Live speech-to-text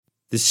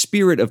The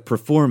spirit of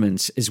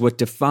performance is what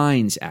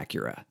defines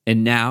Acura.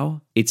 And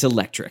now, it's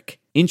electric.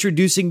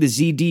 Introducing the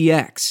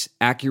ZDX,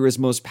 Acura's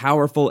most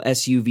powerful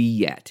SUV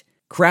yet.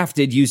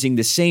 Crafted using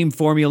the same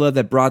formula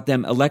that brought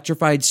them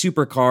electrified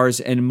supercars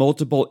and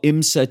multiple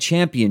IMSA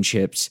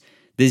championships,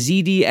 the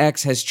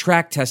ZDX has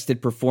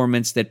track-tested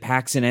performance that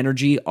packs an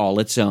energy all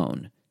its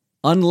own.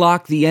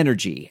 Unlock the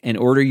energy and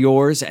order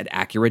yours at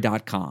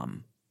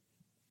Acura.com.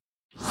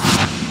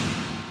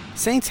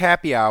 Saints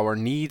Happy Hour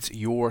needs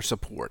your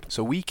support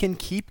so we can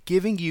keep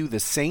giving you the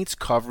Saints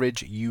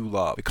coverage you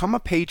love. Become a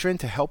patron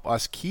to help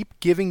us keep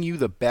giving you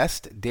the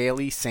best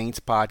daily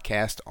Saints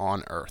podcast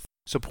on earth.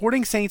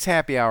 Supporting Saints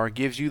Happy Hour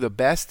gives you the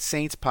best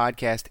Saints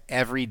podcast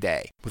every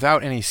day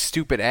without any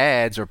stupid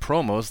ads or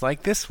promos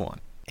like this one.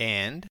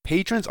 And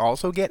patrons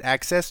also get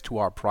access to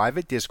our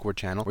private Discord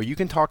channel where you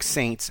can talk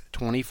Saints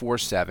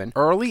 24/7,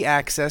 early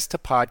access to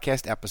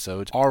podcast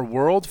episodes, our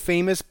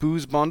world-famous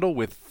booze bundle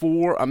with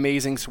 4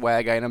 amazing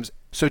swag items.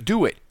 So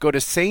do it. Go to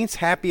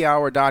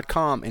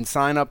saintshappyhour.com and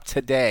sign up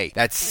today.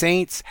 That's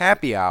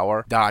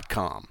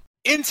saintshappyhour.com.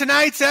 In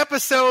tonight's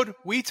episode,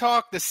 we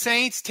talk the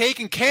Saints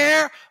taking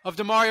care of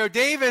Demario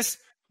Davis.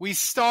 We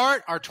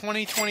start our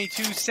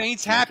 2022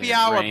 Saints Happy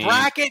Hour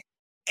bracket,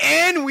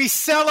 and we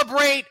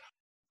celebrate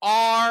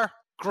our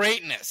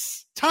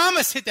greatness.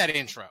 Thomas, hit that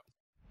intro.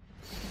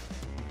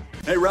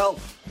 Hey,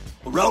 Ralph,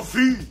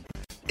 Ralphie,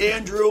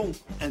 Andrew,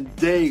 and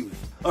Dave.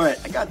 All right,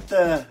 I got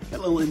a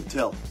little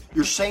intel.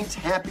 Your Saints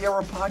Happy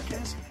Hour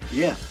podcast?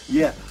 Yeah.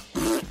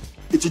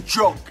 It's a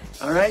joke,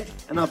 all right?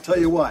 And I'll tell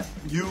you what.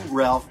 You,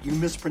 Ralph, you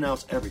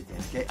mispronounce everything,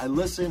 okay? I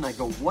listen, I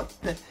go, what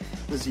the?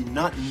 Does he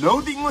not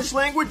know the English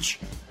language?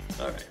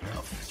 All right,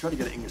 Ralph. Try to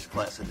get an English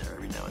class in there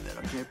every now and then,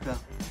 okay, pal?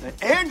 Hey,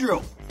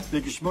 Andrew!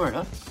 Think you're smart,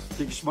 huh?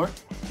 Think you're smart?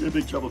 You're in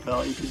big trouble,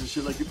 pal. You piece of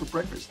shit like you for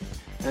breakfast.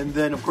 And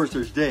then, of course,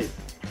 there's Dave.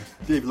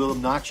 Dave, a little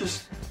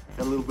obnoxious?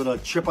 Got a little bit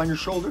of chip on your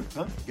shoulder,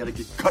 huh? You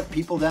gotta cut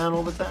people down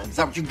all the time? Is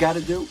that what you gotta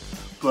do?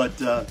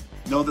 But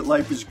know that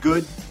life is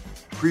good.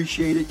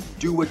 Appreciate it.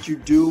 Do what you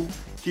do.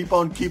 Keep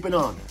on keeping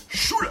on.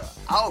 Shooter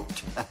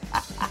out.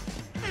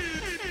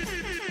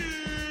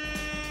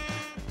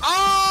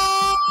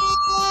 All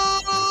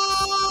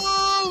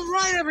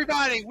right,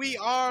 everybody. We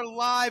are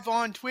live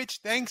on Twitch.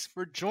 Thanks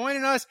for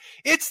joining us.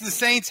 It's the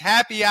Saints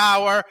Happy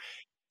Hour.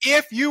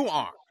 If you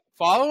aren't,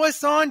 follow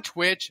us on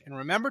Twitch and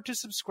remember to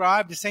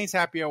subscribe to Saints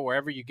Happy Hour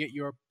wherever you get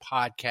your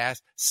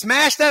podcast.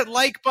 Smash that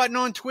like button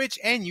on Twitch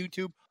and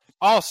YouTube.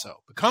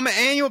 Also, become an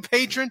annual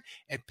patron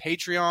at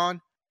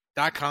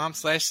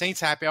patreon.com/Saints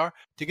Happy Hour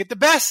to get the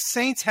best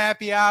Saints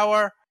Happy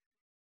Hour.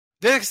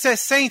 Then it says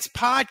Saints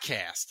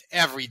podcast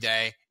every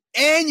day,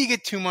 and you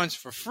get 2 months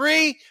for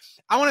free.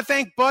 I want to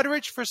thank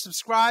Butteridge for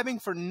subscribing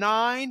for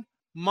 9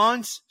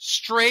 months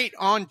straight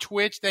on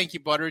Twitch. Thank you,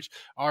 Butteridge,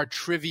 our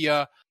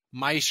trivia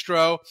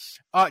maestro.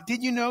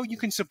 Did you know you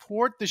can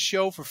support the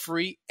show for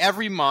free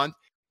every month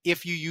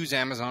if you use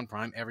Amazon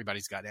Prime?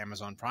 Everybody's got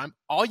Amazon Prime.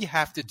 All you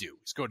have to do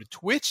is go to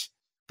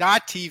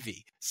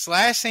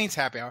twitch.tv/Saints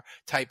Happy Hour,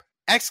 type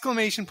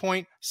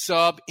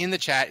 !sub in the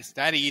chat. It's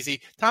that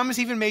easy. Thomas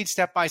even made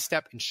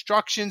step-by-step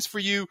instructions for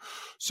you.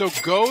 So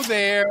go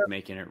there.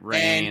 Making it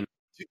rain. And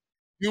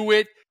do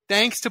it.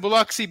 Thanks to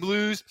Biloxi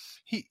Blues.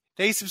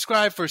 They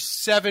subscribed for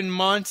 7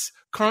 months,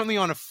 currently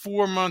on a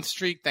 4-month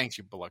streak. Thanks,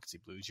 you Biloxi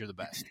Blues. You're the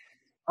best.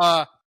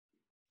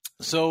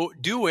 So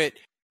do it.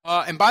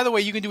 And by the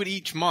way, you can do it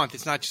each month.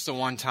 It's not just a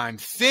one-time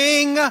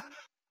thing.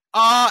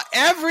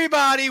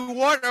 Everybody,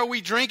 what are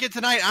we drinking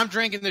tonight? I'm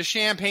drinking the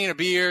champagne of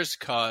beers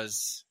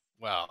because,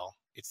 well,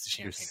 it's the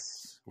champagne.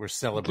 We're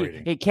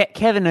celebrating. Hey,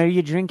 Kevin, are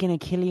you drinking a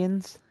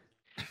Killian's?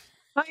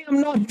 I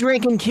am not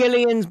drinking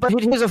Killian's, but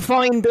it is a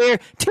fine beer.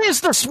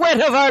 'Tis the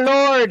sweat of our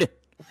Lord.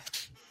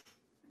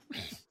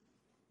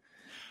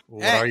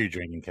 What are you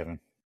drinking, Kevin?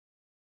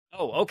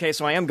 Oh, okay,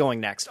 so I am going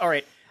next. All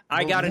right,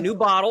 I got a new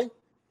bottle.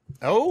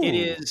 Oh. It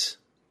is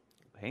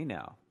Hey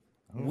now.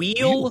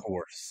 Wheel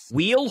Horse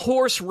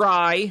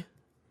Rye.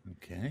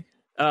 Okay.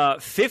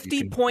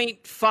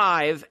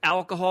 50.5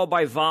 alcohol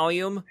by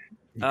volume.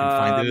 You can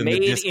find it in the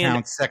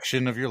discount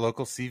section of your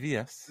local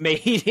CVS.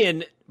 Made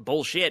in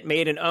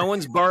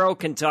Owensboro,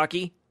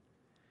 Kentucky.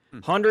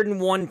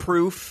 101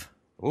 proof.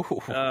 Ooh,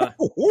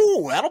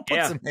 that'll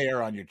put some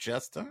hair on your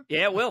chest, huh?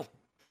 Yeah, it will.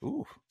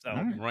 Ooh, So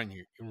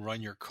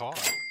run your car.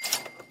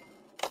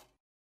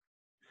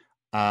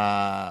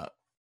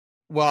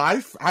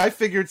 Well, I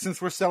figured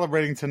since we're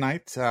celebrating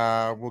tonight,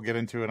 we'll get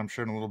into it, I'm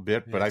sure, in a little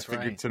bit, but I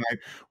figured tonight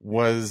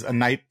was a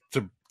night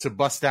to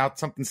bust out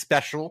something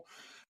special.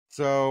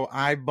 So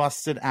I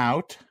busted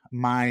out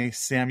my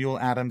Samuel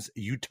Adams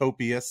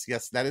Utopias.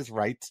 Yes, that is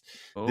right.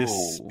 Oh.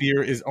 This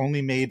beer is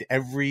only made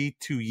every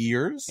 2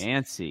 years.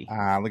 Fancy.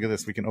 Look at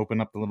this. We can open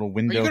up the little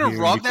window. Are you going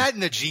to rub that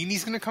and the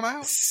genie's going to come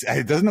out?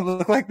 Doesn't it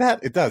look like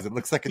that? It does. It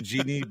looks like a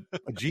genie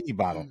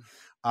bottle.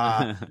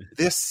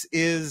 This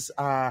is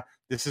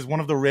one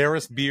of the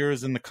rarest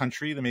beers in the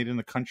country. They made it in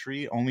the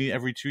country. Only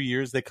every 2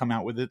 years they come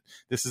out with it.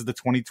 This is the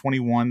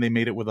 2021. They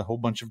made it with a whole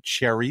bunch of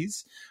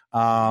cherries.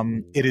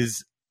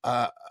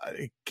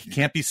 It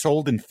can't be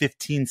sold in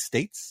 15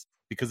 states.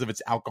 because of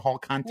its alcohol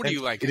content. What do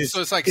you like? It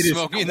So it's like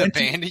Smoking the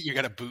Bandit. You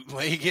got to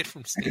bootleg it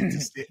from state to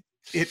state.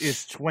 It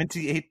is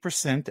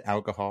 28%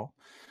 alcohol,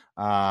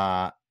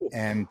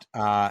 and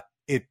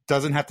it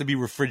doesn't have to be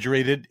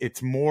refrigerated.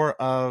 It's more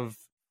of,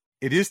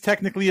 it is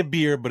technically a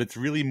beer, but it's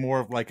really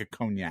more of like a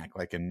cognac,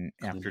 like an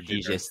after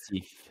dinner.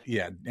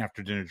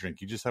 After dinner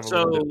drink. You just have a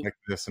little bit like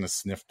this and a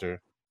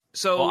snifter.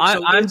 So,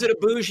 is it a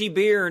bougie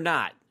beer or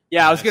not?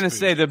 Yeah, I was going to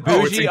say the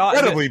bougie. It's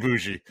incredibly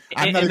bougie.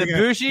 In the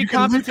bougie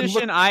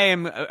competition, I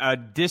am a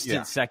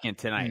distant second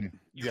tonight.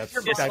 Yes,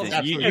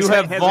 you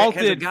have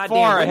vaulted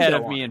far ahead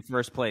of me in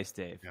first place,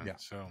 Dave. Yeah.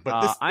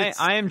 But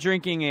I am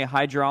drinking a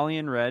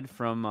Hydraulian Red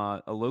from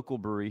a local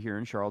brewery here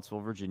in Charlottesville,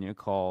 Virginia,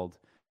 called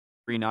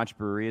Three Notch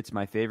Brewery. It's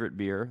my favorite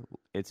beer.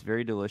 It's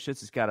very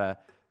delicious. It's got a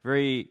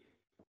very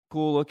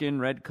cool looking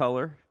red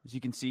color, as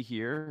you can see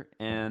here,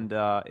 and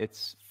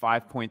it's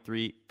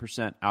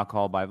 5.3%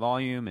 alcohol by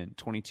volume and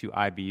 22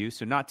 IBU,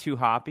 so not too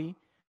hoppy,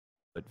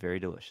 but very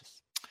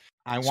delicious.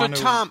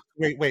 Tom,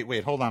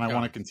 wait, hold on. I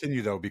want to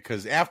continue though,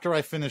 because after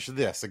I finish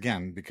this,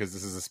 again, because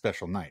this is a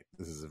special night.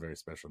 This is a very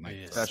special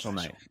night. Special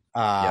night.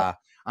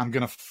 I'm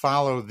going to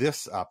follow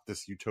this up,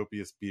 this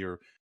Utopias beer,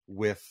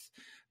 with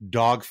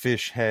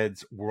Dogfish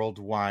Head's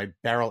worldwide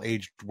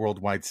barrel-aged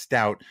worldwide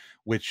stout,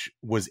 which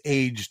was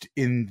aged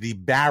in the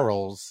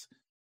barrels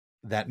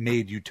that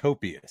made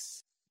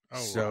Utopias.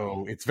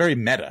 It's very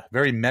meta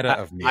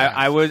of me.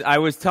 I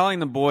was telling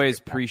the boys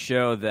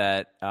pre-show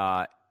that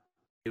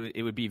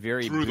it would be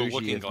very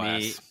bougie of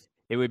me.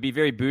 It would be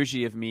very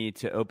bougie of me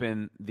to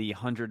open the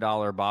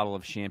 $100 bottle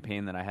of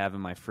champagne that I have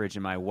in my fridge,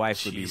 and my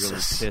wife would be really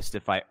pissed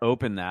if I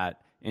opened that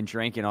and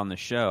drank it on the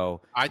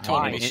show. I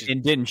told her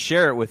and didn't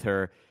share it with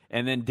her.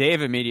 And then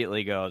Dave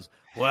immediately goes,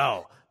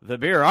 "Well, the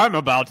beer I'm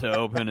about to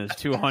open is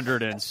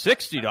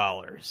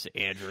 $260,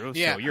 Andrew.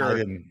 Yeah. So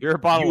you're a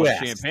bottle of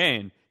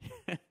champagne."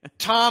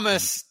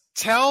 Thomas,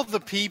 tell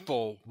the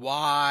people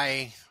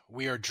why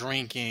we are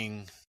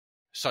drinking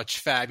such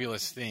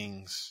fabulous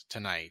things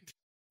tonight.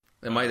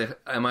 Am I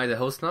the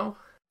host now?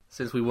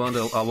 Since we won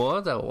the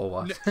award, or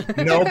what?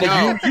 No,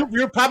 but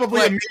you're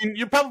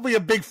probably a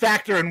big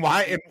factor in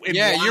why.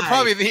 You're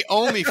probably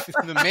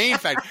the main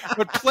factor.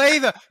 But play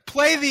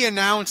the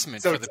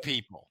announcement for the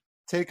people.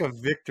 Take a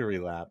victory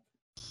lap.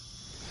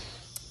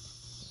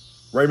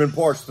 Raymond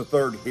Parks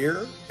III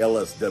here,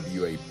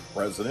 LSWA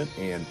president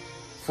and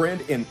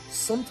friend, and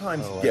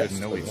sometimes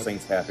guest of the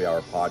Saints Happy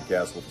Hour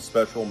podcast, with a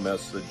special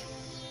message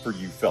for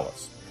you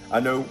fellas. I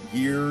know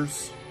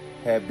years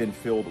have been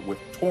filled with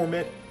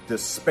torment,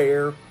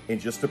 despair, and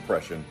just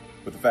depression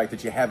with the fact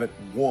that you haven't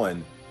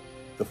won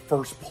the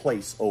first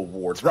place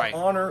award, the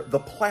honor, the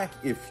plaque,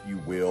 if you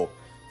will,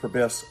 for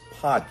best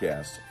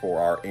podcast for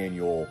our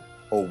annual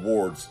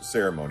awards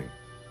ceremony.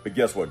 But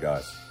guess what,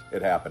 guys?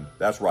 It happened.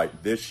 That's right.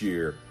 This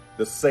year,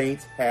 the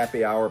Saints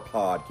Happy Hour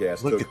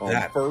podcast took home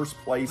first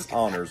place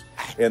honors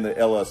in the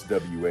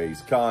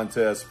LSWA's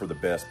contest for the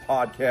best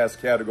podcast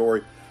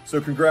category.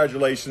 So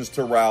congratulations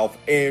to Ralph,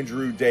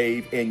 Andrew,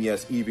 Dave, and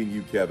yes, even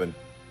you, Kevin.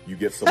 You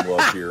get some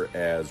love here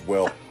as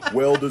well.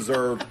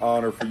 Well-deserved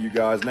honor for you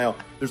guys. Now,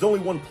 there's only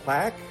one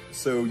plaque,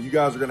 so you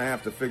guys are going to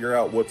have to figure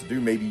out what to do.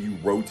 Maybe you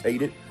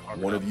rotate it.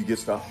 One of you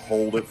gets to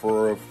hold it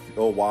for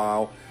a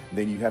while, and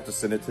then you have to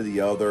send it to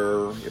the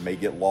other. It may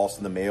get lost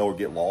in the mail or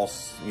get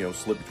lost,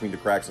 slip between the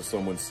cracks of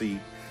someone's seat.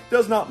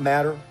 Does not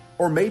matter.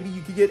 Or maybe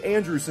you could get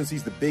Andrew, since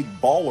he's the big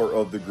baller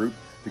of the group,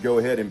 to go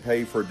ahead and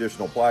pay for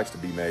additional plaques to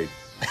be made.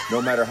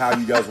 No matter how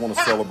you guys want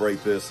to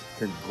celebrate this,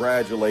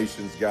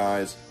 congratulations,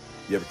 guys.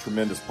 You have a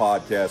tremendous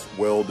podcast,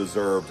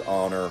 well-deserved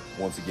honor,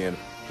 once again,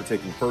 for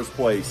taking first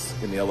place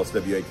in the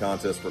LSWA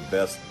contest for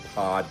Best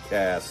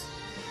Podcast.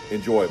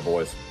 Enjoy it,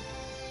 boys.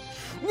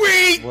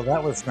 Well,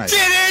 that was nice.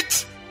 Did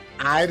it!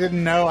 I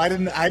didn't know. I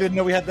didn't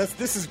know we had this.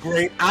 This is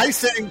great. I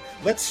say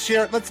let's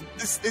share.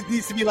 It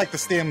needs to be like the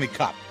Stanley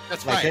Cup.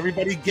 That's like right.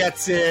 Everybody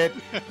gets it.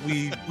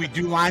 We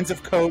do lines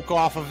of Coke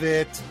off of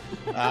it.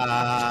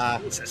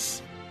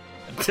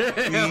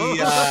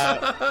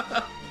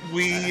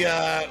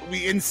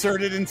 We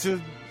insert it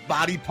into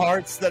body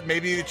parts that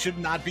maybe it should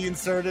not be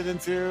inserted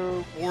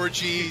into.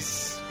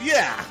 Orgies.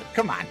 Yeah,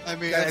 come on. I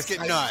mean, let's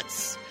get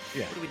nuts.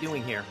 Yeah. What are we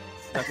doing here?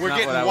 We're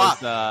getting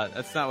whopped.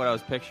 That's not what I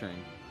was picturing.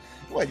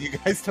 What, you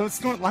guys don't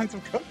snort lines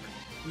of Coke?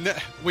 No,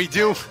 we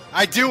do.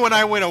 I do when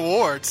I win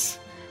awards.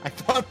 I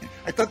thought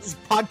this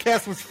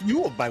podcast was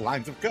fueled by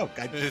lines of Coke.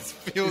 It's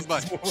fueled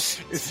by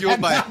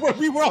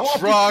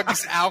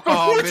drugs,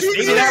 alcohol,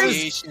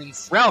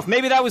 miscommunications. Ralph,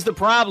 maybe that was the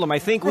problem. I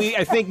think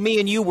me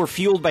and you were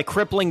fueled by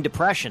crippling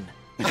depression.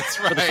 That's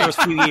right. For the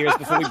first few years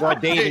before we brought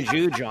Dave and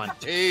Juge on.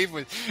 Dave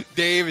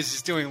is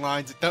just doing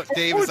lines.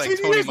 Dave is like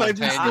Tony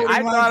Montana.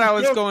 I thought I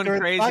was going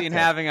crazy and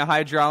having a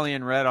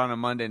Hydraulian Red on a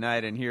Monday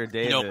night, and here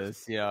Dave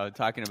is,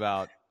 talking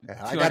about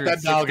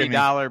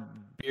 $260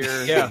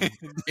 beer,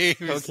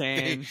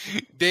 cocaine.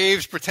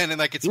 Dave's pretending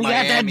like it's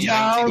Miami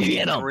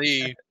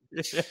 1983.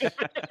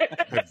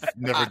 I've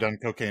never done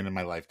cocaine in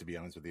my life, to be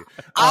honest with you.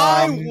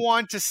 I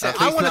want to say,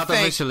 I want to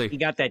thank. Officially. He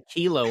got that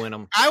kilo in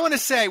him. I want to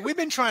say we've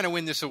been trying to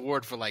win this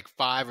award for like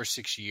 5 or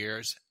 6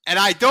 years, and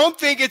I don't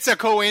think it's a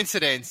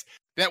coincidence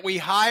that we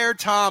hire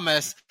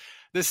Thomas.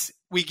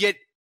 We get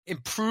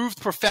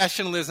improved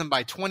professionalism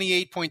by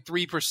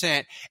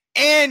 28.3%,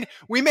 and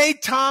we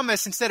made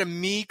Thomas, instead of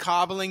me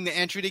cobbling the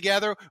entry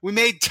together, we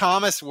made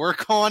Thomas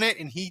work on it,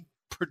 and he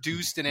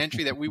produced an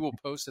entry that we will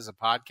post as a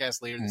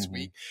podcast later this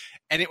week,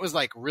 and it was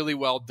like really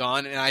well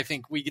done. And I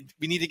think we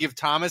need to give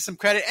Thomas some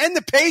credit, and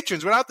the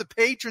patrons. Without the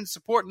patrons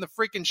supporting the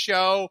freaking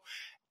show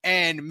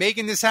and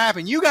making this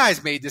happen, you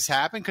guys made this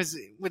happen, because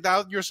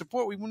without your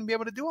support, we wouldn't be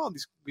able to do all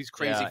these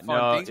crazy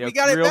fun things. We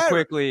got it real better.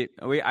 Quickly.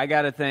 I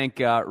got to thank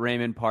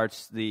Raymond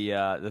Parts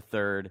the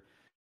third,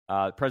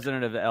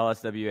 president of the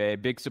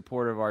LSWA, big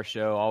supporter of our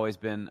show, always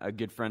been a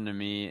good friend to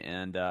me,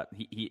 and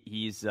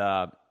he's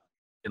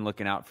been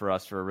looking out for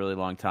us for a really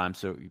long time.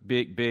 So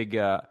big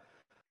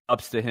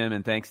ups to him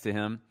and thanks to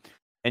him.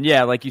 And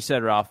yeah, like you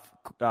said, Ralph,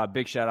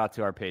 big shout out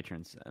to our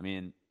patrons. I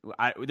mean,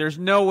 there's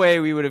no way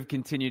we would have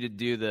continued to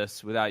do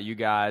this without you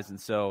guys.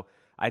 And so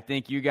I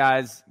think you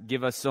guys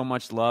give us so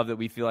much love that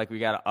we feel like we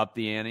got to up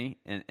the ante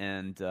and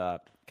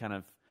kind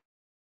of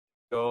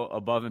go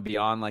above and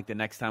beyond. Like the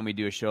next time we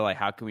do a show, like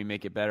how can we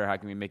make it better? How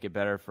can we make it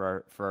better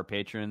for our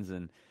patrons?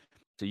 And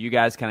so you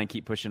guys kind of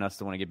keep pushing us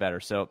to want to get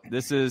better. So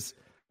this is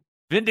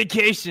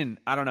vindication.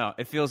 I don't know.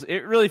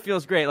 It really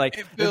feels great.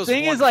 Like the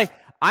thing is, like,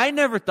 I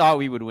never thought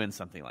we would win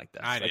something like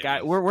this.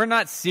 We're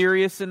not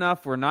serious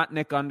enough. We're not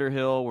Nick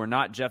Underhill. We're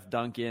not Jeff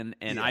Duncan.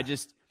 And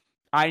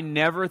I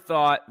never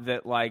thought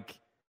that like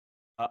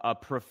a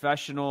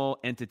professional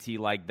entity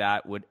like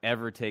that would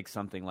ever take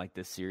something like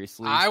this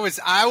seriously. I'm a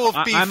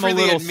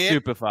little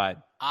stupefied.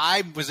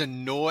 I was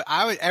annoyed.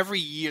 Every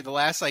year,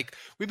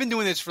 we've been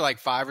doing this for like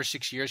 5 or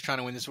 6 years, trying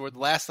to win this award. The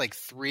last like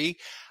 3,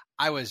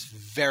 I was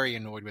very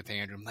annoyed with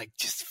Andrew. I'm like,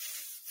 just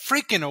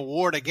freaking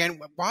award again.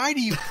 Why do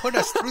you put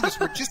us through this?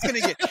 We're just going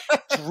to get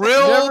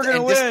drilled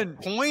and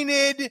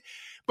disappointed.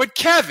 But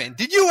Kevin,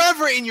 did you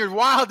ever in your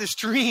wildest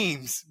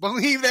dreams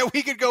believe that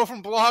we could go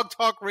from Blog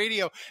Talk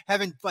Radio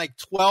having like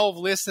 12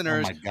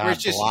 listeners? Oh my God,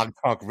 Blog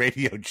Talk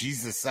Radio.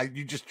 Jesus,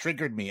 you just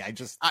triggered me. I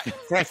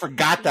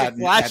forgot that.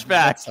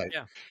 Flashback.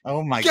 Yeah.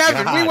 Oh my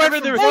Kevin, God. we went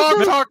from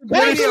Blog Talk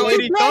Radio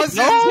to dozens.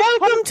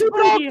 Welcome to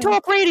Blog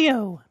Talk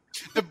Radio.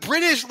 The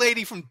British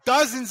lady from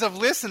dozens of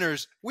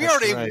listeners. We are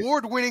an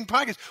award-winning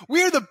podcast.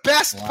 We are the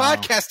best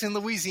podcast in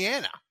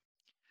Louisiana.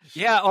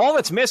 Yeah, all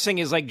that's missing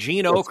is like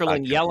Gene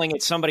Okerlund yelling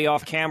at somebody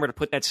off camera to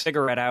put that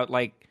cigarette out,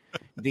 like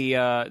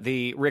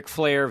the Ric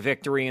Flair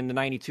victory in the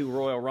 '92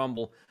 Royal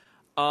Rumble.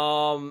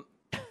 Apparently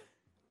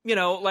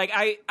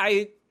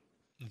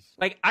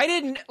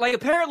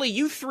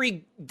you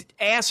 3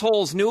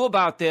 assholes knew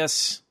about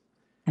this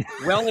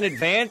well in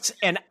advance,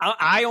 and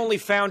I only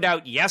found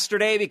out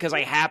yesterday because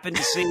I happened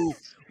to see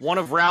one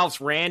of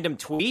Ralph's random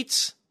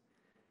tweets.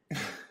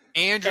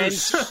 Andrew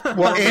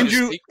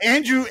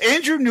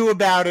knew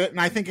about it,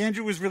 and I think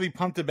Andrew was really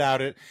pumped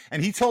about it.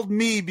 And he told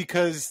me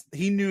because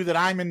he knew that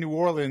I'm in New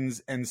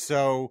Orleans, and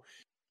so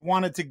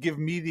wanted to give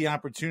me the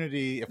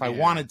opportunity, if I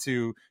wanted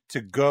to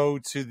go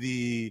to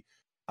the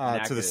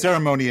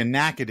ceremony in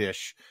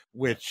Natchitoches,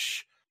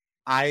 which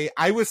I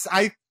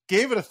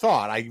gave it a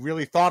thought. I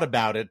really thought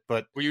about it,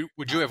 but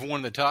would you have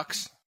worn the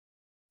tux?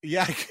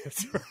 Yeah,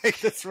 that's right.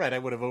 That's right. I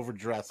would have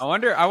overdressed. I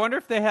wonder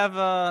if they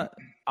have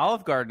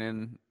Olive Garden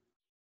in.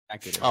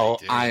 Oh,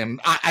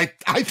 I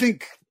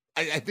think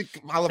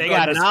Olive they Garden.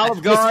 Got an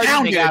Olive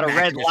Garden. They got a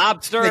Red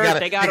Lobster.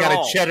 They got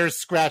a Cheddar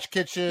Scratch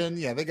Kitchen.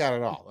 Yeah, they got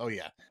it all. Oh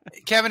yeah.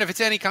 Kevin, if it's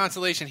any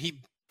consolation,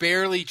 he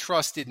barely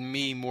trusted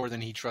me more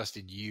than he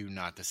trusted you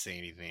not to say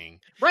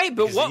anything. Right,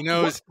 but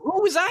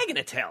who was I going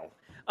to tell?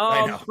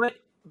 I know.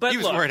 But he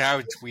was worried I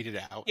would tweet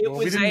it out.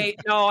 We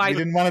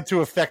didn't want it to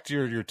affect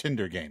your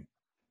Tinder game.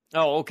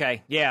 Oh,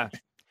 okay, yeah.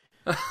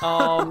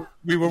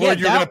 We were worried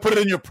you were going to put it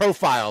in your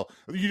profile.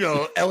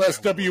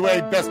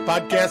 LSWA Best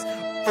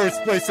Podcast,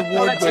 First Place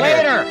Award winner.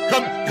 Later.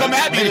 Come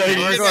at me,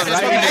 ladies.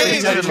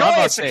 It's a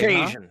joyous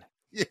occasion.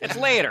 Yeah. It's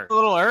later. A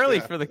little early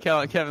for the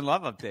Kevin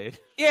Love update.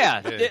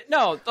 Yeah. It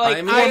was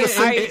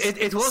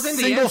in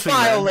the single entry,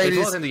 file, man. ladies.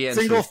 It was in the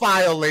entry. Single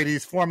file,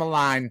 ladies. Form a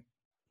line.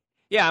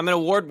 Yeah, I'm an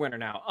award winner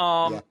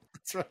now.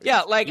 That's right.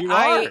 Yeah, like you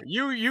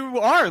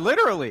are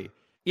literally.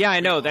 Yeah,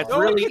 I know. That's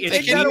really.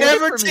 They can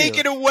never take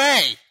it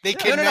away. They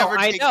can never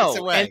take this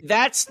away. And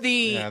that's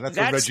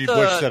what Reggie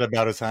Bush said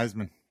about his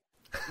Heisman.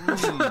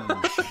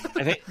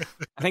 I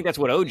think that's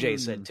what OJ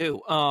said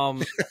too.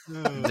 Damn.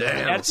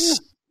 That's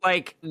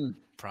like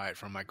pry it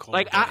from my cold.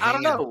 Like I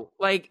don't know.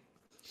 Like,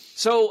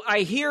 so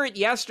I hear it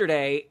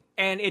yesterday,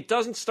 and it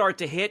doesn't start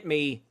to hit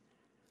me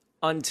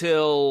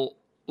until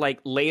like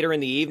later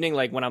in the evening,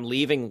 like when I'm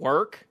leaving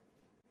work,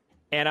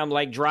 and I'm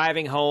like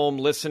driving home,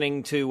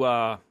 listening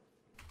to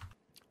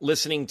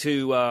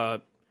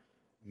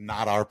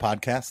not our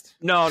podcast.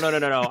 No.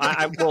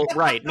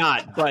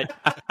 But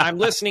I'm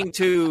listening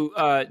to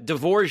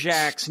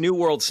Dvorak's New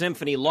World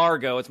Symphony,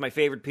 Largo. It's my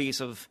favorite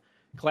piece of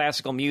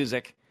classical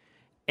music,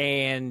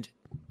 and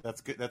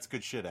That's good. That's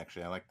good shit.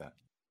 Actually, I like that.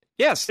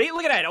 Yeah, see,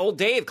 look at that. Old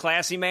Dave,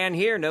 classy man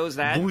here, knows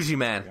that. Bougie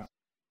man. Yeah.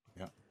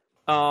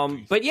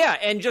 But yeah,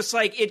 and just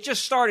like it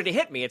just started to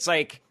hit me. It's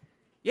like,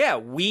 yeah,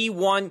 we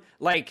won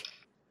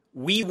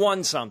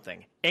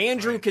something.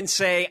 Andrew can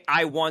say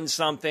I won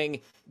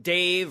something.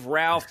 Dave,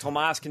 Ralph,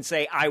 Tomas can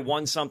say I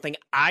won something.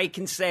 I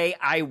can say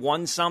I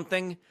won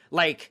something.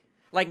 Like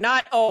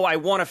not, oh, I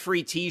won a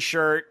free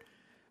T-shirt,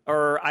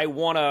 or I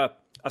won a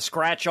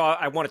scratch off.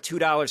 I won a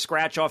 $2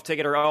 scratch off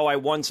ticket, or oh, I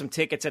won some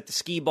tickets at the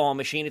skee ball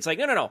machine. It's like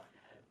no.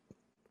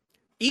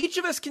 Each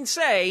of us can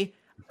say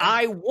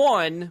I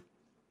won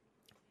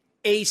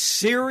a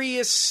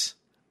serious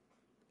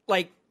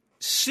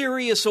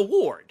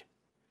award.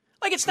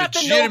 Like, it's not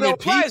legitimate the Nobel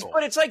Prize, people.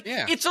 but it's like,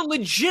 it's a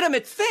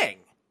legitimate thing.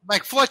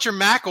 Like Fletcher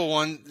Mackel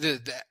won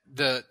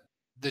the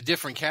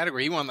different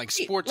category. He won like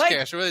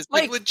sportscaster. It's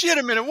like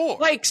legitimate award.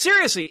 Like,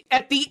 seriously,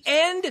 at the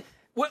end,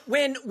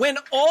 when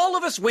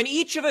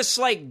each of us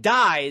like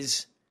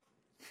dies,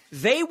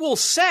 they will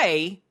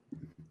say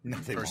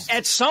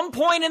at some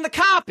point in the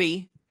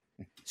copy,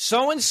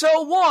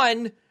 so-and-so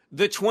won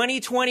the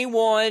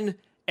 2021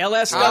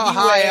 LSWA. How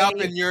high up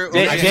in your...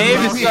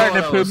 Dave is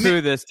starting to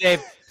poo-poo this.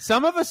 Dave,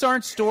 some of us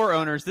aren't store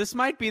owners. This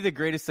might be the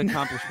greatest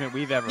accomplishment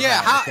we've ever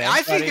had. Okay,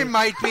 I think it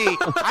might be.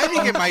 I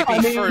think it might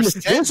be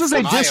first. This is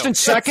a distant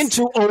second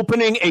to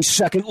opening a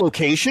second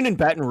location in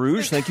Baton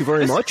Rouge. Thank you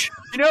very much.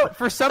 You know,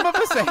 for some of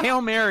us, a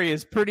Hail Mary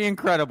is pretty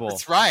incredible.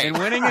 That's right. And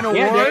winning an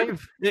award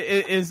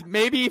is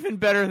maybe even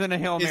better than a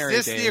Hail Mary.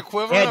 Is this Dave. the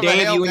equivalent of a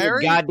Hail you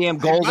Mary? in your goddamn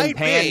golden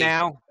pan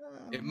now.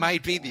 It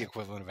might be the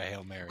equivalent of a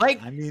Hail Mary.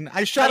 Like, I mean,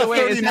 I shot a Wait,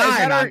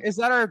 39. is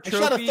that our trophy? I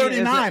shot a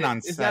 39 on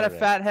Is Saturday. that a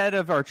fat head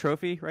of our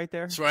trophy right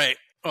there? That's right.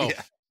 Oh,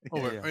 Yeah.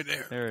 right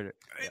there. There it is.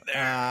 Right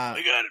there.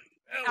 I got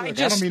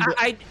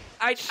it.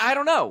 I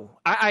don't know.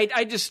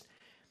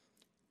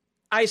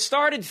 I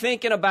started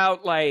thinking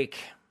about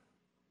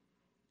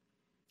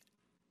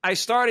I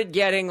started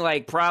getting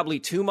like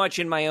probably too much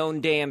in my own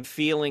damn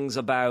feelings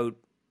about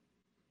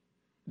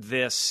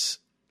this.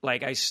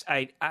 Like I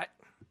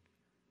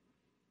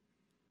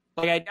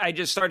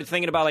just started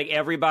thinking about like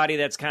everybody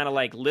that's kind of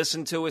like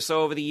listened to us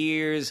over the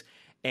years,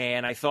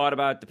 and I thought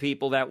about the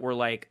people that were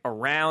like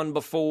around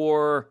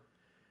before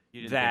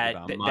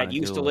that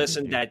used to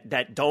listen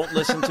that don't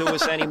listen to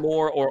us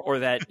anymore, or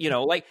that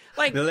like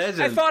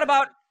I thought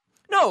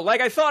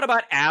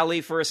about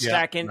Allie for a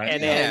second, right.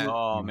 and then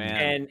Oh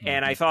man.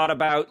 and I thought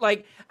about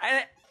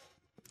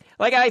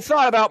I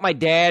thought about my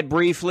dad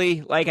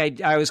briefly.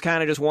 Like I was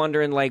kind of just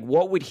wondering, like,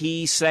 what would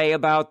he say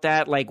about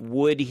that? Like,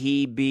 would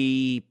he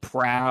be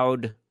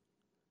proud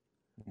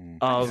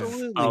of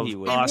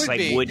us?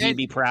 Like, would he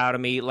be proud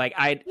of me? Like,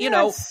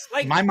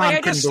 my mom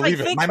couldn't believe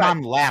it. My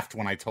mom laughed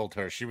when I told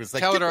her. She was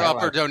like, Tell her up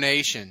her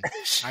donation.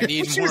 I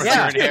need more.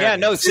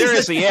 No,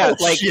 seriously, yeah.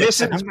 Like,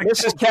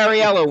 Mrs.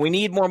 Cariello, we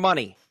need more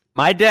money.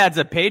 My dad's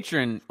a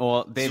patron.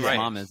 Well, Dave's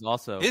mom is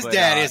also. His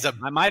dad is the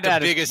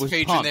biggest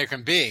patron pumped. there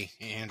can be.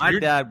 My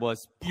dad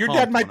was. Your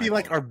dad might be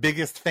like our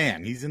biggest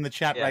fan. He's in the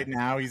chat right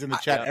now. He's in the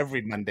chat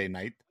every Monday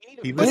night.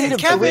 He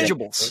listens to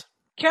originals.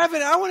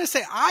 Kevin, I want to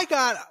say I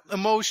got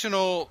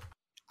emotional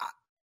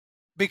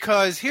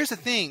because here's the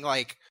thing.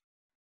 Like,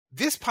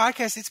 this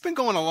podcast, it's been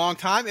going a long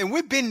time, and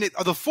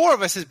the four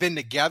of us has been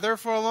together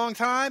for a long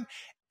time,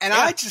 and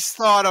I just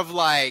thought of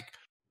like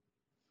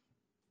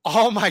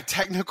all my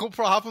technical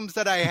problems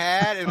that I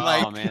had, and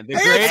man, the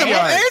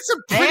it's a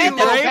pretty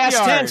low past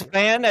tense,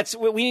 man. That's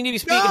what we need to be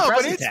speaking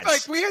present tense.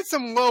 Like we had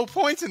some low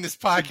points in this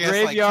podcast.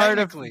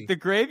 The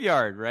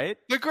graveyard, right?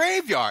 The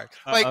graveyard,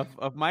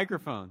 of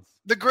microphones.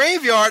 The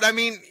graveyard. I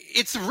mean,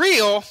 it's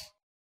real.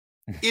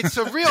 It's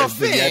a real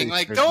thing.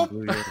 Like,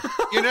 don't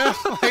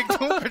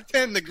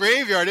pretend the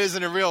graveyard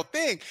isn't a real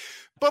thing.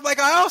 But like,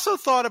 I also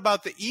thought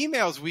about the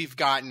emails we've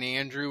gotten,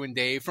 Andrew and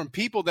Dave, from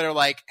people that are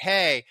like,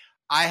 "Hey,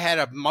 I had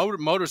a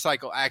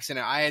motorcycle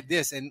accident. I had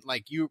this," and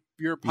like your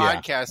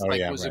podcast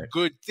was a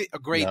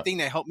great thing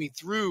that helped me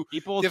through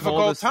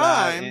difficult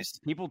times.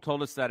 People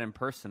told us that in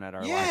person at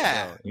our live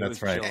show.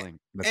 That's right. Chilling.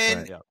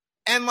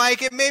 And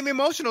like it made me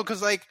emotional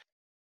because like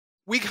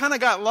we kind of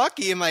got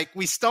lucky and like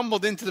we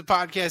stumbled into the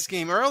podcast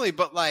game early,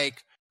 but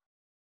like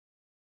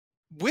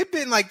we've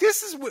been like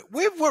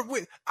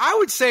I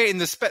would say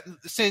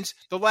since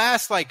the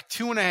last like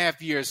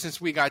 2.5 years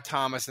since we got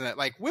Thomas and that,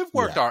 like we've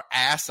worked our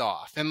ass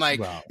off and like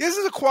this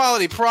is a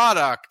quality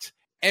product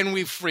and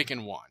we've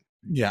freaking won.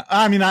 Yeah,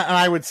 I mean,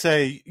 I would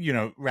say,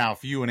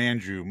 Ralph, you and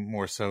Andrew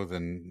more so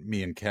than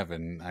me and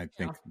Kevin. I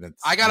think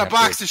that's. I got a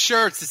box of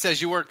shirts that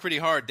says you worked pretty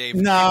hard, Dave.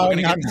 No, we're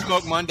gonna get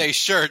Smoke Monday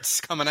shirts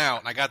coming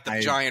out, and I got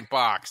the giant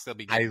box. They'll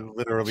be. I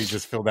literally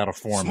just filled out a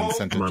form and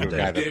sent it to a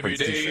guy that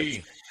prints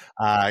t-shirts.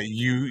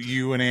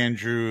 You and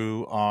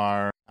Andrew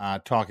are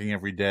talking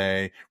every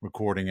day,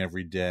 recording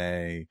every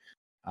day,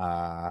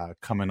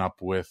 coming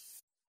up with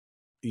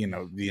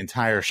the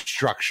entire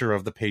structure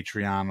of the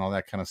Patreon, all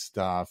that kind of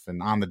stuff,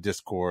 and on the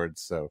Discord.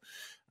 So,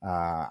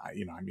 I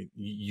mean,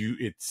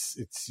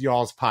 it's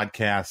y'all's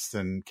podcast,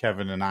 and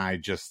Kevin and I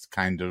just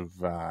kind of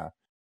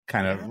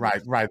kind of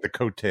ride the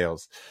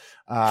coattails.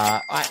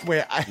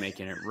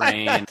 Making it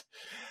rain.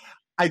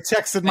 I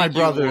texted my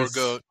brothers.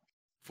 I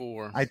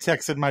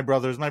texted my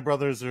brothers. My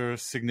brothers are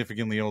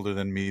significantly older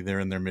than me. They're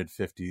in their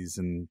mid-50s,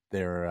 and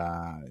they're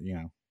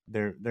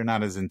they're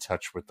not as in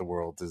touch with the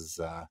world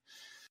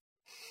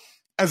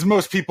as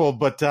most people.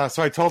 But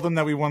so I told them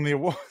that we won the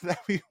award.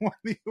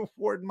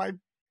 My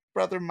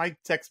brother Mike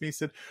texted me, he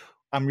said,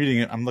 "I'm reading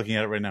it. I'm looking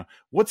at it right now.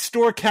 What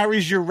store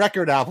carries your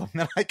record album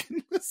that I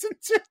can listen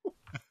to?"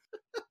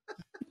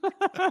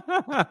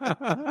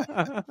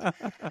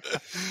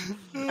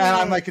 And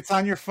I'm like, it's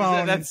on your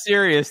phone. That's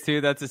serious too.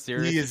 That's a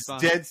serious. He is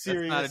dead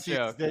serious. That's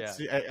not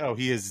a joke.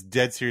 He is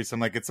dead serious. I'm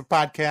like, it's a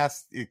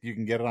podcast. You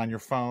can get it on your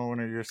phone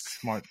or your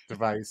smart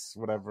device,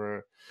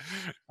 whatever.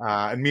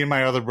 And me and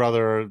my other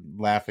brother are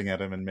laughing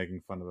at him and making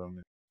fun of him.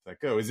 It's like,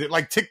 oh, is it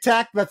like Tic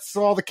Tac? That's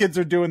all the kids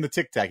are doing. The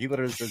Tic Tac. He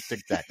literally says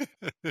Tic Tac.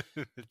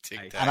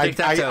 And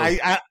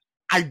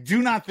I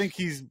do not think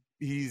he's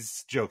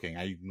joking.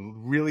 I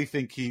really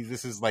think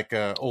this is like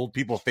a old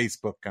people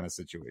Facebook kind of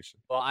situation.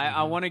 Well,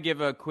 I want to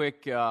give a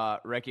quick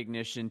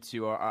recognition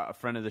to a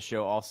friend of the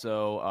show,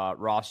 also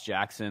Ross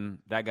Jackson.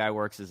 That guy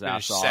works his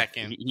ass off.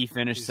 He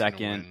finished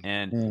second,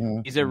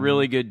 and he's a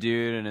really good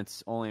dude. And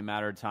it's only a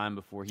matter of time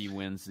before he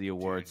wins the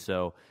award.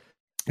 So.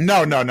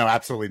 No,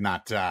 absolutely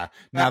not. Now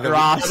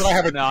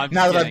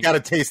that I've got a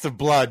taste of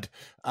blood,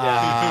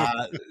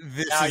 I'm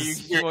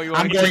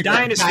going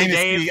Dynasty,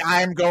 Dave.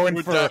 I'm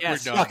going for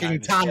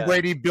fucking Tom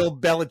Brady, Bill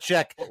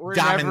Belichick We're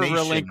domination. Never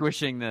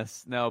relinquishing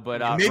this. No,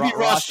 but maybe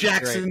Ross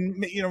Jackson.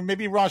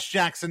 Maybe Ross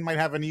Jackson might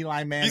have an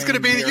Eli Manning. You're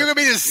gonna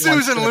be the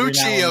Susan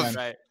Lucci of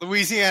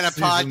Louisiana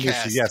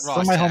podcast. Lucci, yes,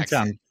 from my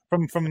hometown,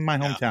 from my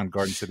hometown,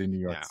 Garden City, New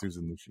York.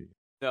 Susan Lucci.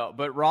 No,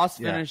 but Ross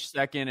finished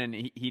second,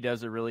 and he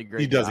does a really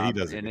great job. He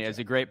does, and he has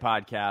a great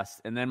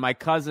podcast. And then my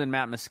cousin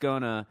Matt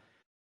Moscona,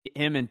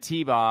 him and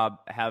T-Bob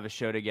have a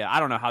show together. I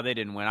don't know how they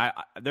didn't win.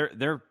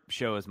 Their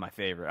show is my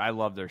favorite. I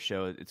love their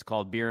show. It's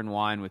called Beer and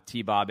Wine with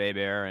T-Bob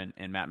Hebert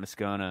and Matt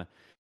Moscona,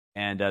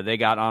 and they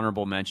got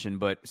honorable mention.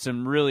 But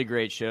some really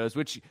great shows,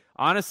 which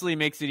honestly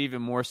makes it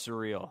even more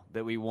surreal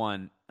that we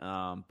won.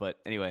 But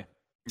anyway,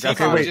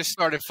 T-Bob just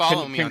started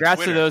following me.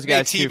 Congrats on to those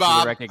guys too for the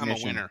I'm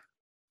recognition. a winner.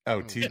 Oh,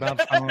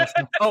 T-Bob.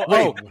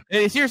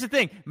 Here's the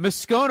thing.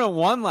 Moscona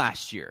won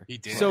last year. He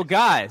did. So,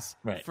 guys,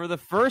 for the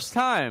first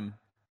time,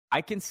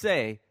 I can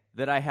say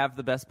that I have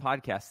the best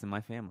podcast in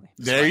my family.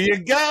 There you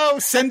go.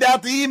 Send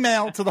out the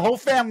email to the whole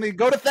family.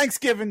 Go to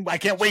Thanksgiving. I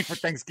can't wait for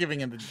Thanksgiving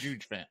in the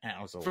Juge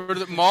household. For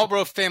the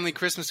Marlboro family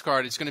Christmas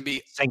card, it's going to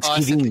be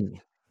Thanksgiving.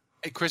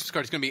 A Christmas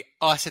card. It's going to be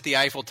us at the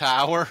Eiffel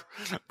Tower,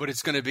 but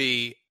it's going to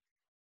be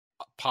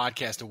a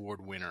podcast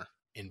award winner.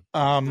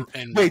 Ralph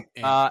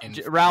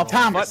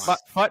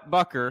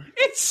Bucker.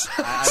 It's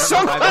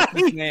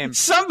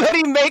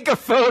somebody make a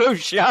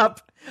Photoshop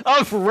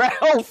of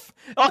Ralph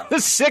on the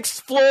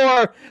 6th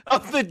floor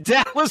of the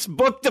Dallas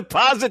Book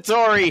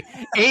Depository,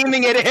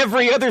 aiming at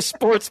every other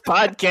sports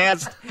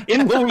podcast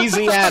in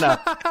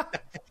Louisiana.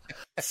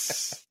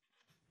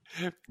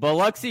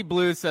 Biloxi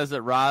Blue says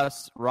that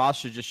Ross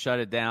should just shut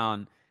it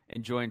down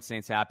and join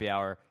Saints Happy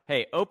Hour.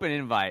 Hey, open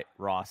invite,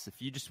 Ross.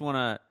 If you just want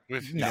to,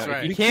 if you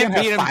can't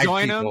beat him,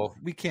 join him.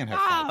 We can't have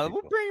 5 people.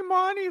 We'll bring him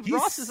on.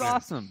 Ross is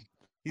awesome.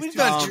 We've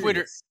done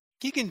Twitter.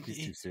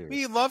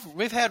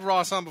 We've had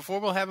Ross on before.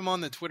 We'll have him on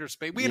the Twitter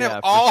space. We can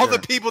have all the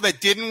people that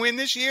didn't win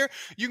this year.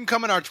 You can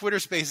come in our Twitter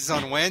spaces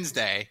on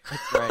Wednesday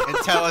and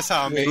tell us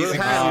how amazing you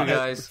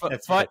guys.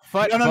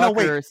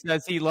 Bucker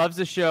says he loves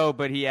the show,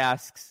 but he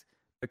asks,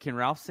 "But can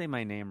Ralph say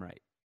my name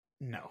right?"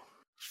 No.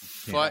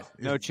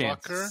 No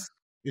chance. Bucker?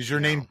 Is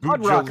your name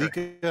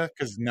Bujalika?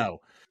 Because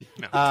no.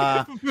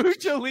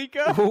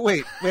 Bujalika?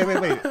 Wait.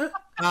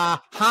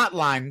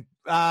 Hotline.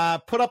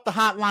 Put up the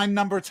hotline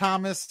number,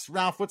 Thomas.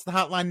 Ralph, what's the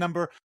hotline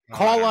number?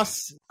 Call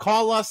us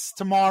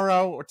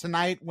tomorrow or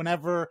tonight,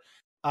 whenever.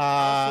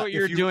 That's what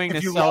you're doing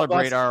to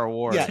celebrate our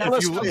award. Yeah, tell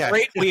us how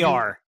great we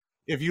are.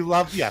 If you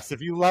love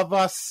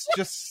us,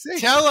 just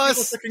tell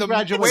us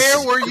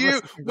where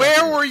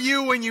were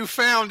you when you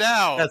found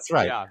out? That's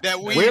right.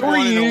 That we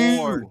won an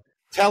award.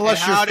 Tell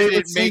us your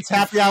favorite Saints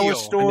Happy Hour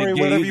story,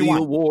 whatever you want.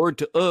 The award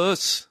to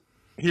us.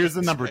 Here's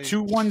the number: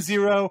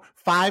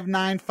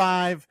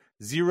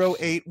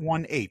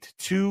 210-595-0818.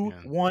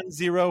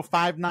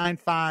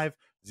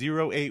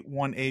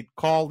 210-595-0818.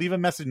 Call, leave a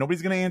message.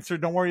 Nobody's going to answer.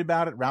 Don't worry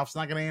about it. Ralph's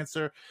not going to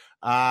answer.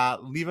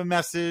 Leave a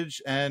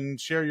message and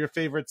share your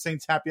favorite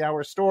Saints Happy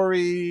Hour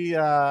story.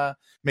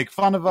 Make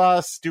fun of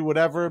us. Do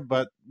whatever.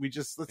 But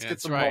let's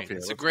get some love here.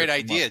 It's a great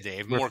idea,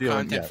 Dave. More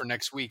content for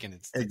next week, and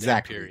it's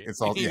exactly. Period.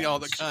 It's all, we need all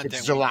the content.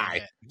 It's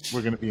July.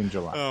 We're going to be in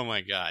July. Oh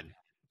my God.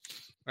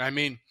 I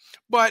mean,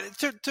 but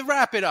to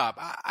wrap it up,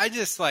 I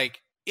just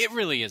it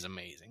really is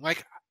amazing.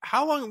 Like,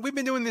 how long we've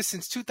been doing this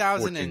since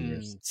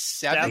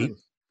 2007?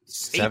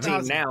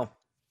 18 now.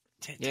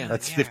 Yeah,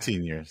 that's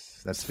 15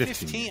 years. That's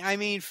 15. I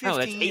mean, 15. No,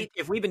 that's 8.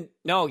 If we've been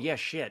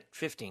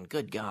 15.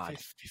 Good God,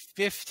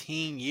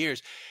 15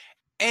 years.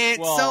 And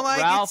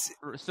Ralph.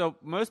 So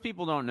most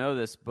people don't know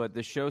this, but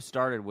the show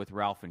started with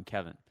Ralph and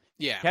Kevin.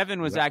 Yeah.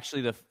 Kevin was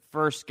actually the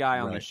first guy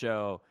on the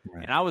show,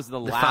 and I was the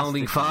last.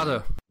 Founding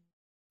father.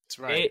 That's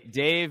right.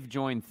 Dave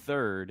joined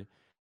third,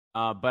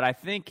 but I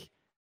think.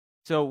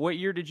 So, what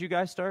year did you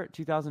guys start?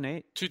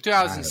 2008?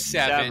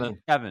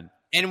 2007. 7.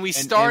 And we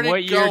started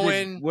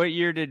what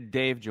year did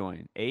Dave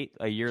join? 8?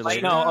 A year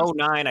later? No,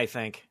 09, I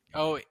think.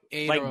 Oh,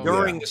 8 like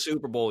during the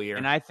Super Bowl year.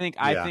 And I think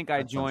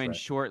I joined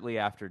shortly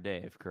after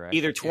Dave, correct?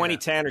 Either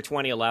 2010 or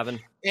 2011.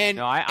 And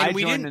no, I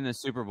joined in the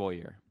Super Bowl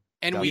year.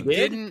 And we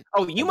didn't.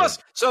 Oh, you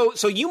must.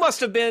 So you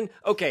must have been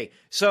okay.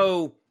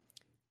 So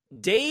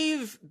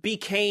Dave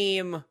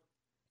became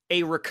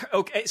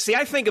okay. See,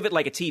 I think of it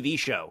like a TV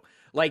show.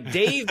 Like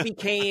Dave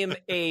became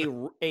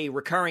a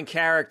recurring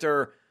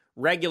character,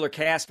 regular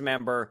cast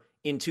member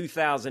in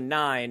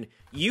 2009.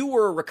 You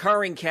were a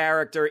recurring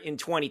character in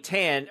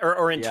 2010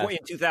 or in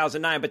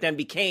 2009, but then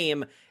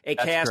became a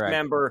cast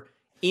member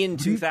in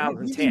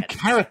 2010.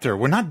 Character.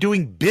 We're not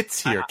doing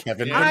bits here,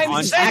 Kevin.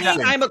 I'm saying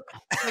like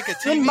a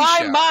TV in my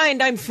show.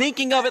 mind, I'm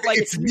thinking of it like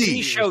it's a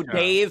TV show,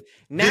 Dave.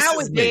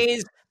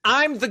 Nowadays,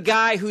 I'm the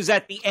guy who's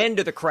at the end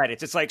of the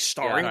credits. It's like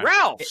starring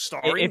Ralph,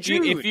 starring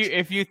Jude.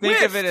 If you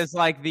think of it as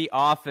like The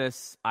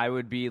Office, I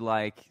would be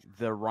like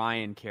the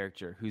Ryan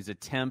character, who's a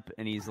temp,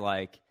 and he's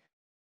like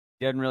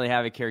he doesn't really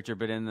have a character,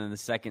 but in the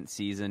second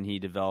season he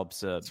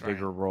develops a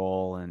bigger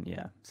role, and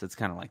so it's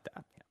kind of like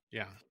that.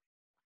 Yeah.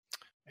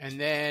 And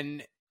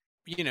then,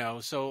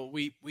 so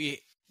we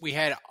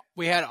had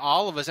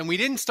all of us, and we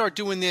didn't start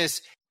doing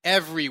this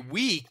every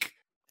week.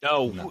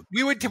 No,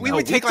 we would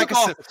take like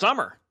a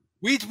summer.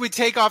 We would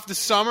take off the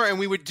summer, and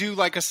we would do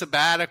like a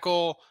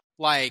sabbatical,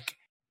 like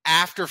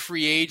after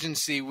free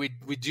agency. We'd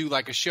do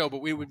like a show,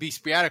 but we would be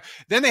sporadic.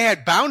 Then they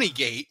had Bounty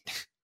Gate,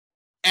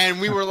 and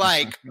we were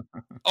like,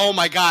 "Oh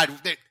my God!"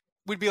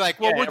 We'd be like,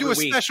 "Well, we'll do a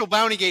special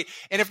Bounty Gate,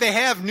 and if they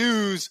have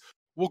news,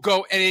 we'll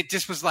go." And it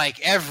just was like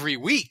every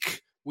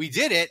week we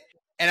did it,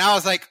 and I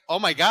was like, "Oh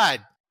my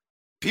God,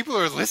 people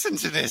are listening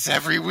to this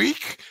every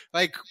week!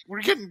 Like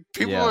we're getting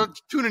people are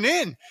tuning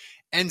in."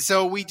 And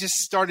so we just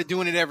started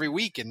doing it every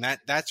week, and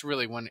that's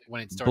really when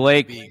it started.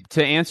 Blake,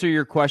 to answer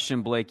your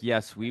question, Blake,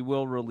 yes, we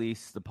will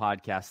release the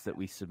podcast that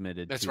we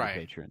submitted to the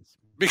patrons.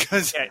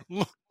 Because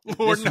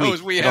Lord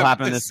knows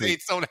the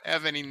Saints don't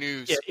have any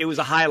news. Yeah, it was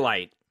a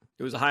highlight.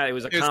 It was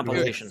a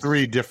compilation.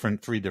 Three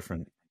different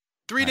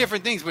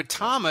things. But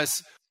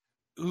Thomas,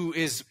 who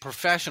is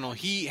professional,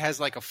 he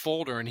has like a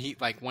folder, and he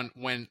like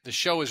when the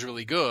show is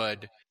really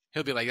good,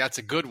 he'll be like, "That's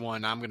a good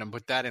one. I'm going to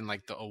put that in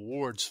like the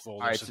awards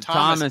folder." All right, so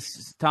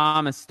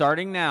Thomas,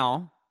 starting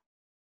now,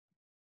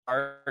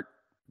 start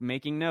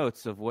making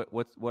notes of what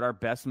our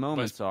best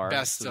moments are,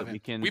 so that we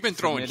can. We've been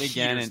throwing it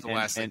again the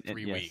last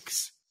 3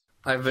 weeks.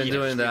 I've been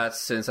doing that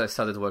since I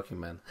started working,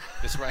 man.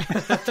 That's right.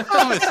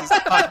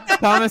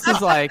 Thomas is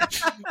like,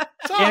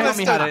 Thomas,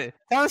 you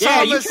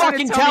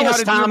fucking tell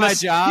us, Thomas. My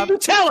job. You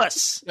tell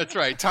us. That's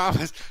right.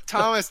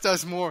 Thomas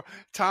does more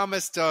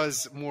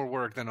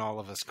work than all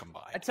of us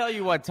combined. I tell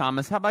you what,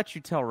 Thomas. How about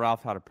you tell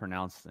Ralph how to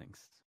pronounce things?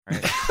 All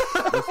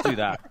right. Let's do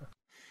that.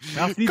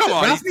 Ralph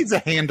needs a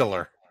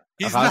handler.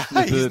 He's not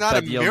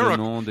a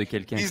miracle.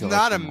 He's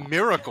not a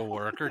miracle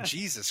worker.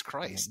 Jesus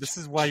Christ! This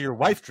is why your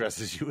wife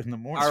dresses you in the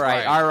morning. All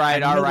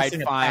right,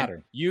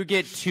 fine. You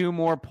get 2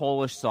 more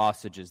Polish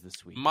sausages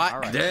this week.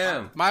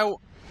 Damn. My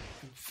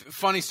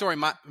funny story.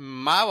 My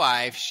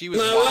wife. She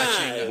was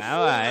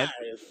watching.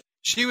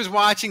 She was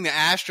watching the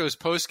Astros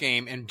post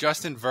game, and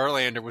Justin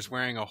Verlander was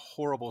wearing a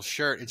horrible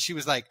shirt, and she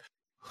was like,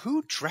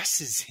 "Who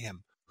dresses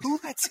him? Who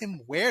lets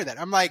him wear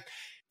that?" I'm like.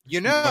 He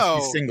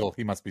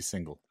must be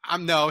single.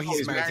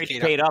 He's married to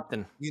Kate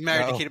Upton. He's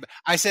married to Kate Upton.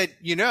 I said,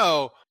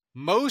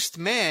 most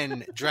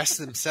men dress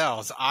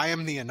themselves. I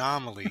am the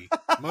anomaly.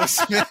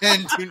 Most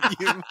men do.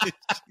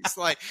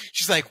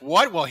 She's like,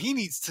 what? Well, he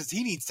needs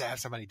to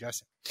have somebody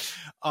dress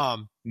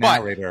him.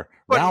 Narrator.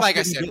 But Ralph like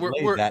I said,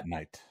 we're that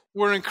night.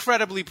 We're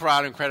incredibly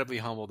proud, incredibly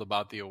humbled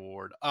about the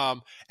award.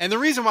 And the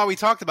reason why we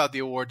talked about the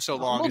award so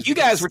long is you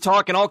guys were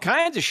talking all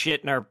kinds of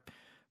shit in our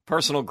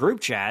personal group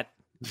chat.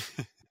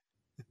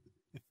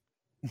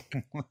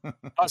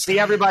 See,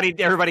 everybody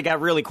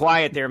got really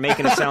quiet there,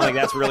 making it sound like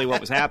that's really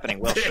what was happening.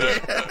 Well,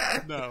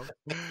 sure.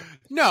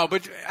 No,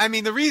 but I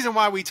mean, the reason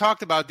why we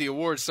talked about the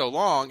awards so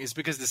long is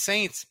because the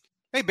Saints,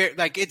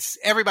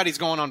 everybody's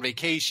going on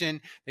vacation.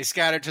 They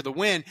scattered to the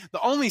wind. The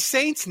only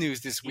Saints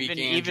news this week,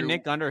 even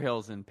Nick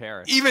Underhill's in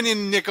Paris.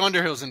 Nick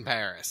Underhill's in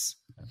Paris.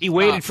 He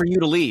waited for you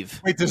to leave.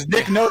 Wait, does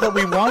Nick know that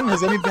we won?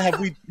 Have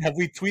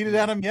we tweeted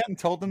at him yet and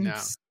told him? No.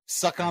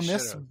 Suck on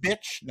this,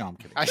 bitch. No, I'm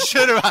kidding. I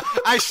should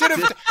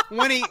have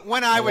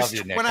when I was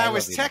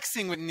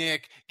texting with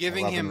Nick,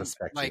 giving him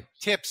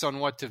tips on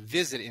what to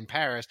visit in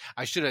Paris.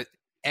 I should have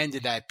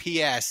ended that.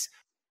 P.S.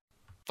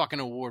 Fucking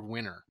award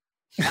winner.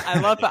 I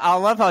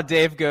love how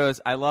Dave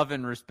goes. I love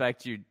and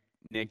respect you,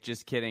 Nick.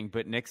 Just kidding,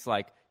 but Nick's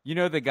like,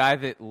 the guy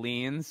that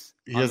leans.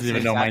 He doesn't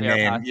even know my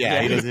name.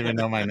 Yeah, he doesn't even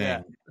know my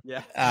name.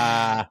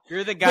 Yeah.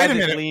 You're the guy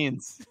that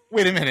leans.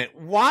 Wait a minute.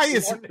 Why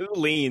is who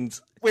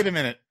leans? Wait a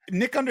minute.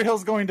 Nick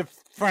Underhill's going to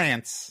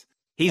France.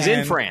 He's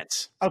in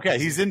France. Okay,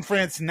 he's in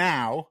France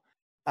now.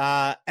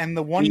 And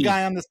the one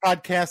guy on this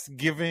podcast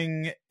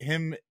giving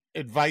him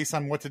advice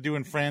on what to do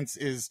in France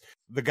is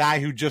the guy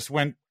who just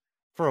went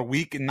for a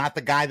week and not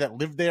the guy that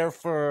lived there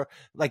for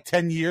like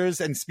 10 years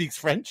and speaks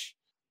French.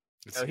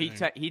 So he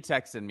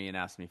texted me and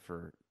asked me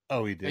for.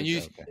 Oh, he did. And you,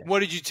 okay. What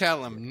did you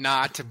tell him?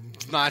 Not to.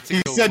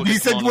 He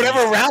said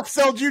whatever Ralph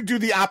sold you, do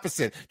the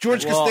opposite.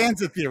 George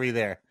Costanza theory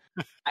there.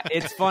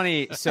 It's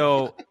funny.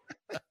 So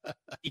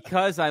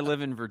because I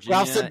live in Virginia,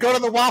 Ralph said go to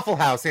the Waffle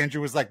House.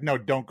 Andrew was like, no,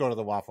 don't go to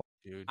the Waffle.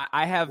 Dude,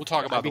 I have. We'll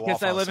talk about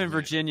because the I Waffle live House in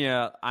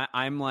Virginia.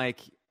 I'm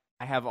like.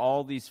 I have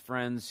all these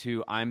friends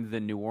who I'm the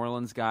New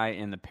Orleans guy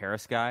and the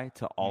Paris guy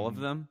to all of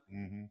them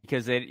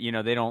because they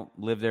don't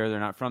live there. They're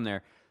not from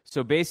there.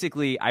 So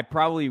basically, I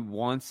probably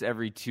once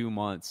every 2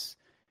 months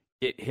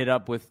get hit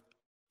up with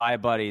my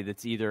buddy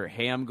that's either,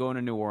 hey, I'm going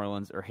to New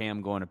Orleans or hey,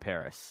 I'm going to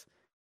Paris.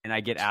 And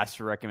I get asked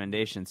for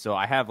recommendations. So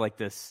I have like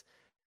this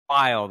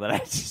file that I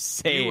just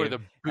save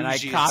and I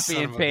copy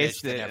and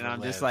paste it. And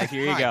I'm just like,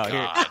 here you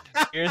go.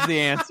 Here's the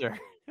answer.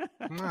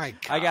 My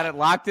God. I got it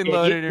locked and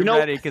loaded and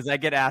ready because I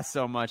get asked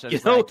so much. I'm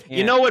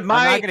you know what I'm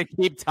not going to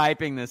keep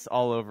typing this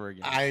all over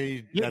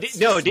again. Do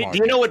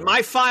you know what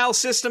my file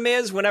system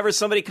is? Whenever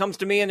somebody comes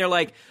to me and they're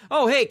like,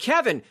 "Oh, hey,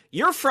 Kevin,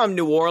 you're from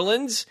New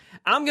Orleans.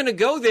 I'm going to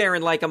go there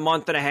in like a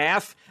month and a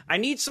half. I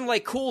need some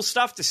like cool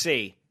stuff to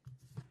see."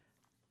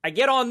 I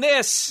get on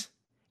this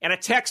and I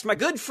text my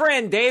good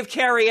friend Dave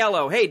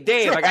Cariello. Hey,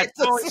 Dave, I got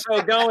so and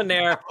so going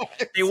there.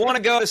 They want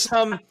to go to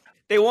some.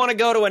 They want to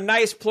go to a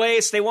nice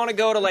place. They want to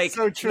go to like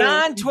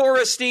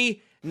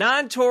non-touristy,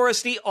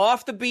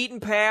 off the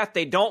beaten path.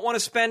 They don't want to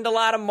spend a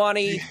lot of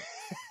money.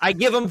 I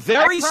give them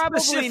very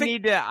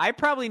specific. I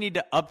probably need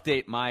to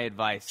update my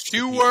advice.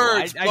 2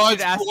 words,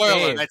 Bud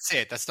Spoiler. That's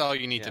it. That's all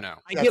you need to know.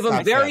 I give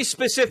them very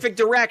specific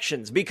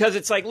directions because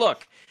it's like,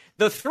 look,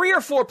 the 3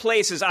 or 4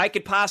 places I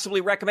could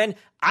possibly recommend,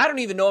 I don't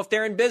even know if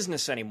they're in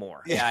business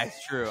anymore. Yeah,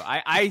 it's true.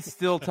 I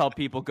still tell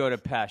people go to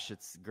Pesh.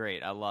 It's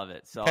great. I love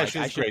it. So like,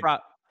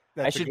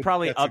 I should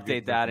probably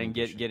update that and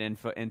get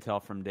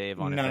intel from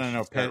Dave on it.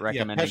 No.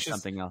 Recommending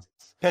something else.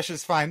 Pesh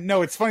is fine.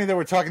 No, it's funny that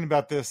we're talking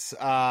about this. Do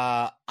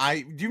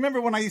you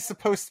remember when I used to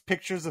post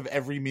pictures of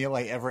every meal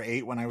I ever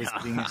ate when I was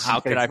being How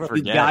could I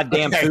forget?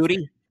 Goddamn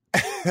foodie.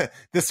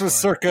 This was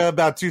circa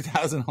about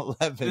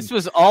 2011. This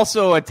was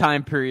also a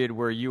time period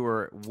where you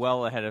were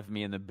well ahead of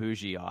me in the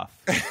bougie off.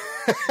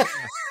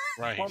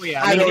 Right. Oh,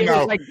 yeah. I don't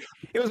know.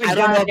 It was a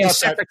goddamn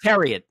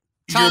secretariat.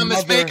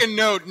 Thomas, make a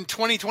note in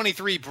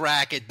 2023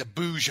 bracket, the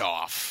bouge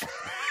off.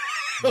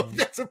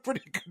 That's a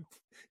pretty good.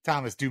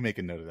 Thomas, do make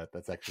a note of that.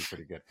 That's actually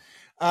pretty good.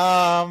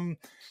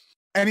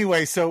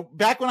 Anyway, so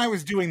back when I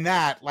was doing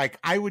that, like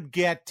I would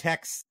get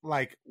texts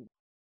like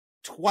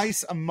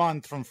twice a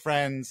month from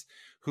friends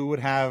who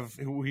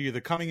were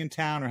either coming in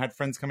town or had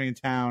friends coming in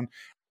town,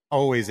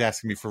 always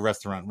asking me for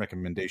restaurant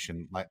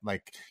recommendation.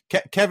 Like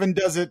Kevin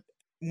does it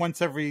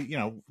once every,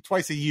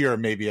 twice a year,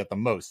 maybe at the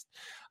most.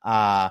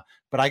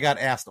 But I got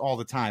asked all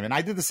the time, and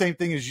I did the same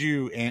thing as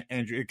you,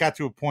 Andrew. It got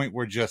to a point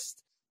where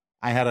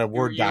I had a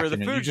Word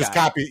document. You just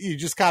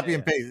copy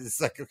and paste.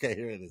 It's like, okay,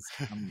 here it is.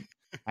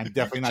 I'm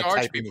definitely not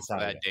typing this out.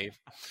 That, Dave.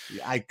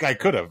 I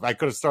could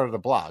have started a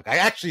blog. I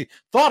actually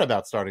thought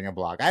about starting a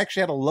blog. I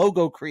actually had a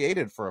logo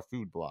created for a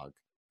food blog.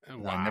 Oh,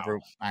 wow.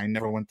 I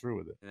never went through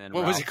with it.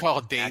 What was it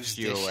called? Dave's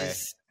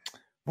Dishes.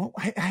 Well,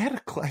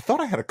 I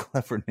thought I had a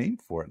clever name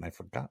for it, and I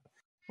forgot.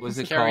 Was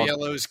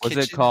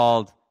it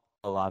called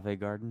Olave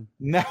Garden?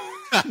 No.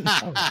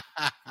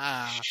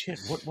 Shit,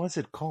 what was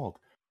it called?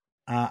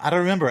 I don't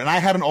remember. And I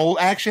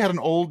actually had an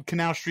old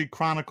Canal Street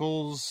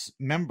Chronicles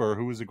member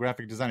who was a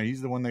graphic designer.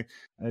 He's the one that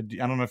I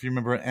don't know if you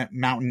remember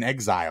Mountain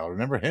Exile.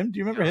 Remember him? Do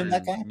you remember him?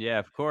 That guy? Yeah,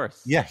 of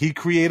course. Yeah, he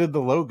created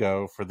the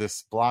logo for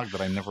this blog that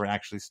I never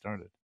actually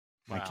started.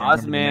 Wow.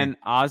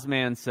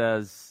 Ozman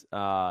says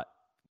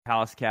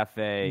Palace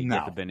Cafe. No.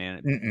 Get the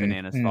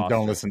bananas. Foster.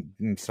 Don't listen.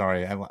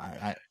 Sorry,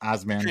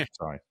 Ozman.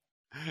 Sorry.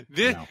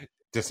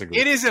 Disagree.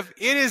 It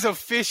is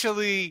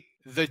officially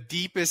the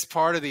deepest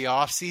part of the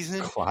off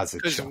season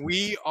because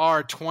we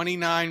are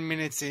 29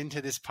 minutes into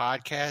this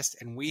podcast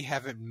and we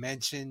haven't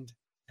mentioned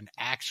an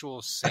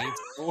actual Saints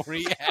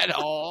story at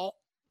all.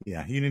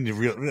 Yeah, you need to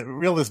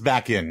reel this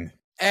back in.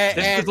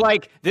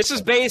 This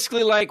is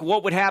basically like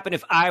what would happen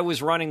if I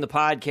was running the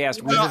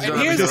podcast.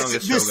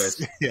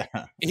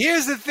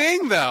 Here's the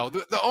thing, though.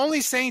 The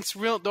only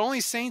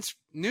Saints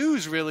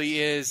news really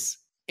is,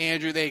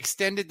 Andrew, they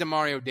extended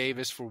Demario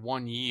Davis for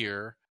 1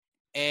 year.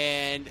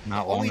 And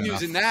the only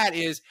news in that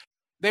is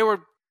they were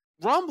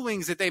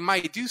rumblings that they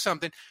might do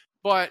something.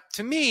 But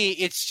to me,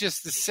 it's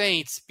just the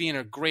Saints being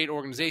a great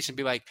organization.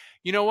 Be like,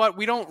 you know what?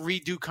 We don't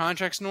redo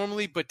contracts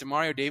normally, but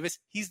Demario Davis,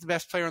 he's the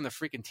best player on the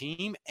freaking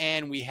team.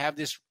 And we have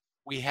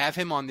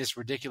him on this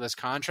ridiculous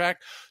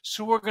contract.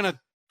 So we're going to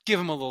give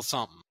him a little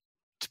something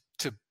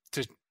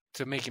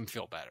to make him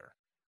feel better.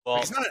 Well,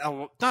 it's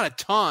not a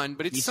ton,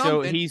 but it's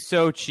something. He's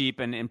so cheap,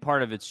 and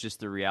part of it's just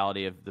the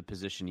reality of the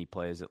position he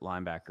plays at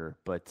linebacker.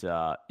 But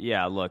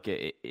look,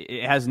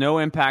 it has no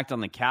impact on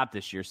the cap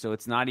this year, so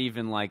it's not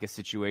even like a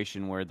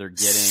situation where they're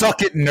getting.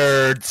 Suck it,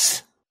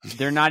 nerds.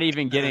 they're not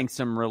even getting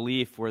some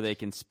relief where they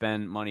can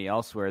spend money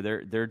elsewhere.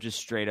 They're just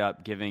straight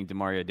up giving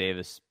Demario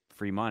Davis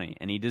free money,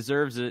 and he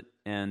deserves it.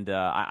 And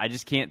I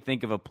just can't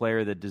think of a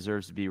player that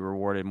deserves to be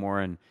rewarded more.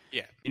 And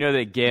you know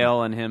that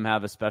Gail and him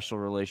have a special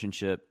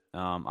relationship.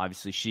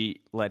 Obviously,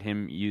 she let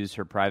him use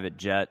her private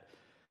jet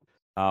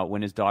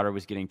when his daughter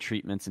was getting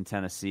treatments in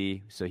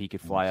Tennessee, so he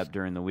could fly up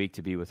during the week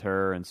to be with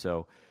her. And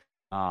so,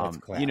 that's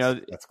class. you know,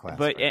 that's class.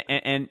 But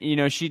and you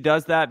know, she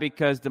does that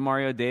because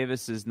Demario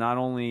Davis is not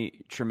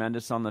only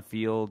tremendous on the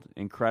field,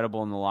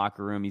 incredible in the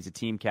locker room. He's a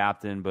team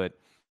captain, but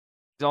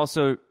he's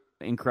also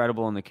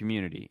incredible in the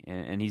community,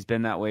 and he's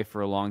been that way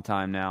for a long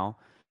time now.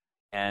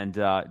 And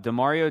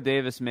Demario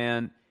Davis,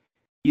 man,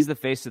 he's the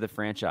face of the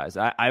franchise.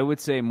 I would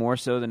say more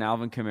so than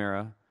Alvin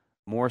Kamara,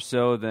 more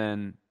so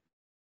than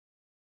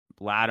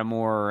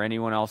Lattimore or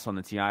anyone else on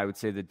the team. I would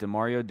say that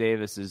Demario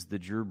Davis is the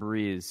Drew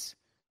Brees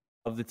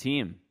of the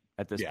team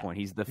at this point.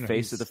 He's the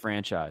face of the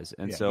franchise,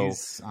 and so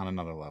he's on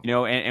another level. You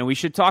know, and we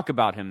should talk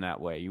about him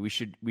that way.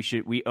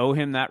 We owe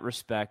him that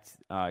respect.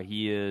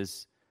 He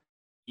is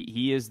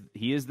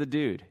the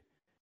dude.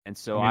 And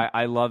so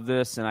I love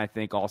this, and I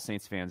think all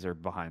Saints fans are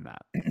behind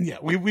that. Yeah,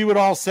 we would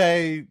all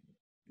say,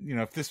 you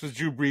know, if this was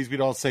Drew Brees,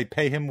 we'd all say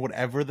pay him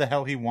whatever the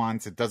hell he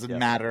wants. It doesn't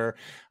matter.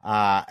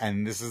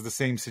 And this is the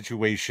same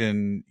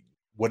situation.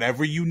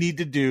 Whatever you need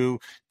to do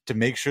to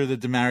make sure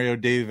that Demario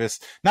Davis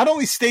not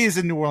only stays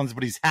in New Orleans,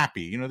 but he's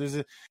happy. You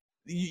know,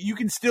 you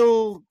can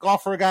still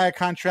offer a guy a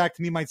contract,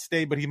 and he might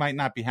stay, but he might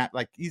not be happy.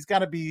 Like he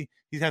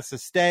has to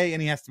stay,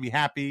 and he has to be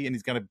happy, and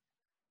he's got to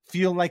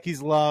feel like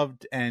he's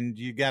loved, and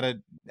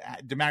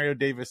Demario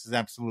Davis is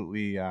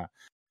absolutely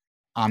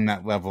on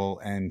that level,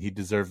 and he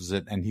deserves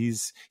it, and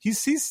he's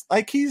totally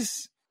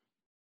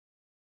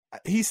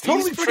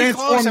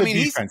transformed the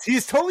defense.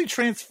 He's totally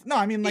No,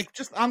 I mean, like,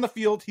 just on the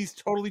field, he's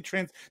totally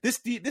This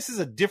is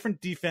a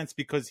different defense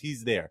because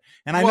he's there,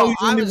 and I know he's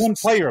only one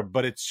player,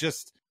 but it's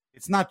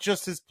not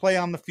just his play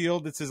on the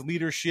field; it's his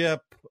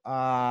leadership.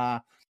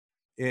 It's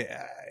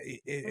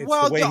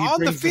the way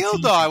on the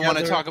field, though, I want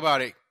to talk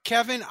about it.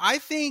 Kevin, I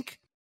think,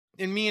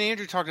 and me and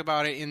Andrew talked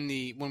about it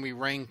when we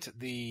ranked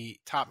the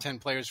top 10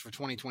 players for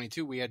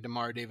 2022, we had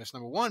Demario Davis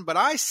number 1. But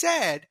I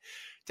said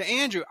to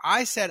Andrew,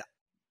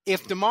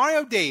 if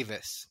Demario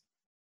Davis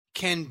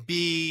can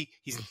be,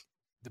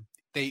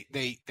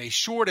 they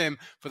short him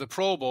for the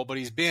Pro Bowl, but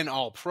he's been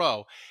all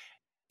pro.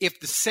 If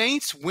the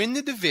Saints win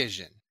the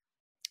division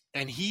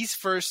and he's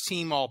first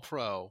team all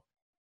pro,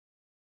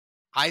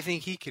 I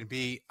think he could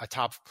be a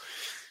top.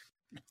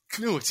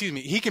 No, excuse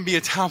me. He can be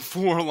a top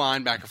 4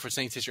 linebacker for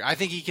Saints history. I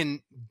think he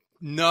can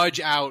nudge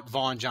out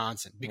Vaughn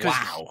Johnson.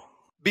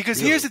 Because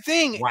here's the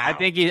thing. Wow.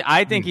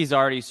 I think he's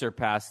already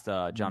surpassed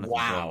Jonathan.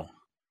 Wow.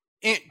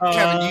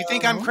 Kevin, do you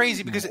think I'm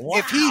crazy? Because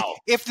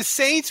if the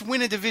Saints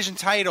win a division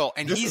title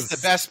and he's the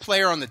best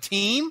player on the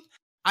team,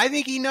 I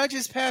think he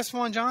nudges past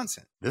Vaughn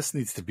Johnson. This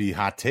needs to be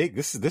hot take.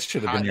 This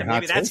should have been your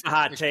hot take. That's the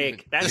hot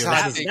take. That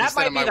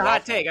might be the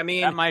hot take. I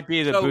mean, that might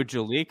be the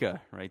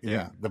Bujolika right there.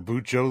 Yeah, the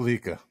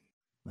Bujolika.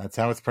 That's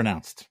how it's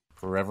pronounced,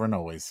 forever and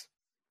always.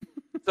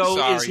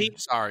 So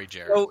sorry,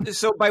 Jared.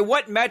 So by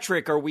what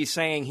metric are we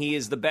saying he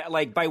is the best?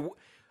 Like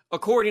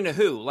according to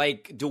who?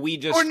 Like, do we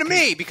just according to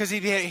me? Because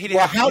he'd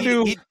have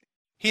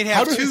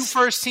 2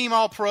 first team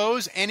All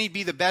Pros, and he'd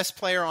be the best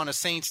player on a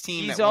Saints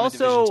team. He's that won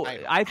also. a division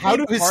title. I think how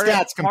do his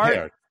stats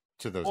compare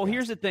to those? Well, guys?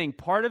 Here's the thing.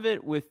 Part of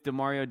it with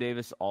Demario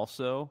Davis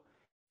also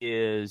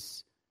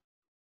is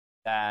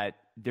that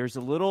there's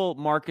a little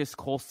Marcus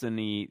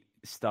Colston-y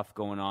stuff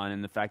going on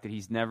in the fact that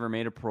he's never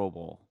made a Pro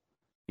Bowl.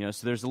 You know,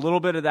 so there's a little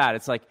bit of that.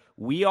 It's like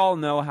we all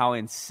know how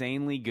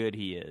insanely good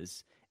he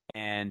is.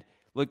 And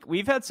look,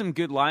 we've had some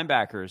good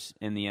linebackers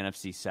in the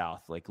NFC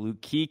South, like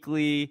Luke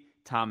Kuechly,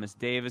 Thomas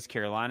Davis.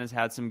 Carolina's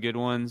had some good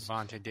ones.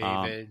 Levante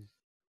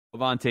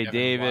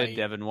David.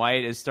 Devin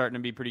White is starting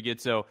to be pretty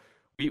good. So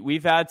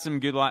we've had some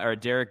good or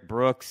Derek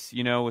Brooks,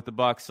 you know, with the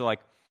Bucs. So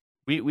like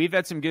we've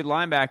had some good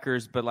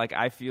linebackers, but like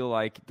I feel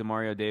like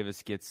Demario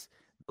Davis gets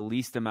the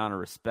least amount of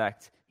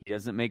respect. He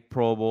doesn't make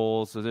Pro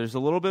Bowls, so there's a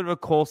little bit of a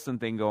Colston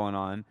thing going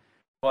on.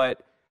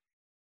 But,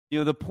 you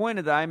know, the point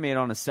that I made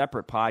on a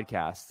separate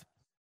podcast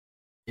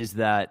is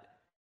that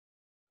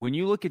when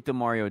you look at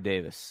Demario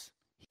Davis,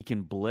 he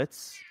can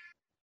blitz,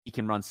 he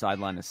can run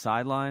sideline to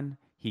sideline,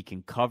 he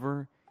can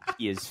cover,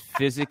 he is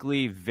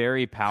physically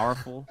very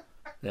powerful.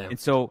 Yeah. And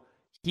so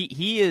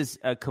he is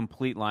a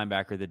complete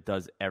linebacker that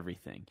does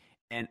everything.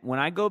 And when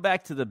I go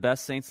back to the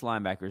best Saints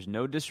linebackers,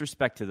 no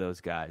disrespect to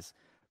those guys,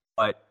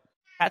 but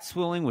Pat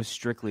Swilling was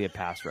strictly a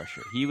pass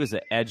rusher. He was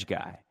an edge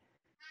guy.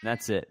 And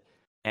that's it.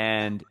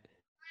 And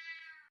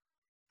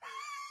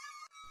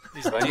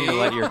I need to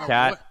let your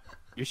cat.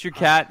 Is your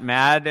cat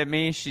mad at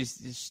me?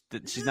 She's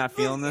not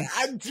feeling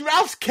this.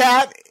 Ralph's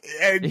cat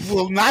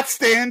will not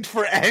stand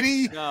for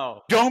any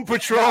Dome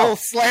Patrol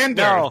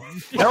slander.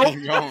 No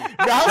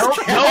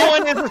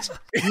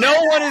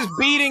one is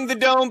beating the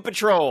Dome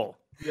Patrol.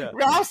 Yeah.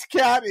 Ralph's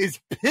cat is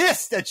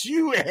pissed at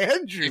you,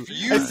 Andrew.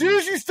 As soon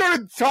as you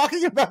started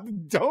talking about the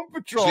Dome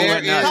Patrol,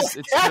 Ralph's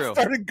cat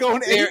started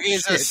going.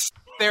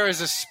 there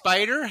is a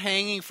spider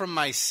hanging from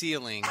my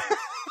ceiling,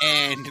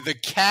 and the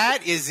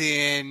cat is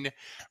in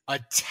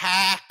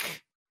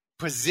attack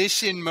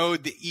position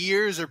mode. The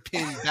ears are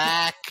pinned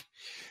back.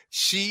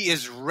 She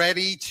is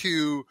ready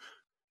to.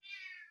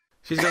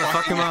 She's gonna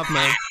fuck him up,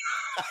 man.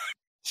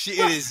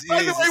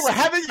 By the way, we're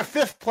having a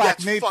fifth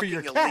plaque made for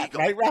your cat,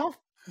 right, Ralph?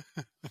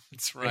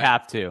 That's right. We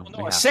have to. Well,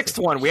 no, a sixth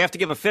one. We have to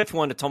give a fifth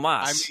one to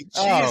Tomas.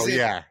 I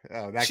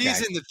mean, that she's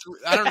guy. in the.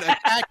 I don't know.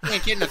 Cat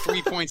can't get in the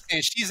 3-point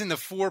stance. She's in the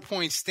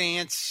 4-point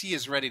stance. She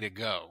is ready to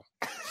go.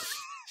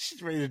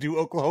 She's ready to do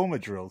Oklahoma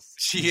drills.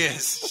 She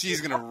is.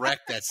 She's gonna wreck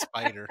that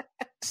spider.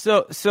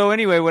 So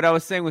anyway, what I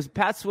was saying was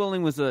Pat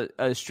Swilling was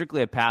a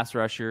strictly a pass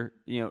rusher.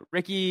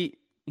 Ricky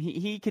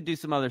he could do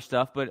some other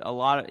stuff, but a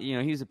lot of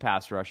he's a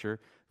pass rusher.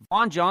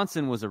 Vaughn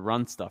Johnson was a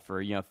run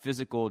stuffer,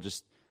 physical,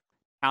 just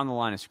down the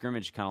line of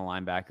scrimmage kind of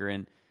linebacker.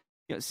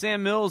 And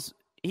Sam Mills,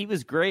 he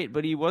was great,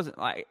 but he wasn't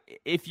like,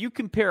 if you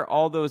compare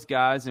all those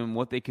guys and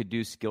what they could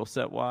do skill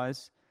set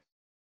wise,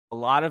 a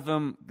lot of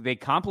them, they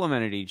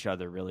complemented each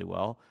other really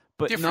well.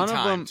 But different none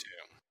of them, too.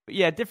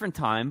 Yeah, different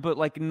time. But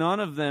like none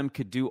of them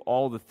could do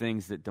all the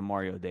things that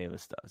Demario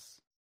Davis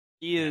does.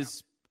 He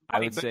is, I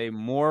would say,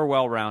 more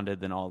well-rounded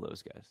than all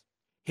those guys.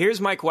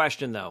 Here's my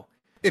question, though.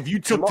 If you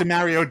took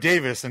Demario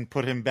Davis and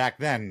put him back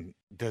then,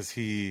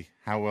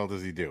 how well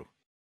does he do?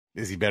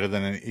 Is he better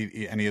than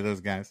any of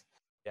those guys?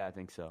 Yeah, I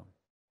think so.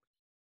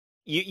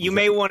 You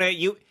may want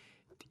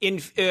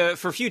to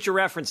for future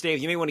reference, Dave.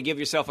 You may want to give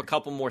yourself a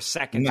couple more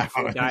seconds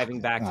before diving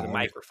back to the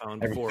microphone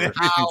before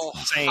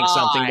saying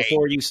something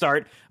before you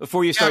start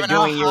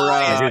doing your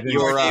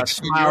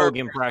Smaug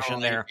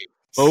impression there.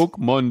 Oak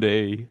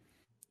Monday,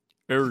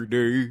 every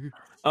day.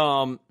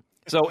 So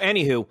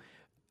anywho,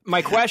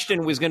 my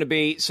question was going to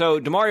be: so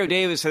Demario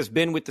Davis has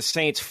been with the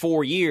Saints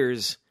 4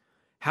 years.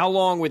 How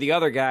long were the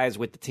other guys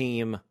with the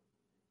team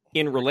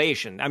in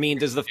relation? I mean,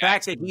 does the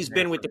fact that he's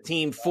been with the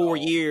team 4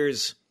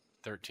 years,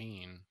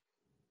 13,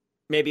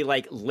 maybe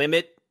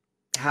limit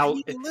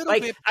how?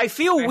 Bit. I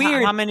feel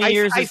weird. How many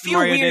years? I feel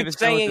weird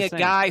saying a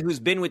guy who's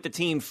been with the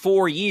team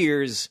 4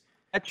 years.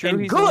 That's true. And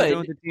he's good. only been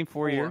with the team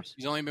 4 years.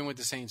 He's only been with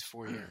the Saints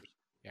 4 years.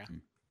 Yeah.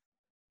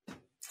 But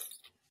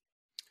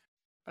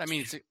I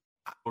mean, it's.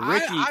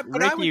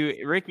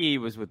 Ricky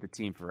was with the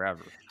team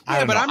forever.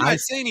 Yeah, but I'm not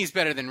saying he's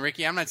better than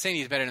Ricky. I'm not saying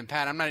he's better than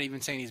Pat. I'm not even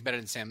saying he's better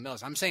than Sam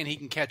Mills. I'm saying he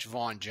can catch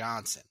Vaughn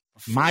Johnson.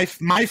 My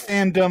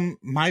fandom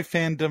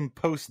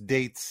post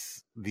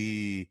dates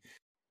the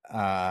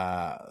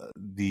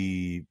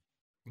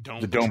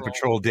Dome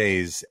Patrol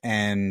days,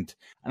 and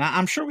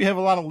I'm sure we have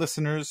a lot of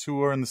listeners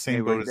who are in the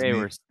same boat as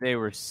me. They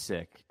were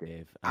sick,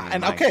 Dave.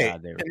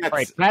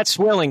 Pat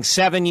Swilling,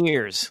 7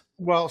 years.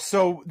 Well,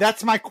 so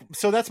that's my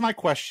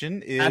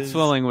question. Is Pat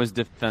Swilling was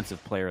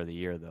Defensive Player of the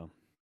Year, though.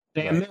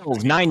 Sam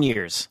Mills, 9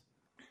 years.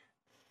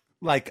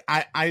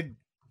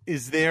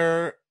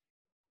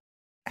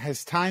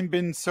 Has time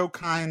been so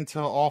kind to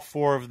all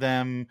four of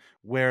them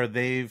where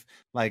they've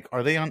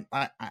are they on?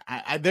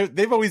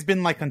 They've always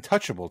been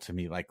untouchable to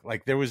me.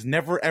 Like there was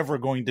never ever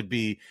going to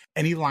be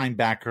any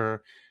linebacker,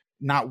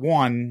 not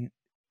one,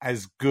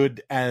 as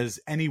good as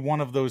any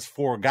one of those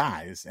four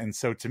guys. And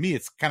so to me,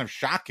 it's kind of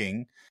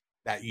shocking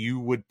that you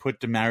would put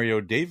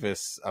Demario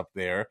Davis up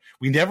there.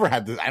 We never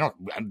had this.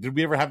 Did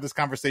we ever have this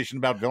conversation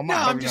about Vilma? No,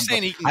 I'm just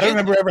saying I don't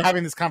remember ever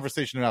having this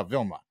conversation about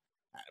Vilma.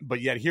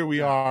 But yet here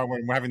we are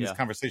when we're having this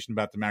conversation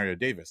about Demario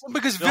Davis. Well,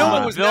 because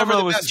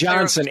Vilma was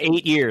Johnson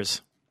 8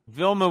 years.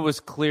 Vilma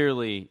was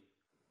clearly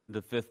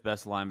the fifth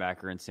best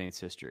linebacker in Saints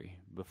history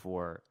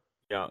before.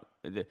 There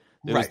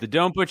was the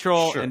Dome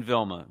Patrol and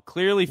Vilma.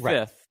 Clearly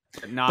fifth.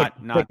 But not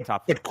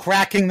top four. But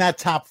cracking that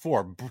top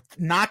four,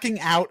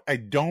 knocking out a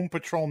Dome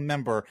Patrol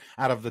member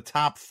out of the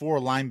top four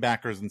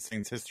linebackers in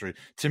Saints history,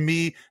 to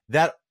me,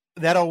 that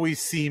always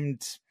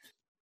seemed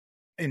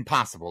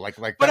impossible. But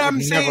that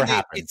would never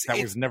happen.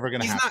 That was never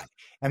going to happen.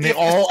 And they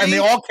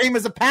all came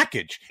as a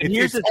package.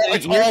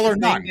 It's all or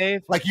none.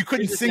 Dave. You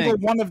couldn't single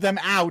one of them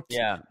out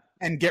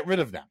and get rid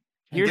of them.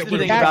 Here's the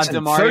thing about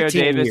Demario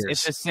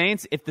Davis.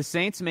 If the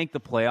Saints make the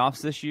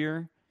playoffs this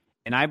year,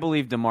 and I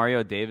believe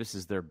Demario Davis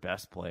is their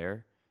best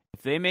player.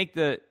 If they make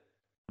the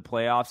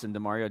playoffs and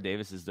Demario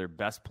Davis is their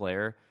best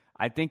player,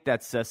 I think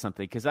that says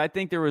something. Because I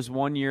think there was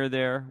 1 year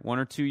there, 1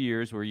 or 2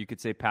 years, where you could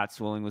say Pat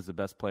Swilling was the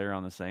best player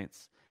on the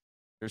Saints.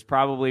 There's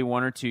probably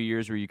 1 or 2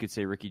 years where you could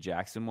say Ricky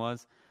Jackson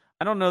was.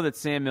 I don't know that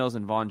Sam Mills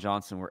and Vaughn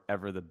Johnson were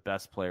ever the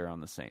best player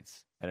on the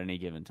Saints at any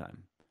given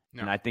time.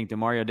 No. And I think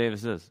Demario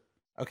Davis is.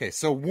 Okay,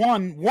 so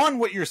one,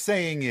 what you're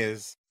saying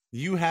is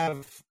you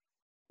have,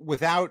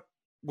 without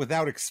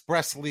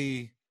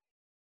expressly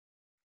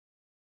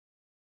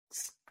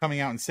coming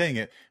out and saying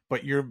it,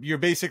 but you're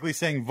basically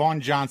saying Vaughn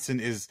Johnson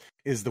is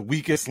the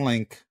weakest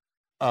link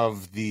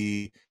of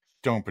the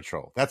Dome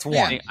Patrol. That's one.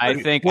 Yeah,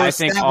 I think all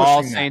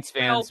Saints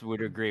fans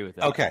would agree with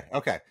that.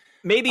 Okay.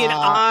 Maybe an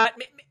odd.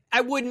 I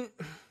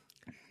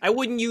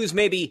wouldn't use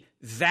maybe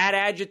that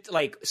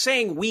adjective.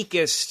 Saying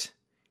weakest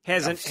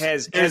has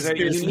a there's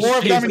unique, more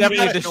of them and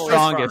definitely the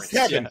strongest.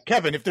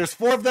 Kevin, if there's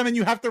 4 of them and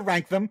you have to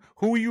rank them,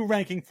 who are you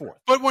ranking fourth?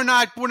 But we're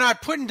not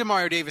putting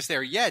Demario Davis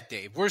there yet,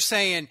 Dave. We're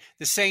saying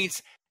the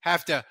Saints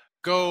have to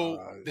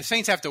go. The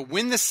Saints have to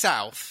win the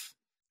South.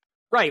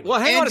 Right. Well,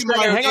 hang on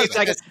a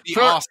second.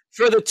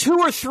 For the 2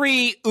 or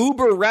 3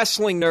 uber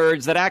wrestling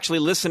nerds that actually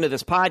listen to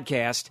this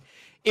podcast,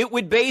 it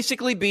would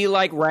basically be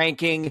like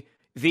ranking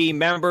the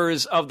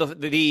members of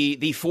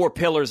the 4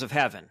 pillars of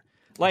heaven.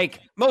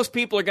 Like, most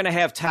people are going to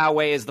have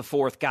Taway as the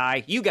 4th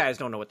guy. You guys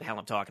don't know what the hell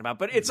I'm talking about,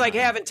 but it's like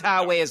having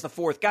Taway as the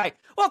 4th guy.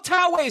 Well,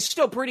 Taway is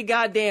still pretty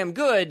goddamn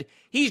good.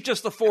 He's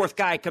just the 4th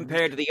guy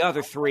compared to the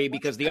other 3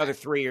 because the other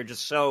 3 are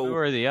just so Who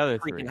are the other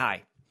freaking 3?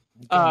 high.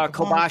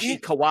 Kobashi,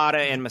 Kawada,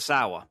 and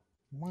Masawa.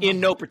 Wow. In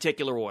no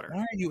particular order.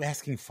 Why are you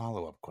asking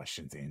follow-up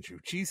questions, Andrew?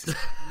 Jesus.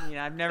 I mean,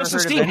 I've never Just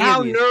heard to of see any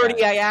how of these nerdy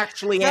guys. I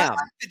actually am. Like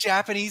the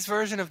Japanese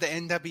version of the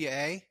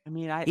NWA. I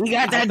mean, He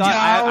got that job.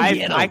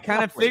 I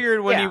kind of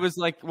figured when he was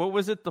like, what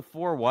was it? The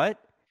 4 what?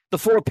 The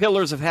 4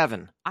 pillars of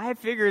heaven. I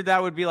figured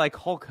that would be like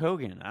Hulk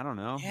Hogan. I don't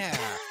know. Yeah.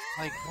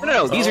 Like,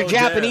 no, these are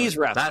Japanese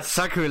wrestlers. That's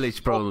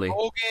sacrilege, probably.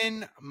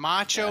 Hogan,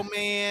 Macho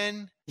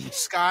Man,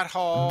 Scott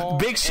Hall,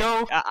 Big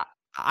Show.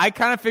 I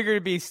kind of figured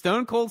it'd be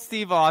Stone Cold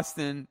Steve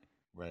Austin,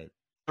 right?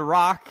 The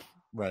Rock,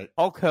 right?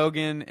 Hulk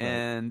Hogan,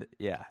 and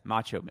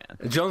Macho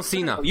Man. John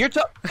Cena. You're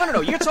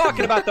you're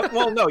talking about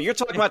the you're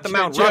talking about the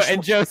Mount Rushmore.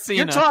 And Joe Cena.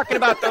 You're talking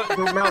about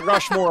the Mount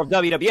Rushmore of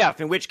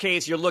WWF. In which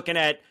case, you're looking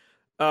at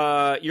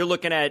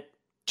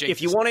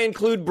if you want to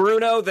include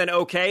Bruno, then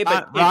okay.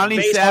 But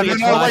Ronnie Savage.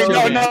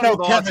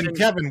 No,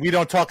 Kevin. We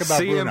don't talk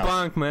about CM Bruno.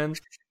 Punk, man.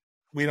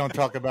 We don't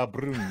talk about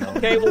Bruno.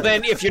 Okay, well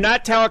then, if you're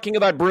not talking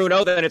about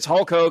Bruno, then it's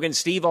Hulk Hogan,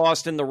 Steve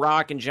Austin, The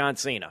Rock, and John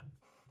Cena.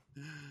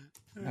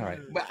 All right,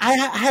 but I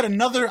had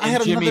another.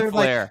 Jimmy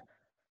Flair.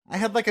 I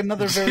had like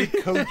another very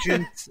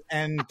cogent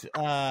and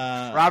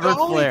Robert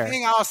Flair.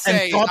 Thing I'll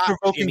say,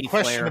 thought-provoking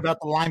question about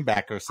the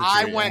linebacker situation.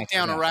 I went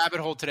down a rabbit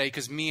hole today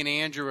because me and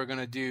Andrew are going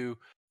to do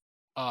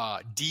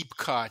deep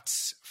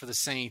cuts for the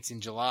Saints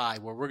in July,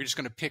 where we're just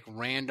going to pick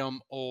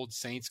random old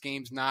Saints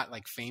games, not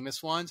like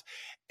famous ones.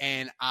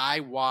 And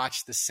I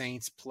watched the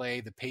Saints play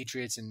the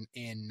Patriots in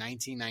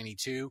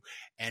 1992,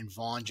 and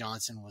Vaughn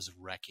Johnson was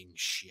wrecking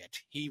shit.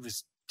 He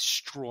was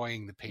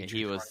destroying the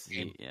Patriots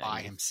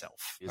by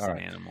himself. He was an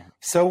animal.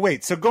 So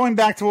going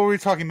back to what we were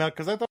talking about,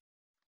 because I thought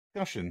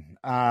discussion.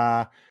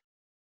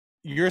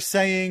 You're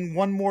saying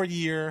one more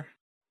year,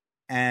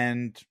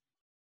 and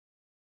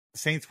the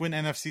Saints win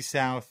NFC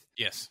South.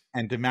 Yes,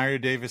 and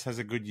Demario Davis has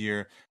a good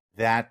year.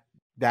 That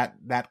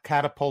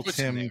catapults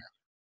him.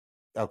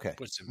 Okay.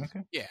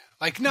 Okay. Yeah.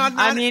 Like not.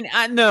 I mean,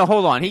 no.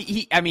 Hold on.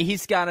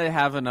 He's got to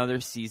have another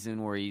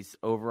season where he's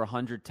over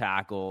 100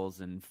 tackles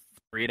and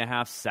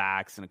 3.5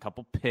 sacks and a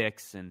couple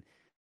picks, and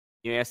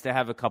he has to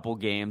have a couple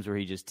games where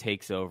he just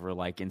takes over,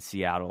 like in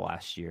Seattle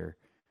last year.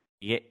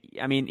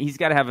 He's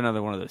got to have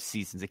another one of those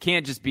seasons. It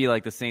can't just be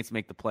like the Saints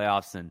make the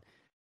playoffs and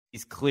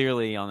he's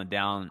clearly on the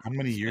down. How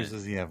many years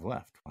does he have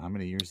left?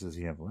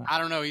 I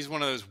don't know. He's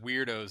one of those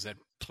weirdos that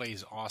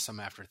plays awesome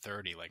after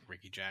 30, like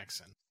Ricky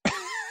Jackson.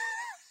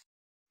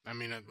 I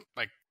mean,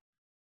 like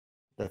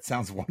that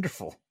sounds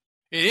wonderful.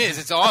 It is.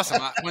 It's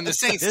awesome. When the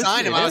Saints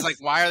signed him, I was like,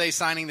 why are they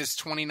signing this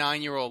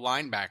 29-year-old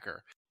linebacker?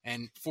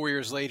 And 4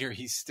 years later,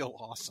 he's still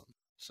awesome.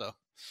 So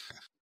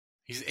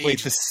he's aged.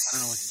 I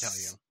don't know what to tell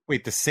you.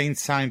 Wait, the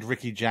Saints signed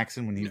Ricky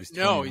Jackson when he was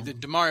 29? No,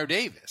 Demario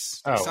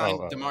Davis. They signed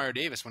Demario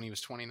Davis when he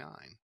was 29.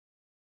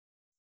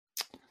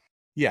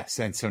 Yes,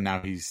 and so now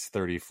he's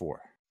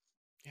 34.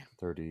 Yeah.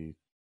 30.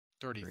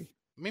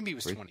 Maybe he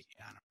was 20. I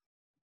don't know.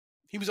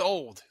 He was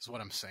old, is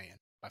what I'm saying,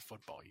 by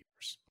football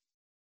years.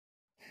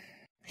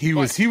 He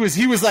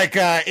was like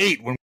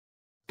 8 when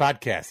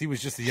podcast. He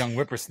was just a young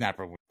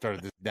whippersnapper when we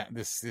started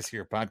this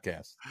here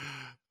podcast.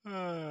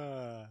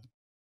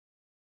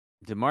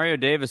 Demario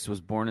Davis was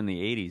born in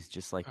the 80s,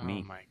 just like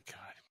me. Oh my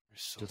God.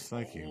 Just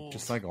like you.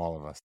 Just like all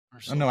of us.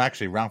 No,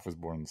 actually, Ralph was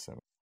born in the 70s.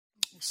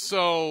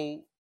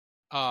 So,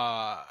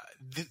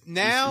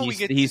 now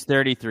he's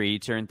 33. He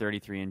turned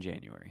 33 in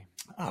January.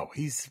 Oh,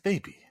 he's a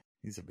baby.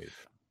 He's a baby.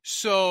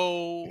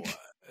 So,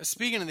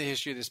 speaking of the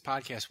history of this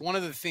podcast, one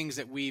of the things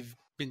that we've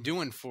been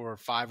doing for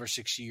 5 or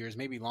 6 years,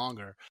 maybe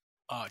longer,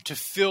 to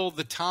fill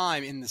the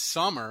time in the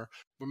summer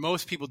where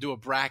most people do a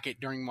bracket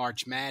during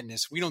March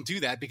Madness. We don't do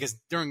that because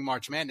during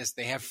March Madness,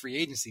 they have free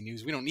agency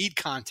news. We don't need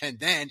content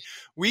then.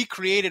 We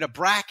created a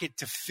bracket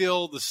to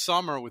fill the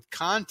summer with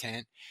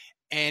content,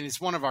 and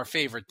it's one of our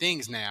favorite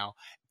things now.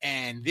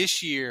 And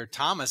this year,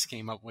 Thomas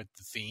came up with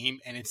the theme,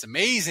 and it's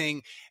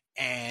amazing.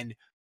 And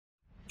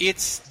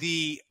it's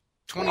the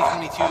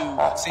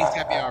 2022 Saints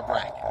Happy Hour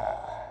bracket.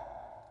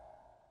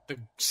 The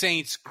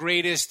Saints'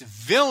 greatest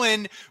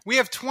villain. We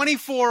have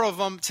 24 of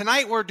them.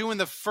 Tonight we're doing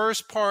the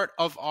first part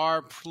of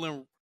our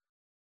prelim.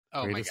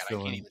 Oh my God, I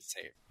can't even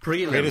say it.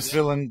 Greatest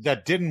villain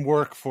that didn't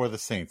work for the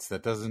Saints.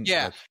 That doesn't.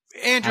 Yeah,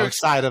 Andrew,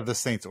 outside of the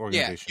Saints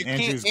organization. Yeah,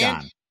 Andrew's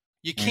gone.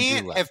 You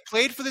can't have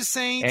played for the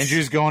Saints.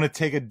 Andrew's going to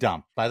take a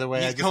dump. By the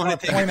way, I just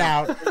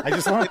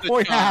want to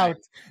point out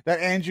that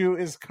Andrew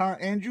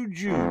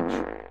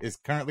Juge is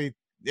currently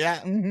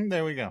Yeah,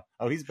 there we go.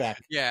 Oh, he's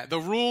back. Yeah, the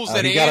rules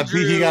that he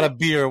got a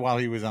beer while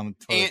he was on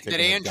the toilet. That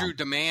Andrew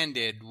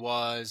demanded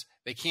was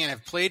they can't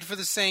have played for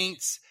the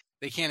Saints,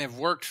 they can't have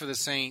worked for the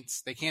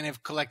Saints, they can't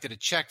have collected a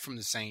check from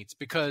the Saints,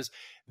 because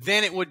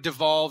then it would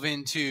devolve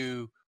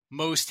into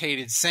most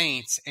hated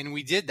Saints, and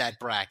we did that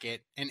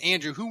bracket. And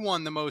Andrew, who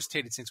won the most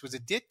hated Saints? Was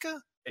it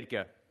Ditka?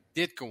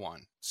 Ditka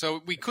won.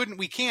 So we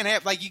can't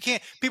have, like, you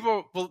can't,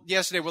 people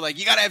yesterday were like,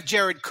 you got to have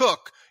Jared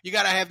Cook. You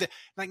got to have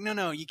like,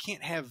 no, you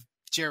can't have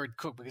Jared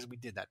Cook because we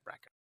did that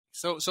bracket.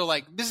 So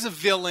like, this is a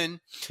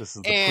villain. This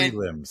is the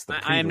prelims.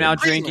 I am now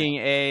drinking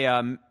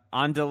a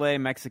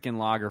Andale Mexican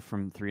lager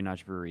from Three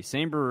Notch Brewery.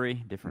 Same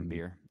brewery, different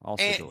beer.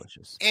 Also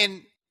delicious.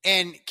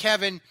 And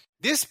Kevin,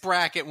 this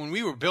bracket, when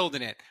we were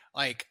building it,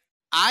 like,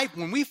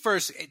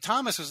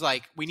 Thomas was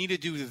like, we need to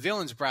do the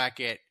villains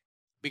bracket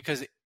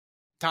because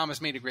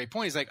Thomas made a great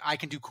point. He's like, I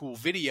can do cool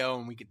video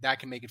and that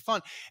can make it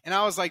fun. And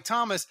I was like,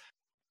 Thomas,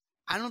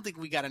 I don't think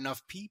we got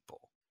enough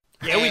people.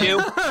 Yeah, we do.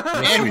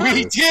 And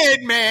we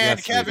did, man,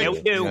 yes, Kevin. Yeah,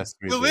 we do. Yes,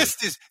 we the do.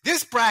 list is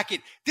this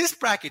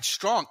bracket's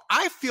strong.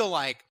 I feel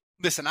like,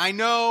 listen, I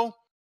know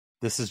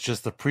this is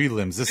just the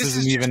prelims. This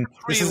isn't even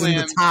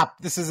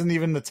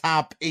the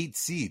top 8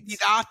 seeds.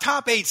 Our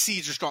top 8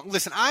 seeds are strong.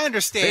 Listen, I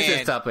understand. This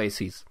is top 8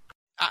 seeds.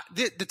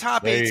 The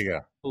top There 8. you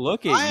go.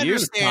 Look at I you,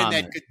 understand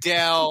Thomas. that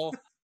Goodell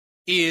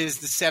is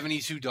the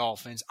 72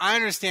 Dolphins. I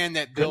understand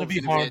that Bill It's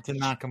going to be hard to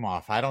knock him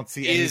off. I don't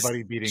see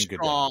anybody beating strong.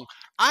 Goodell.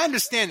 I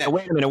understand that.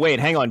 Wait a minute. Wait,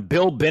 hang on.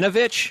 Bill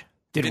Binovich?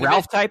 Did Binovich?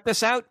 Ralph type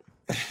this out?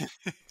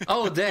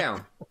 Oh,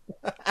 damn.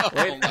 Oh,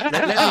 Wait,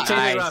 let me change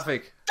the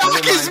graphic.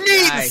 Dock his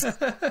meats! Nice.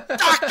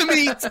 Dock the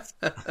meats!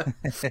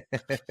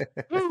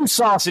 2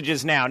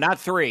 sausages now, not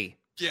 3.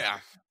 Yeah.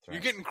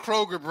 You're getting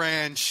Kroger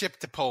brand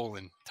shipped to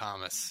Poland,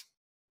 Thomas.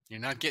 You're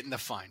not getting the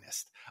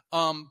finest.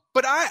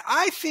 But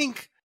I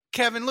think,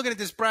 Kevin, looking at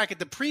this bracket,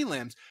 the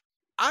prelims,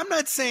 I'm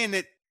not saying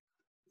that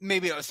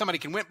maybe somebody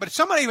can win, but if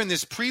somebody in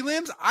this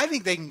prelims, I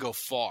think they can go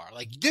far.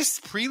 Like, this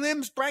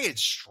prelims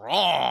bracket's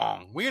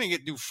strong. We're going to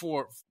do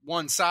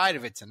one side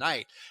of it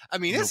tonight. I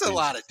mean, it's a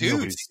lot of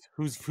dudes.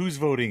 Who's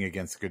voting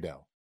against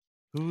Goodell?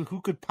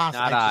 Who could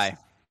possibly? Not I.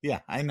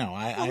 Yeah, I know.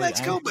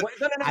 Let's go. But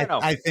No.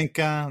 I think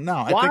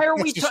no. Why are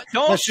we?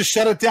 Let's just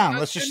shut it down.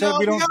 Let's just shut.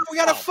 We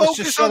got to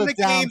focus on the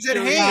games at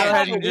Go hand.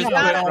 ahead and just put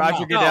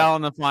Roger Goodell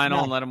in the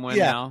final and let him win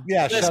now.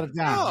 Yeah, shut it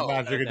down.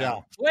 Roger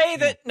Goodell. Play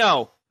that.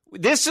 No.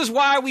 This is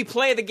why we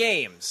play the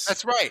games.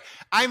 That's right.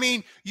 I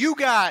mean, you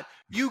got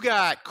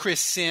Chris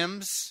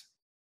Sims,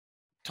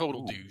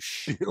 total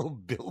douche. Bill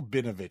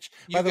Binovich.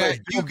 By the way,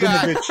 Bill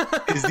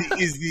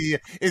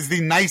Binovich is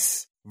the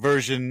nice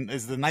version.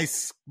 Is the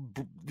nice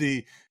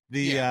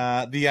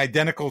the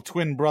identical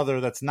twin brother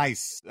that's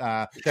nice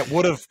that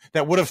would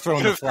have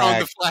thrown the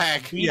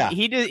flag.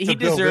 He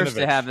deserves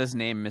to have his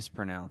name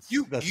mispronounced.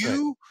 No.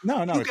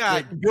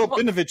 Bill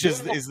Binovich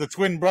is the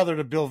twin brother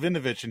to Bill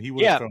Vinovich, and he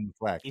would have thrown the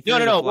flag.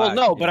 No. Well,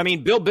 no, but I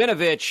mean, Bill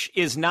Binovich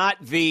is not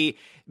an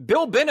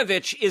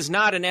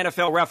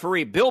NFL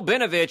referee. Bill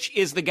Binovich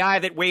is the guy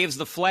that waves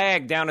the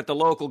flag down at the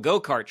local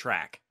go-kart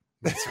track.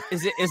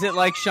 Is it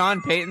like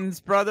Sean Payton's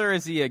brother?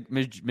 Is he a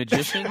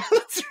magician?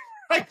 That's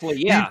right. Well,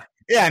 yeah.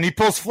 Yeah, and he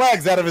pulls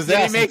flags out of his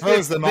ass and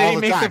throws them all the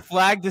time. Did he make the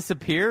flag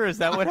disappear? Is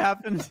that what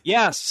happened?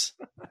 Yes.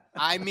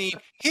 I mean,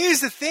 here's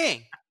the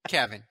thing,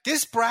 Kevin.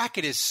 This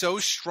bracket is so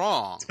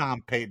strong.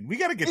 Tom Payton. We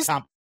got to get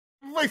Tom.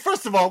 Wait,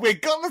 first of all,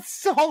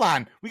 let's hold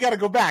on. We got to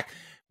go back.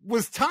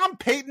 Was Tom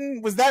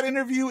Payton, was that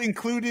interview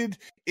included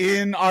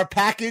in our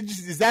package?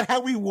 Is that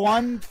how we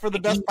won for the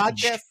best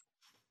podcast?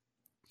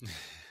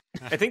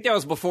 I think that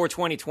was before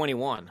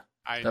 2021.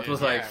 That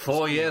was like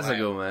 4 years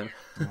ago, man.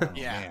 Oh,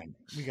 man.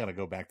 We got to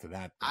go back to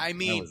that. I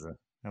mean,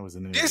 that was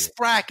an interview. This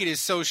bracket is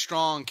so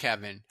strong,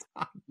 Kevin.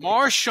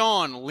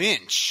 Marshawn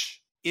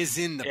Lynch is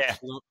in the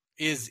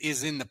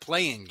is in the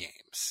playing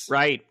games,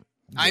 right?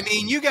 I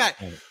mean, you got.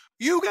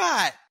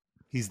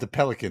 He's the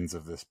Pelicans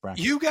of this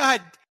bracket. You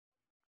got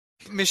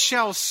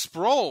Michelle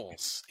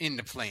Sproles in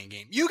the playing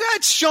game. You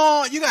got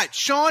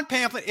Sean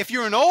Pamphlet. If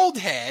you're an old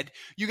head,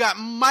 you got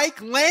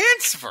Mike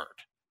Lansford,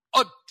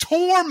 a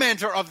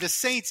tormentor of the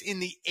Saints in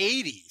the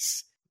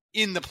 80s,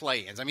 in the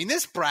play-ins. I mean,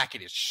 this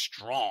bracket is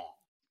strong.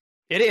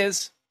 It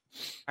is.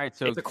 All right,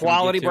 so it's a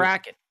quality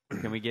bracket.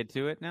 Can we get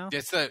to it now?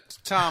 It's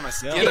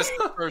Thomas. Get us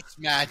the first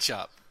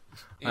matchup.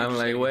 I'm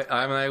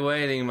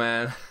waiting,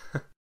 man.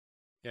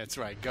 That's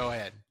right. Go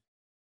ahead.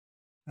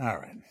 All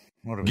right.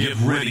 Get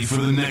ready for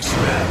the next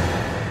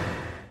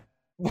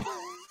battle.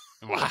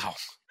 Wow.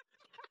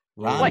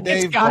 Like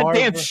it's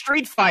goddamn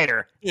Street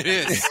Fighter. It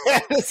is.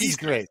 This is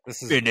great.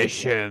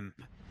 Finish him.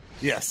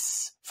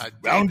 Yes.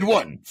 Round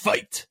 1,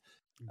 fight.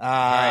 All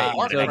right.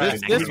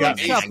 So this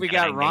one's tough. We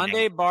got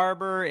Rondé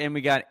Barber and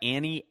we got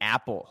Annie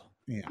Apple.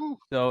 Yeah.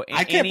 So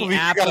I can't Annie believe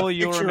Apple, you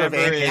you got a picture remember,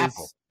 of Annie is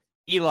Apple.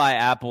 Eli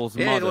Apple's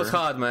mother. Yeah, it was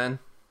hard, man.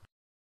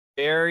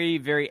 Very,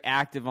 very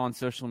active on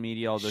social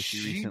media, although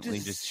she recently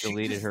just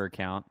deleted her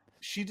account.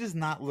 She does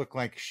not look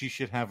like she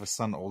should have a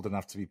son old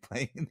enough to be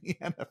playing in the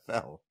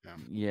NFL.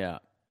 Yeah.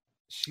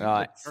 She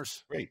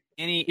looks great.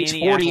 He's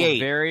Any 48. Apple,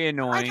 very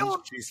annoying.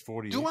 She's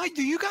 48.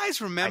 Do you guys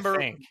remember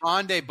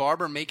Rondé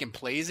Barber making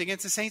plays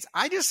against the Saints?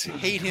 I just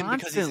hate him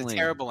because he's a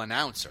terrible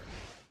announcer.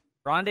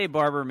 Rondé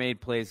Barber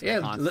made plays.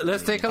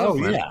 Let's take a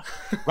look. Yeah,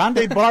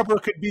 Rondé Barber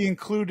could be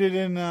included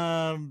in.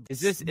 Is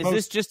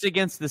this just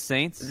against the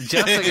Saints?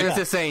 Just against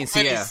the Saints,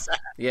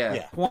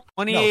 yeah.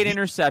 28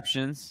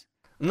 interceptions.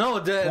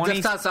 No, the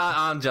stats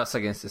are just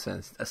against the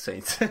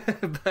Saints.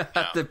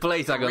 But the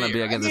plays are going to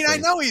be against the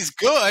Saints. I know he's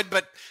good,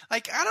 but I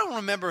don't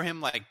remember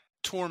him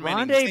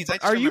tormenting the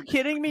Saints. Are you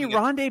kidding me?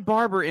 Rondé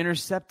Barber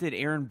intercepted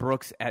Aaron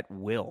Brooks at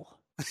will.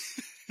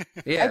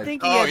 Yeah. I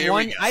think he had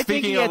one. I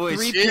think he had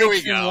 3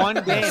 picks in one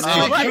game.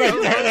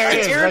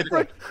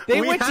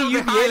 They went to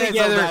UVA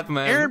together.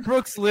 Aaron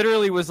Brooks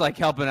literally was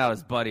helping out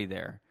his buddy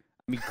there.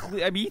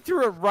 I mean, he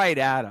threw it right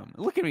at him.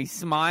 Look at me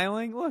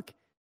smiling. Look.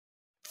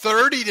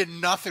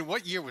 30-0.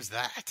 What year was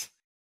that?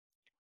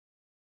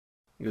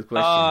 Good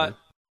question.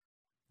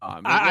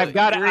 I've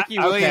got Ricky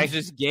Williams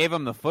just gave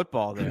him the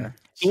football there.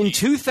 In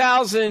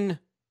 2000,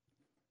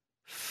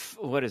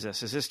 what is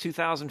this? Is this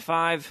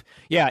 2005?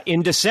 Yeah,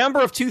 in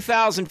December of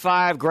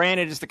 2005.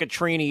 Granted, it's the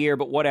Katrina year,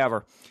 but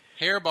whatever.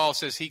 Hairball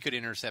says he could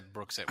intercept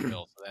Brooks at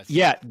will.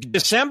 So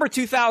December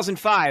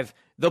 2005.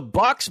 The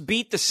Bucks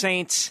beat the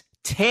Saints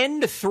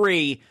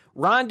 10-3.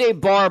 Rondé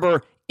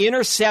Barber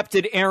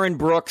intercepted Aaron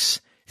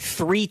Brooks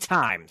 3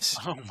 times.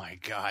 Oh my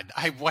God!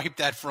 I wiped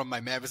that from my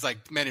memory. It was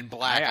like Men in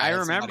Black. I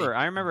remember.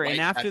 And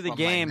after the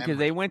game, because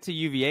they went to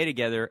UVA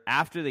together.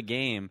 After the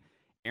game,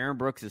 Aaron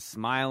Brooks is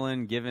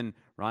smiling, giving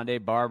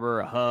Rondé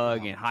Barber a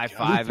hug and high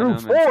fiving him. He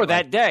threw 4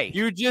 that day.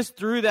 You just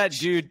threw that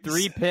dude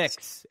 3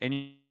 picks,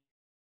 and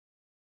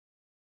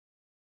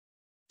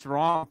what's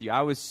wrong with you?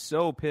 I was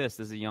so pissed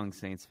as a young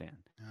Saints fan.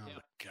 Oh my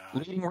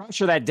God! Leading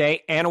rusher that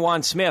day,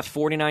 Antoine Smith,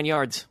 49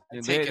 yards.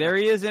 There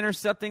he is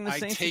intercepting the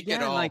Saints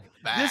again.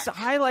 This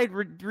highlight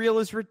reel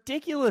is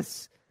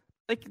ridiculous.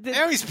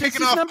 He's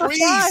picking off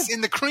Breeze in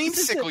the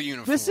creamsicle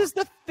uniform. This is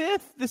the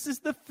 5th. This is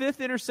the 5th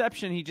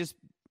interception.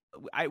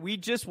 We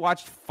just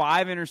watched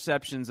 5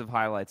 interceptions of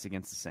highlights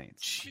against the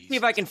Saints. See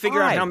if I can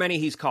figure out how many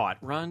he's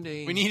caught.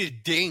 Rondé. We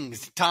needed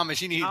dings,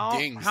 Thomas. You needed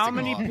dings. How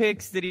many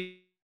picks did he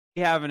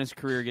have in his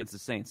career against the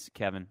Saints,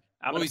 Kevin?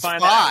 He's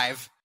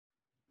 5.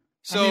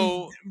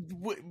 So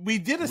we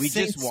did a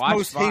Saints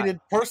most hated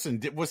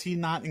person. Was he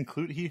not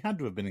included? He had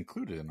to have been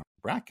included in our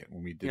bracket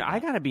when we did. Yeah, I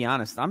got to be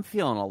honest. I'm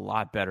feeling a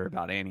lot better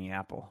about Annie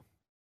Apple.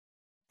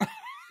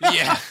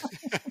 Yeah,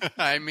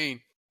 I mean,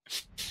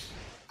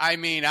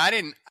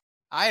 I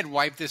had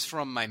wiped this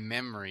from my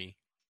memory.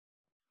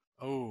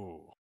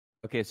 Oh,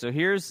 okay. So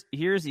here's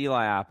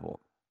Eli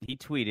Apple. He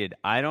tweeted,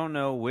 "I don't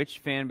know which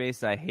fan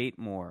base I hate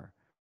more,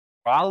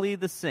 probably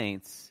the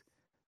Saints,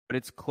 but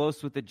it's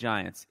close with the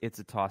Giants. It's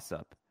a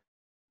toss-up."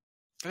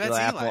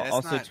 Eli Apple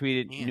also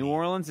tweeted, New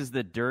Orleans is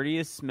the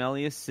dirtiest,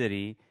 smelliest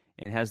city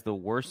and has the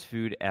worst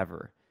food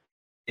ever.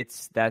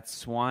 It's that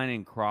swine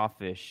and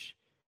crawfish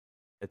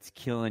that's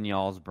killing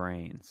y'all's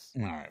brains.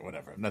 All right,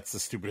 whatever. That's the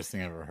stupidest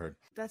thing I've ever heard.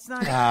 That's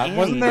not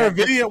wasn't there a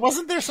video?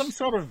 Wasn't there some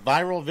sort of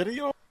viral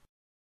video?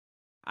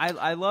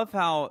 I love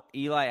how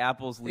Eli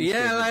Apple's least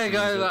I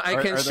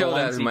can show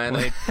that, man.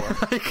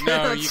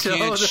 No, you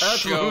can't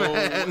show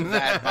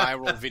that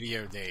viral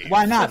video, Dave.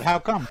 Why not? How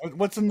come?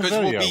 What's in the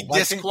video? Because we'll be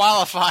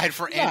disqualified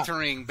for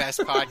entering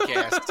Best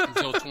Podcast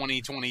until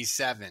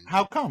 2027.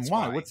 How come?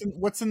 Why?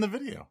 What's in the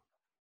video?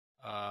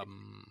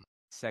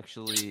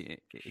 Sexually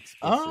explicit.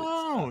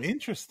 Oh, stuff.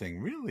 Interesting.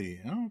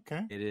 Really? Oh,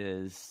 okay. It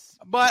is.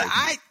 But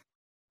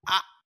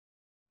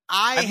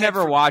I've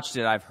never watched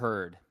it. I've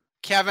heard.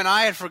 Kevin,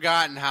 I had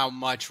forgotten how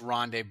much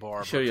Rondé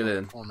Barber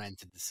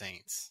tormented the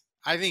Saints.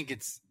 I think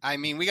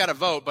we got to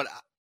vote, but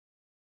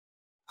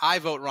I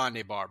vote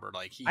Rondé Barber.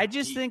 I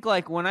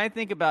think when I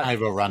think about I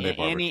vote Rondé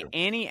Barber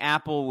Annie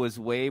Apple was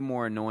way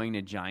more annoying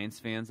to Giants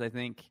fans, I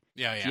think.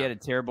 Yeah. She had a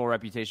terrible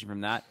reputation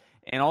from that.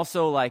 And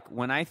also,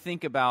 when I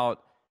think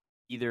about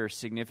either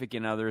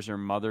significant others or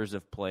mothers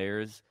of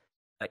players,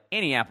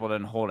 Annie Apple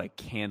doesn't hold a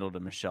candle to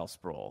Michelle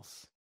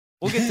Sproles.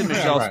 We'll get to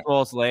Michelle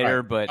Sproles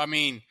later, but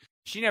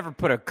she never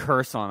put a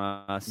curse on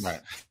us.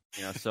 Right.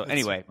 So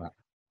anyway,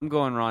 I'm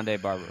going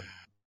Rondé Barber.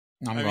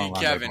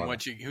 Kevin,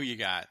 who you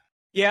got?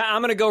 Yeah,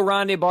 I'm going to go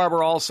Rondé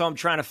Barber also. I'm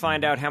trying to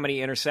find out how many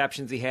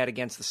interceptions he had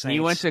against the Saints. He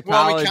went to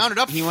college. Well, we counted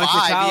up 5. He went to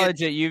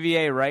college at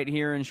UVA right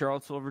here in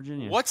Charlottesville,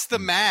 Virginia. What's the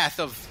math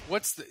of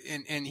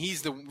and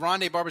he's the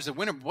Rondé Barber's the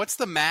winner. What's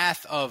the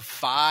math of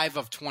 5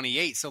 of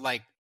 28? So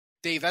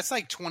Dave, that's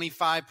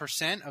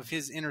 25% of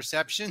his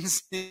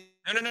interceptions.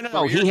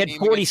 No. He had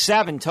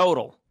 47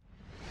 total.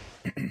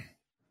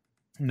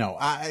 No,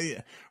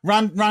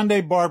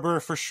 Rondé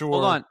Barber for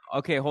sure.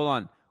 Hold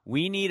on.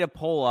 We need a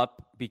poll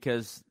up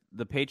because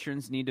the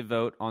patrons need to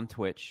vote on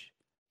Twitch.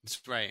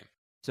 That's right.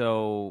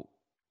 So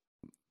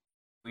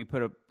can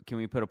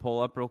we put a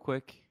poll up real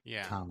quick?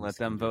 Yeah. Let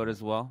them vote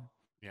as well.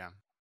 Yeah.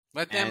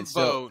 Let them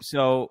vote.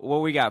 So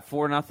what we got?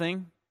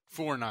 4-0?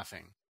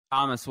 4-0.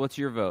 Thomas, what's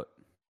your vote?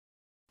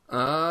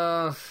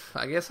 I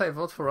guess I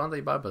vote for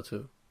Rondé Barber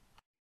too.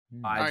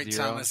 5-0. All right,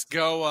 Thomas,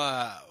 go.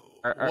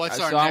 What's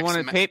our so next I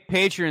want to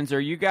patrons. Are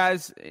you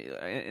guys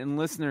and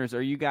listeners?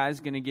 Are you guys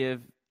going to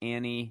give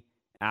Annie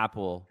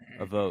Apple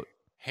a vote?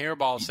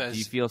 Hairball says do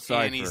you feel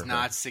sorry Annie's for her?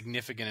 not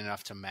significant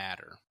enough to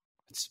matter.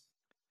 It's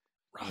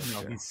rough.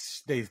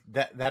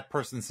 That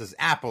person says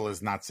Apple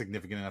is not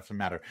significant enough to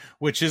matter,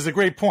 which is a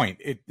great point.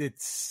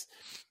 It's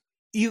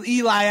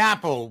Eli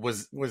Apple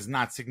was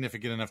not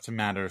significant enough to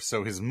matter,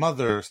 so his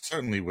mother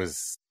certainly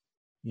was.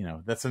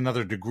 That's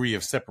another degree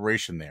of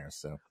separation there.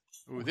 So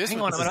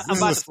hang on, I'm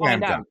about to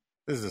find out.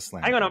 This is a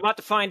slam. Hang on, I'm about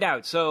to find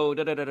out. So,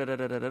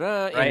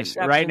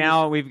 right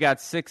now we've got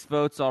 6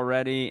 votes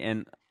already,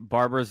 and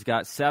Barbara's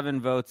got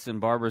 7 votes,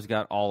 and Barbara's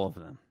got all of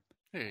them.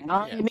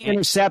 9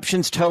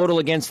 interceptions total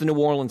against the New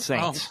Orleans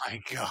Saints. Oh my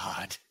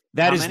God,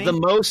 that is the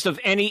most of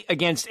any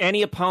against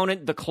any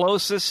opponent. The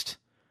closest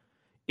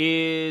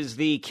is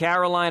the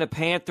Carolina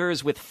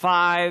Panthers with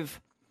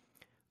 5,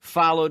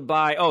 followed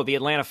by the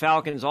Atlanta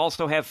Falcons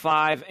also have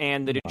 5,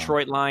 and the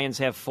Detroit Lions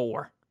have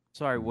 4.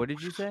 Sorry, what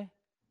did you say?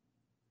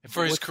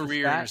 For his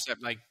career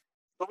interception,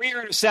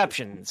 career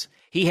interceptions.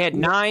 He had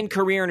 9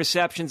 career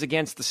interceptions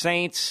against the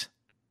Saints.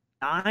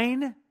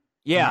 9?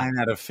 Yeah. 9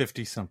 out of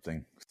 50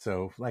 something.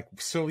 So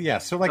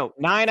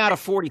 9 out of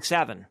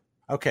 47.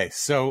 Okay,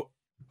 so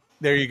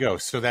there you go.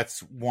 So that's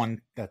one.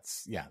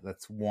 That's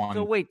one.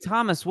 So wait,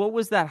 Thomas, what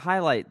was that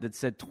highlight that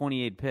said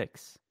 28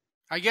 picks?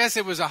 I guess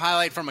it was a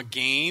highlight from a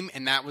game,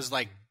 and that was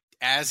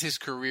as his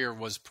career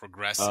was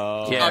progressing.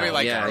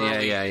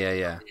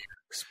 Yeah.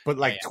 But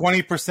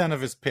 20%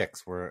 of his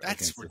picks were.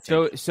 That's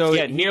so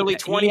nearly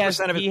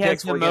 20% of his he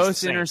picks has were the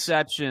most against the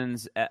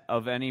interceptions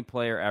of any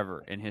player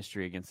ever in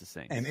history against the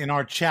Saints. And in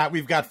our chat,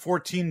 we've got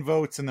 14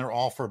 votes, and they're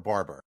all for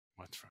Barber.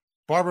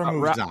 Barber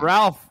moves on.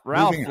 Ralph,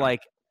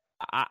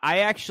 I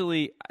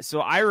actually, so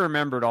I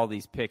remembered all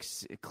these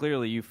picks.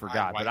 Clearly, you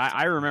forgot, but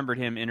I remembered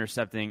him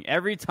intercepting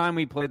every time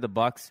we played the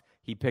Bucs.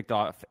 He picked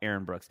off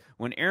Aaron Brooks.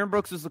 When Aaron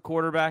Brooks was the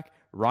quarterback,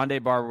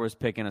 Rondé Barber was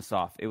picking us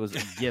off. It was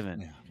a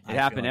given. It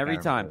happened every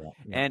time.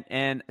 Yeah.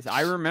 And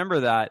I remember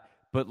that,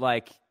 but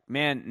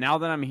man, now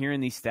that I'm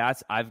hearing these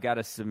stats, I've got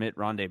to submit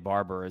Rondé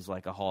Barber as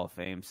a Hall of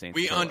Fame Saints.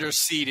 We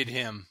underseeded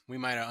him. We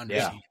might have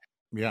underseeded him.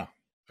 Yeah.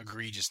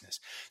 Egregiousness.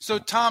 So,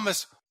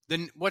 Thomas,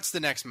 then what's the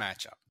next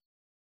matchup?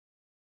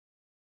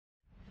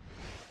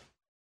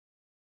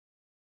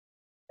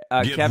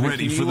 Get Kevin,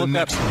 ready for the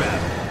next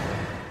battle.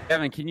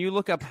 Kevin, can you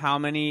look up how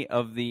many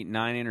of the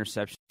 9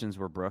 interceptions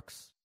were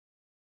Brooks?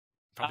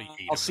 Probably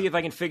 8. I'll see if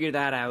I can figure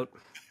that out.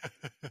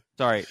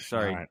 Sorry,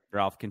 right.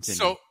 Ralph,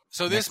 continue.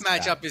 So this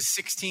matchup is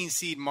 16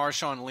 seed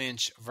Marshawn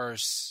Lynch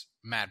versus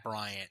Matt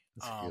Bryant.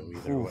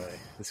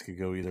 This could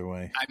go either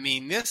way. I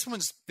mean, this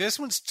one's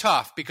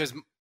tough because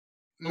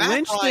the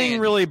Lynch thing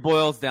really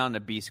boils down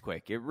to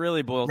Beastquake. It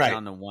really boils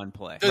down to one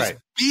play. Does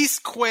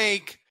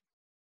Beastquake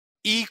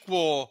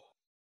equal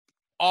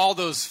all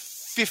those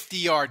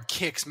 50-yard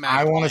kicks, Matt?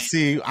 I want to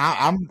see.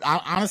 I'm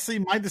honestly,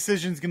 my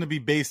decision is going to be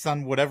based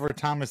on whatever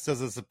Thomas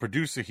does as a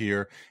producer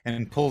here,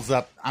 and pulls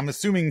up. I'm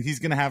assuming he's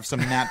going to have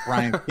some Matt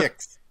Bryant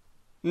kicks.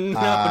 Do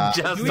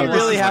we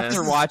really have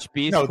to watch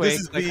Beastquake? No, this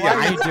is why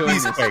are you doing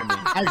this to me?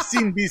 I've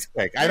seen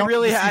Beastquake. I don't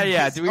really.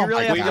 Do we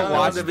really have to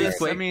watch this?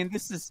 I mean,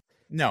 this is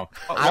no.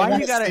 I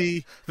want to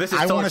see.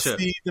 I want to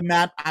see the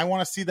Matt. I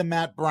want to see the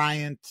Matt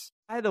Bryant.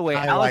 By the way,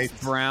 highlights.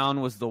 Alex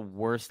Brown was the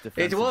worst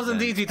defensive It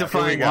wasn't easy to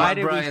find Matt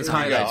Bryant's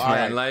highlights,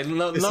 man.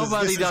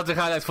 Nobody does the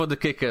highlights for the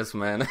kickers,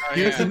 man.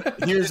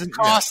 This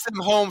cost them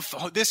home.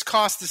 This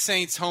cost the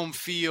Saints home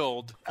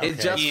field.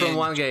 It's just from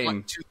one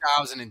game.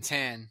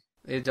 2010.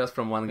 It's just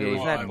from one game.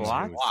 Was that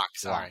blocked?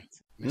 Sorry.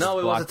 No,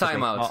 it was a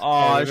timeout.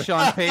 Oh,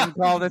 Sean Payton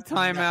called a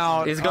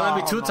timeout. It's going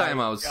to be 2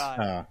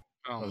 timeouts.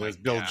 There's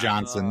Bill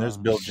Johnson. There's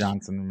Bill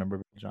Johnson. Remember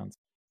Bill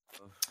Johnson?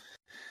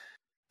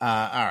 All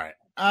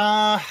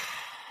right.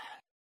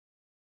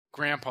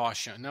 Grandpa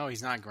Sean. No,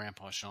 he's not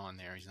Grandpa Sean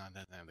there. He's not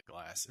that the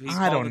glasses.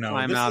 I don't know.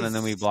 Timeout, and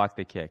then we blocked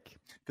the kick.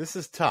 This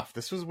is tough.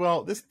 This is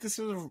well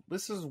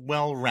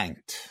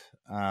ranked.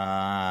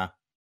 I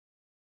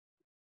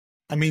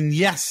mean,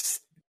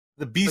 yes,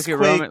 the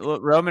Beastquake. Look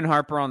at Roman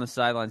Harper on the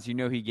sidelines. You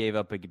know he gave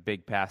up a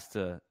big pass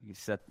to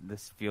set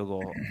this field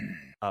goal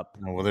up.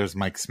 Oh, well, there's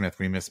Mike Smith.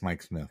 We miss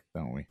Mike Smith,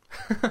 don't we?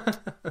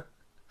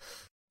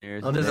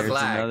 There's a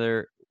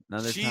flag.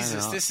 Another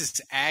Jesus, timeout. this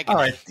is agony.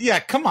 All right, yeah,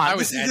 come on.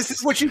 This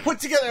is what you put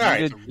together. All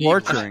right,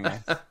 torturing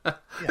us.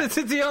 This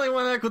is the only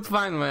one I could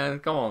find, man.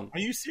 Come on. Are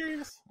you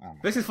serious? Oh,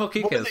 this is for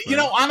kickers.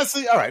 Well,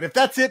 honestly, all right. If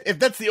that's it, if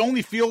that's the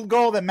only field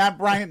goal that Matt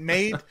Bryant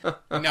made, no,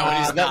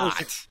 it is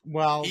not.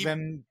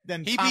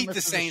 Then he Thomas beat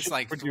the Saints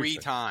 3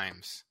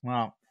 times.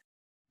 Well,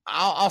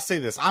 I'll say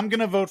this: I'm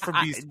going to vote for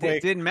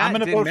Beastquake. Did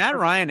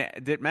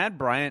Matt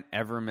Bryant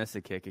ever miss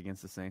a kick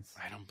against the Saints?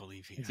 I don't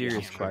believe he did.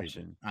 Serious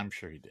question. I'm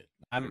sure he did.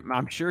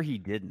 I'm sure he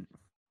didn't.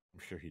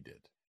 I'm sure he did.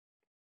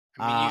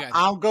 I mean,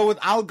 I'll go with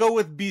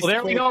Beastquake. Well,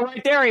 there we go,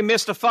 right there. He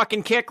missed a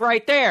fucking kick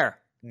right there.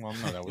 Well,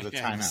 no, that was a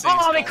timeout.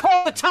 Oh, they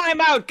called a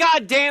timeout.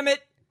 God damn it!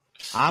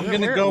 I'm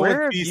going to go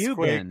with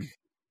Beastquake.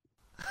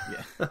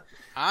 Yeah.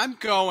 I'm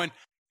going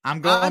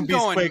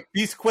Beastquake.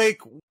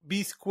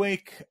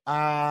 Beastquake.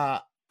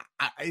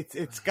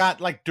 It's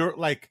got dirt.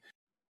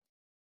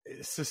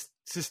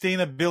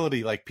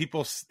 sustainability. Like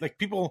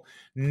people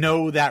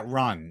know that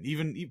run.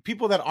 Even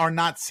people that are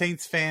not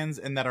Saints fans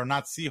and that are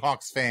not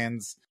Seahawks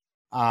fans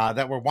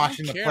that were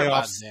watching the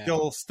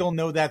playoffs still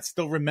know that,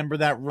 still remember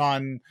that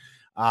run.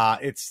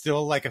 It's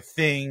still like a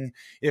thing.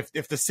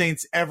 If the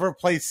Saints ever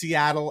play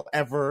Seattle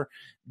ever,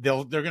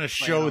 they're going to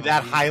show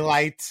that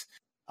highlight.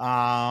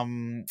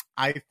 I'm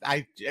going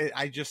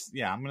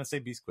to say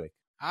Beastquake.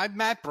 I'm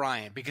Matt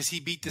Bryant because he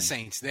beat the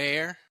Saints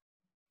there.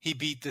 He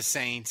beat the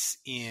Saints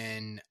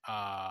in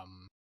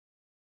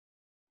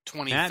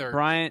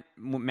 2013.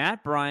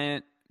 Matt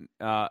Bryant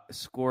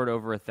scored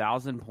over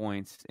 1,000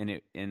 points,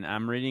 and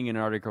I'm reading an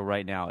article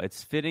right now.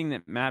 It's fitting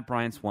that Matt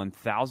Bryant's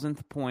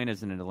 1,000th point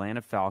as an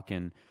Atlanta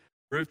Falcon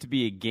proved to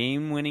be a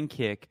game-winning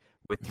kick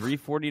with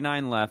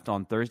 3:49 left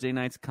on Thursday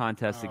night's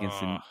contest against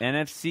the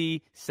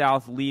NFC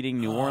South leading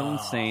New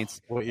Orleans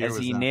Saints as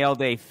he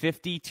nailed a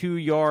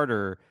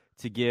 52-yarder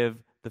to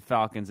give the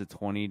Falcons a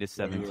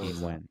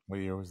 20-17 win.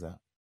 What year was that?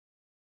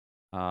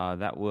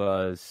 That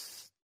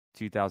was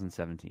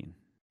 2017.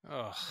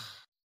 Ugh.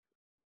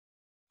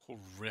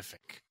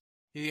 Horrific.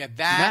 Yeah,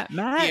 that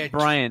Matt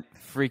Bryant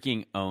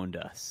freaking owned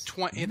us.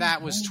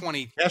 That was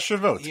 20. Cash your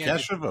votes.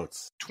 Cash your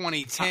votes.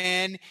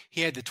 2010.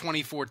 He had the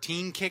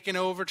 2014 kick in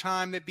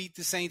overtime that beat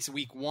the Saints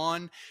week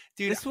 1.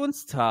 Dude, this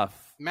one's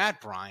tough. Matt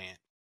Bryant.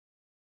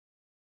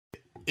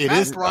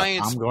 Matt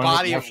Bryant's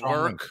body of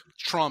work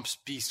trumps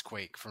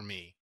Beastquake for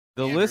me.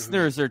 The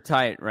listeners are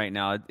tight right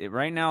now.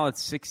 Right now,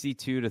 it's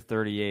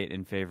 62-38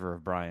 in favor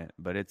of Bryant,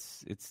 but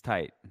it's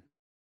tight.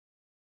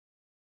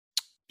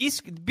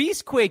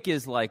 Beastquake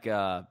is like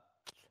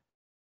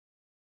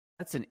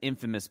that's an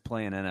infamous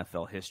play in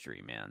NFL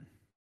history, man.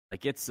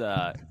 Like it's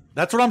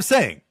that's what I'm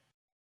saying.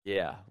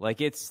 Yeah, like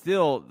it's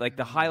still like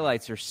the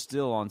highlights are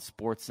still on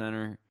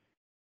SportsCenter.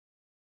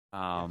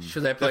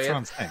 Should I play that's it? What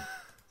I'm saying.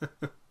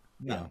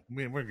 No,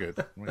 we're good.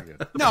 We're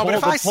good. No, but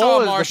if I saw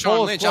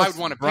Marshawn Lynch, I would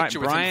want a picture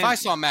with him. If I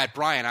saw Matt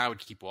Bryant, I would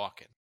keep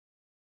walking.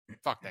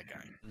 Fuck that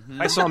guy.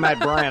 If I saw Matt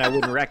Bryant, I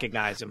wouldn't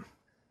recognize him.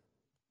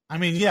 I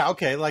mean, yeah,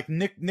 okay. Like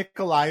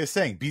Nikolai is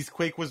saying,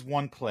 Beastquake was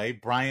one play.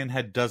 Brian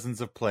had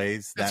dozens of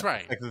plays that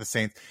affected the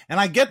Saints, and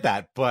I get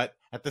that. But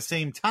at the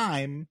same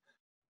time,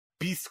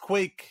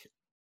 Beastquake,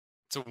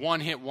 it's a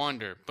one-hit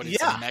wonder, but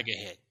it's a mega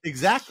hit.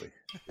 Exactly.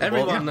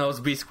 Everyone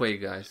knows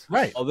Beastquake, guys.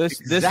 Right. Oh, this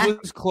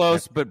was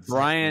close, but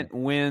Bryant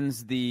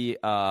wins the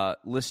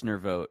listener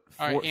vote.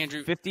 All right,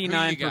 Andrew,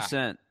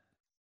 59%.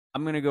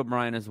 I'm going to go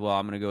Bryant as well.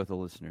 I'm going to go with the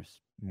listeners.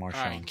 Marshawn.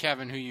 All right,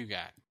 Kevin, who you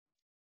got?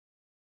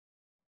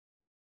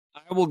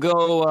 I will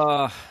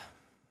go.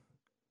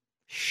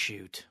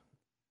 Shoot.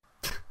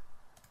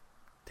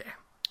 Damn.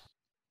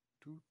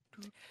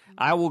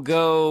 I will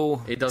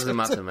go. It doesn't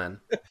matter, man.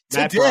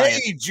 Matt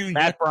Bryant. Junior.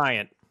 Matt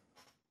Bryant.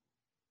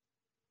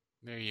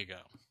 There you go.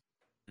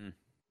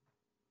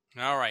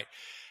 All right.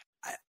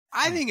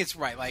 I think it's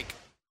right. Like,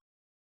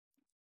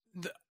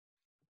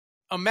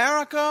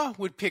 America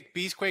would pick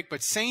Beastquake,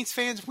 but Saints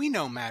fans, we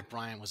know Matt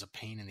Bryant was a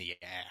pain in the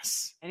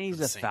ass. And he's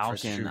a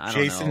Falcon. I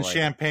don't Jason know,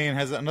 Champagne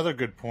has another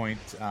good point.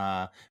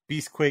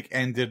 Beastquake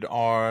ended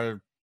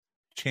our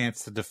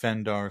chance to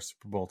defend our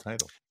Super Bowl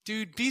title.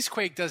 Dude,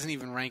 Beastquake doesn't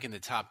even rank in the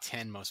top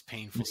 10 most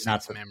painful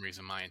Saints memories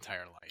of my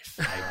entire life.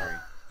 I agree.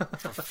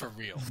 for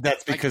real.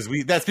 That's because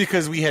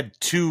we had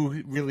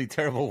two really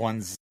terrible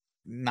ones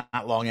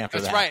not long after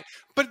that. That's right.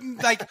 But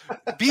like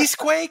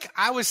Beastquake,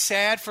 I was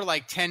sad for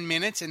like 10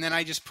 minutes, and then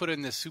I just put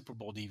in the Super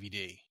Bowl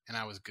DVD, and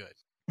I was good.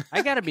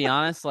 I got to be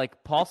honest,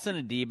 like Paulson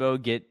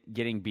Adebo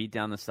getting beat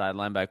down the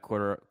sideline by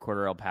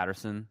Cordarrelle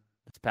Patterson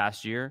this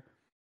past year,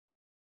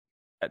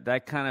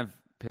 that kind of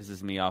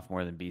pisses me off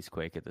more than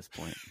Beastquake at this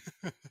point.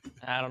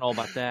 I don't know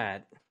about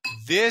that.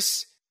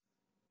 This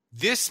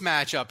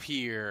matchup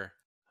here,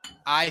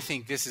 I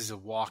think this is a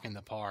walk in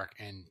the park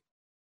and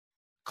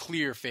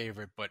clear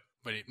favorite, but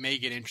it may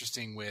get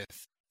interesting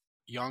with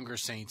younger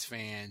Saints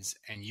fans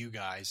and you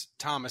guys.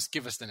 Thomas,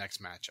 give us the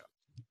next matchup.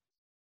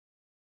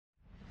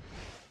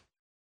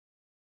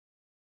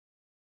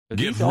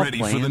 Get ready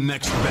for the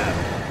next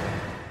battle.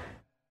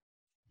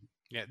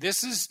 Yeah,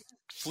 this is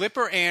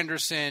Flipper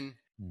Anderson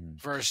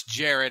versus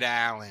Jared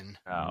Allen.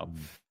 Oh,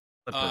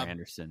 Flipper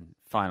Anderson.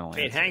 Final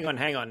answer. Hang on.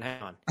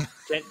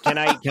 Can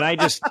I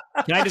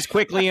just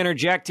quickly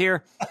interject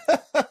here?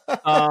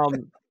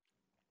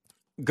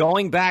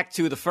 Going back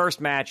to the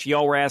first match,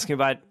 y'all were asking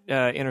about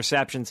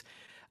interceptions.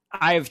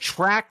 I have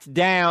tracked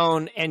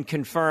down and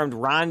confirmed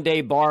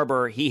Rondé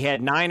Barber. He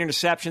had 9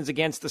 interceptions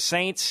against the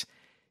Saints.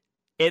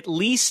 At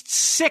least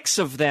 6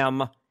 of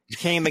them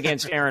came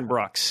against Aaron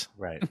Brooks.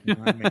 Right.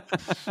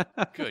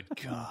 Good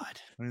God.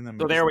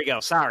 So there we go.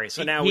 Sorry.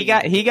 So now he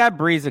got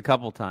Breeze a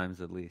couple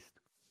times at least.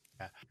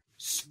 Yeah.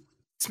 This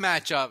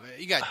matchup,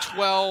 you got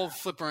 12,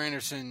 Flipper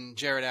Anderson,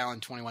 Jared Allen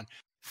 21.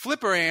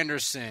 Flipper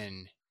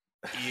Anderson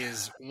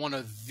is one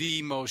of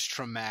the most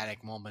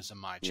traumatic moments of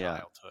my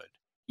childhood.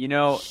 You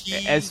know,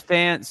 as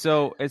fans,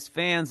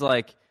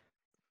 like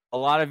a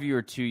lot of you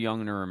are too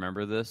young to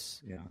remember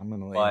this. Yeah, I'm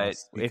gonna. But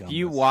if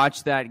you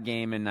watch that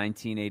game in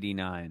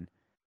 1989,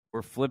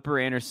 where Flipper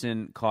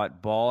Anderson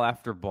caught ball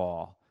after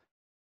ball,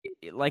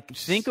 like,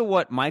 think of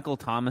what Michael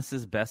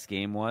Thomas's best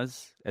game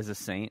was as a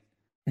Saint,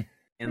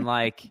 and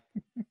like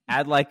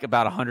add like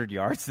about 100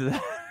 yards to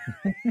that.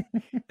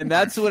 And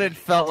that's what it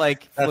felt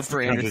like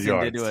Flipper Anderson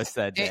did to us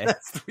that day.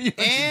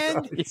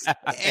 And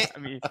I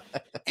mean,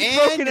 he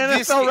broke an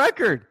NFL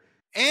record.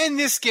 And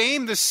this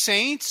game, the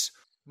Saints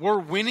were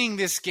winning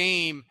this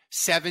game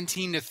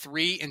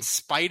 17-3 in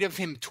spite of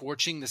him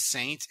torching the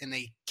Saints, and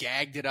they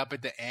gagged it up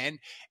at the end.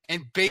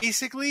 And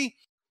basically,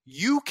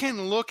 you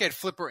can look at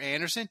Flipper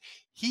Anderson.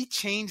 He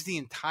changed the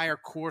entire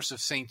course of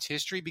Saints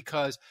history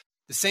because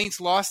the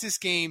Saints lost this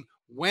game,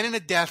 went in a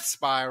death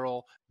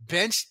spiral,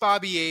 benched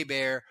Bobby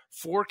Hebert.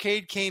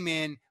 Fourcade came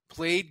in,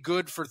 played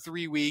good for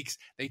 3 weeks.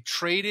 They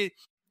traded.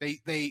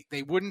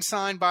 They wouldn't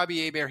sign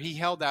Bobby Hebert. He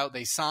held out.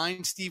 They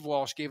signed Steve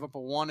Walsh, gave up a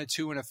 1, a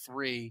 2, and a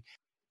 3,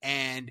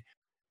 and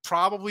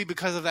probably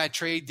because of that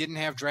trade, didn't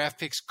have draft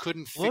picks.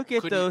 Couldn't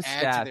those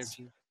add stats. to their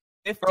team.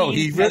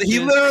 He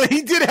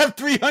literally did have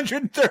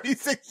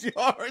 336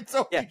 yards.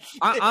 Yeah,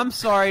 I'm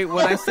sorry.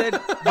 When I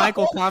said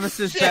Michael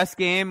Thomas's best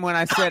game, when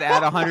I said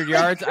add 100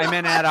 yards, I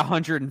meant add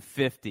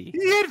 150.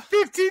 He had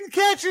 15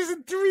 catches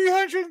and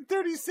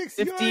 336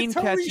 yards. 15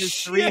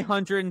 catches,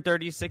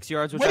 336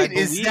 yards. Which Wait, I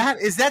believe,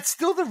 is that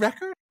still the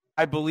record?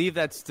 I believe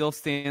that still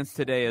stands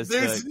today as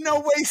There's no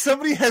way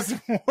somebody has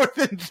more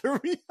than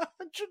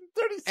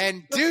 336.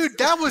 And dude,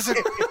 that was a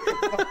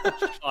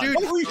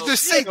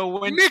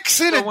mix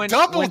in a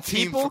double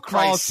team for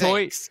Christ's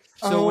sakes.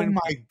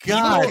 My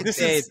God!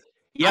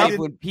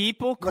 When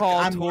people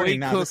call Toy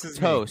Cook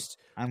Toast,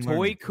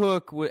 Toy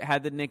Cook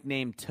had the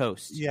nickname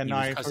Toast. Yeah, no,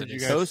 I heard you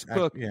guys. Toast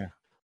Cook,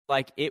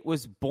 like it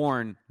was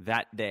born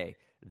that day.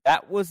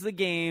 That was the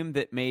game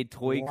that made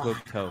Toy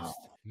Cook Toast.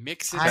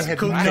 I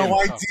had no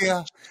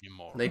idea.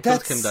 They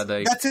took him that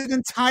day. That's an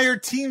entire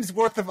team's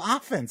worth of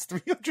offense.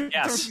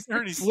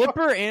 330.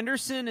 Flipper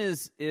Anderson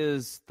is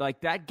like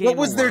that game. What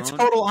was their alone,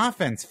 total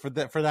offense for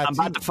that? I'm team?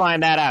 about to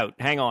find that out.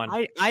 Hang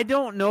on. I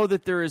don't know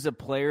that there is a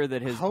player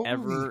that has Holy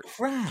ever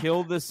crap.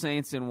 killed the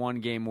Saints in one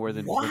game more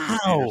than Wow.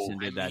 Flipper Anderson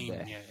did that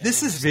day.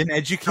 This has been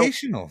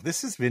educational.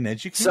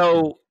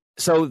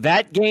 So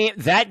that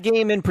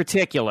game in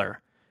particular,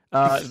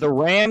 the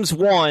Rams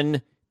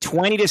won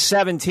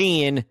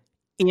 20-17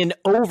 in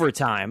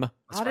overtime.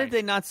 How did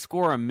they not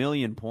score 1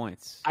 million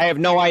points? I have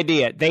no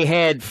idea. They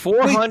had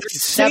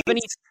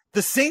 470.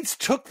 The Saints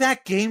took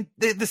that game.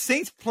 The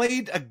Saints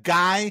played a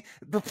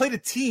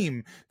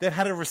team that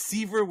had a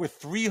receiver with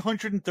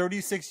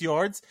 336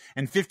 yards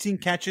and 15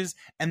 catches,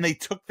 and they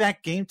took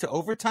that game to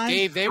overtime.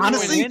 Dave, they were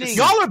honestly, winning.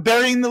 y'all are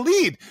burying the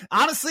lead.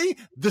 Honestly,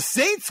 the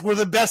Saints were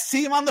the best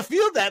team on the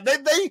field. That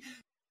they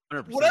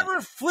 100%.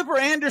 Whatever Flipper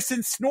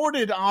Anderson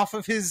snorted off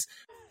of his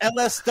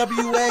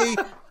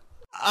LSWA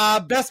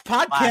best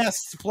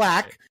podcast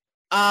plaque,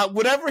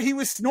 whatever he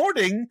was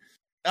snorting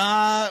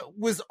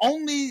was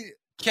only.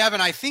 Kevin,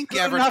 I think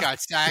Everett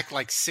got sacked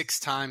like 6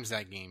 times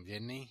that game,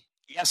 didn't he?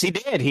 Yes, he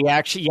did.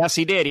 Yes,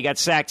 he did. He got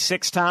sacked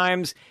 6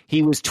 times.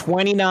 He was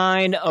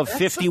 29 of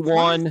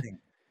 51. Surprising.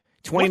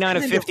 29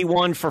 of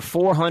 51 for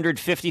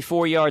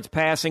 454 yards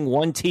passing,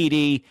 1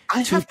 TD, 2 picks. I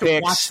have to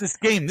watch this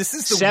game. This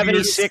is the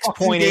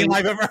 76.8 game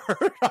I've ever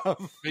heard of.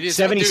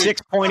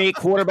 76.8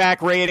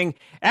 quarterback rating.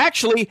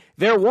 Actually,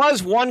 there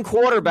was one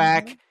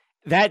quarterback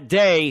that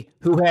day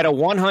who had a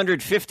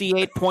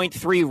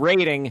 158.3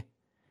 rating,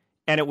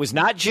 and it was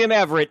not Jim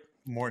Everett,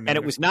 and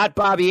it was not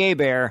Bobby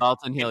Hebert.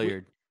 Dalton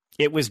Hilliard.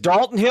 It was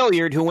Dalton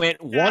Hilliard who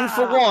went 1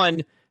 for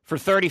 1 for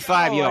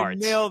 35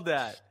 yards. I nailed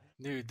that.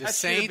 Dude, the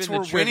Saints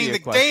were winning the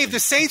Dave. The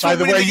Saints were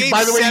winning the game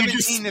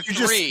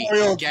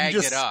 17-3. Gagged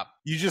it up.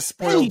 You just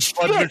spoiled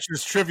Bud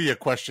Richards' trivia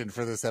question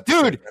for this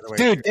episode.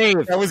 Dude,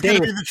 Dave. That was going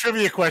to be the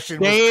trivia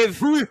question. Dave,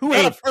 who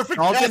had a perfect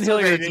Dalton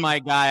Hilliard's rating? my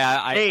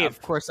guy. Dave,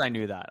 of course I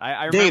knew that.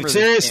 I remember Dave,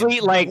 seriously,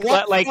 like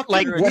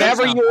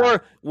whatever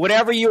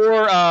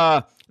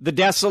your the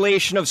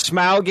desolation of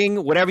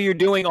smouging, whatever you're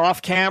doing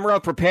off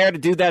camera, prepare to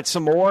do that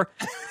some more.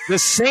 The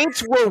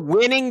Saints were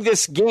winning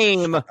this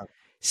game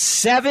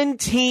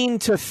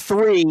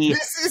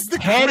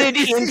 17-3, headed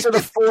into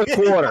the fourth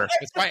quarter.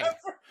 That's right.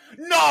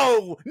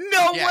 No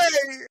way.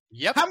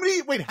 Yep. How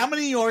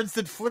many yards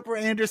did Flipper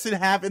Anderson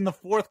have in the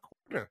fourth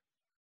quarter?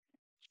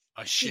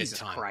 A shit Jesus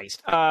ton.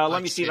 Christ.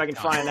 Let me see if I can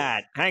find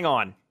that. Hang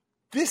on.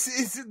 This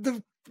is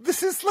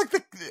like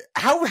the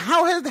how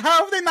have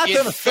they not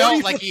done a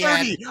 30 like for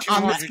 30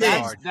 on this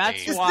game?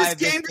 That's why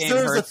this game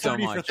hurt so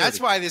much. That's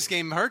why this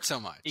game hurt so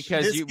much.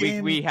 Because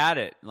we had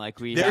it.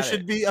 There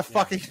should be a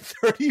fucking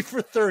 30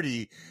 for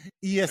 30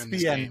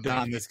 ESPN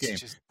on this game.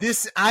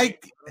 I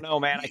don't know,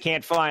 man. I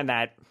can't find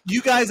that.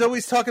 You guys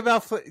always talk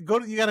about you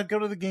got to go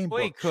to the game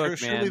book. Cook,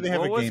 surely they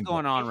have a what's game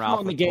going book. on, Ralph?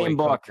 On the game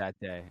book that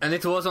day, and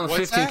it was on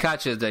 15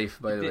 catches, Dave.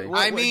 By the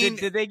way,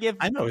 did they give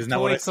isn't that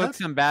Toy what I Cook said?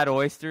 some bad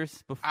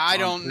oysters? I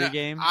don't know.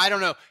 I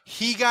don't know.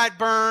 He got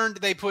burned.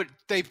 They put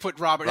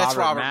Robert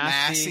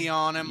Massey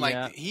on him.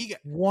 Like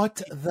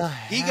what the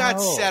hell? He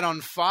got set on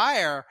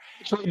fire.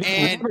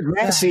 And Robert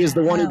Massey is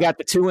the one who got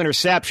the 2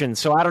 interceptions.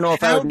 So I don't know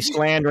if I would be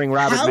slandering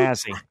Robert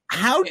Massey.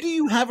 How do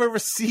you have a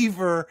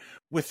receiver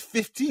with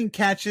 15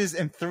 catches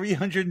and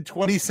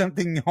 320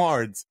 something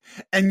yards,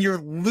 and you're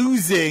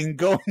losing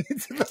going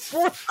into the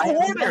fourth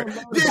quarter.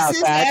 This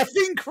is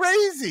effing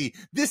crazy.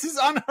 This is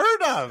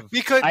unheard of.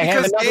 Because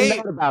Dave,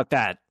 note about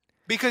that.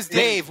 Because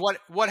Dave, what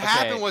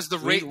happened was the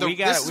Rams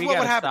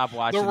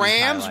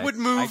would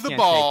move the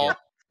ball.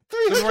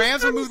 The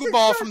Rams would move the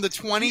ball from the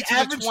 20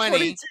 to the 20.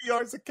 22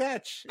 yards a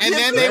catch. And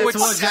then they would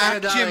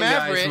sack Jim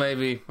Everett.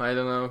 Maybe. I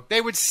don't know.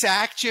 They would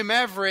sack Jim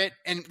Everett,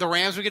 and the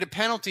Rams would get a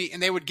penalty,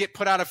 and they would get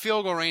put out of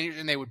field goal range,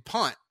 and they would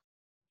punt.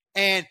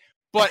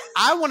 But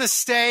I want to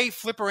stay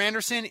Flipper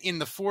Anderson in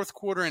the fourth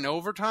quarter and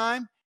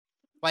overtime.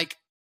 Like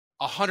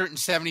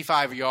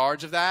 175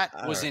 yards of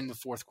that was in the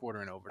fourth quarter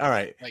and overtime. All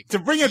right. To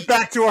bring it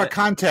back to our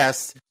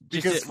contest,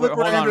 because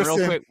Flipper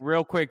Anderson...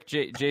 Real quick,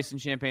 Jason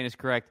Champagne is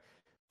correct.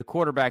 The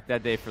quarterback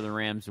that day for the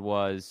Rams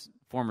was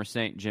former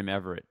Saint Jim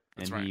Everett.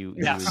 And right. he was...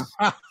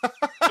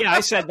 Yeah, I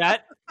said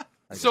that.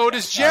 So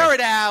does Jared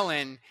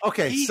Allen.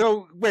 Okay,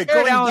 so wait.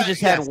 Jared Allen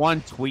just had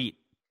one tweet.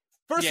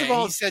 First of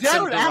all,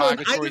 Jared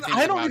Allen,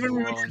 I don't even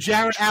remember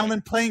Jared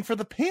Allen playing for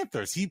the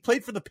Panthers. He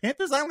played for the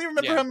Panthers? I only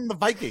remember him in the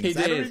Vikings. He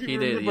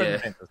did,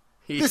 yeah.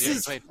 He was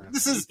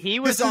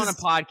on a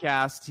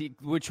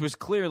podcast, which was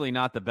clearly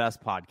not the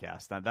best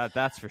podcast.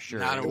 That's for sure.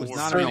 Not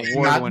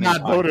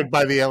voted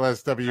by the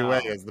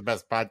LSWA as the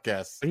best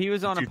podcast. But he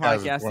was on a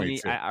podcast,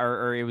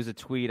 or it was a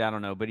tweet. I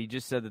don't know. But he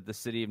just said that the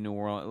city of New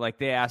Orleans, like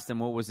they asked him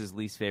what was his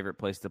least favorite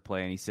place to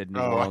play, and he said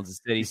New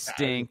Orleans. The city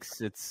stinks.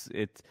 It's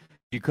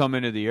you come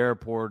into the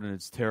airport and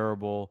it's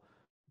terrible.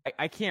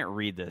 I can't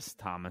read this,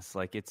 Thomas.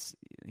 Like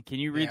can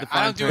you read the?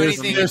 I don't do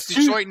anything. It's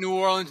Detroit, New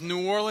Orleans.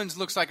 New Orleans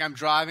looks like I'm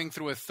driving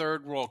through a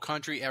third world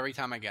country every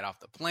time I get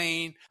off the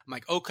plane. I'm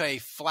like, okay,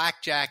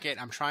 flak jacket.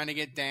 I'm trying to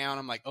get down.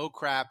 I'm like, oh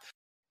crap,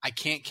 I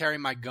can't carry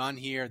my gun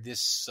here.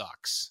 This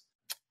sucks.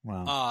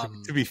 Well,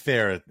 to be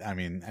fair, I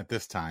mean, at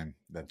this time,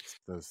 the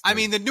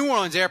New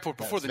Orleans airport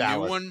before the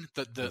new one,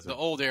 the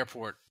old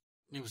airport.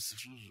 It was,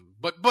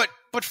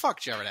 but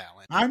fuck Jared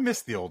Allen. I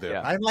miss the old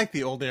airport. I like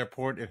the old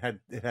airport. It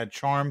had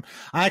charm.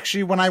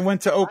 Actually, when I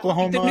went to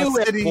Oklahoma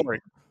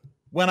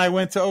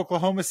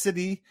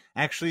City,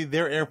 actually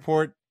their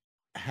airport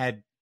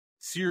had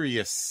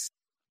serious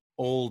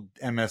old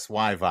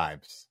MSY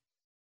vibes.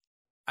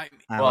 I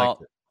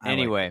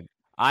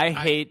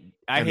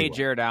hate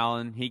Jared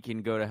Allen. He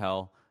can go to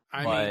hell.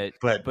 But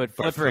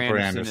Flipper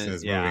Anderson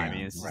is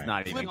it's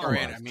not even close.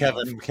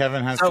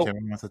 Kevin has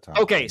to talk.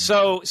 Okay,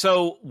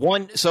 so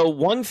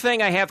one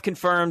thing I have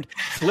confirmed: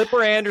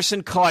 Flipper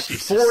Anderson caught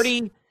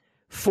 40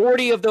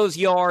 of those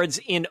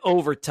yards in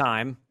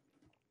overtime.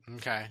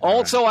 Okay.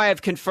 Also, I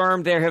have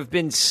confirmed there have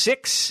been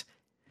six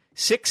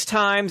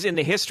times in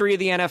the history of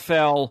the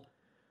NFL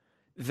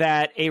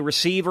that a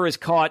receiver has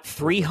caught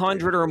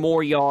 300 or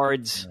more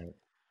yards.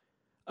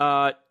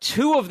 Right.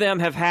 2 of them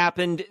have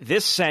happened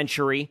this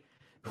century.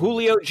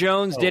 Julio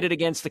Jones did it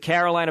against the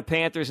Carolina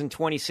Panthers in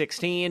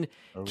 2016.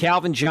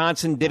 Calvin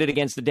Johnson did it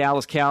against the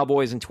Dallas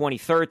Cowboys in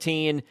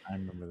 2013. I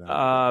remember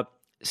that.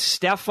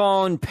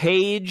 Stephon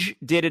Page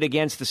did it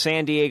against the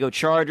San Diego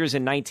Chargers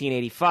in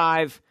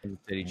 1985.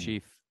 City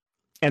Chief.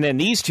 And then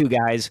these 2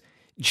 guys,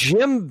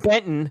 Jim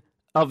Benton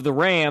of the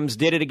Rams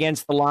did it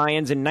against the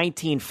Lions in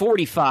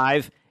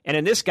 1945. And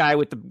then this guy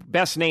with the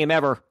best name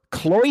ever,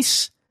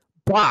 Cloyce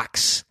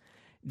Box,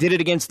 did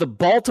it against the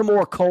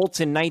Baltimore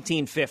Colts in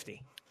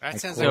 1950. That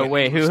sounds so like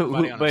wait, who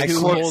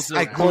holds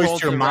I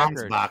cloised your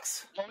mom's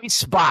box.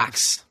 Cloyce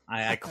Box.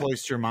 I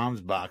cloised your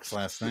mom's box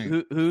last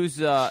night. Who's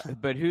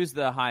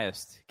the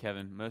highest,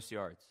 Kevin? Most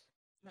yards?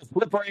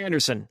 Flipper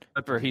Anderson.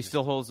 Flipper, he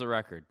still holds the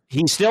record.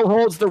 He still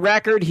holds the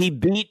record. He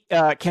beat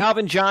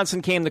Calvin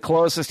Johnson came the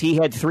closest. He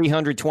had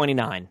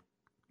 329.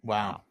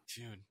 Wow.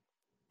 Dude.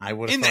 I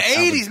would in the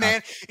 80s,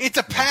 man. It's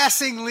a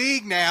passing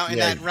league now, and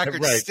that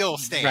record still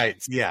stands.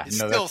 Right, yeah. It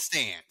still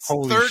stands.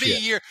 Holy 30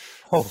 shit. years.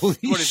 Holy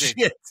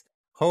shit.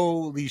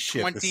 Holy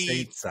shit.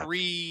 23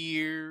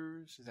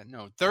 years. Is that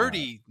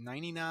 30,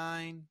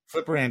 99?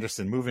 Flipper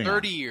Anderson, moving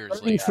 30 on. years.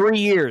 33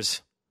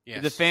 years. Yes.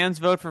 Did the fans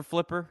vote for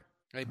Flipper?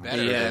 They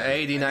better. Yeah,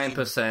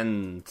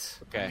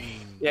 89%. Okay.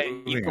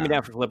 You put me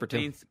down for Flipper,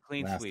 too.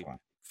 Clean sweep.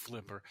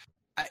 Flipper.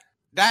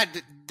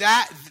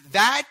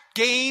 That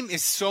game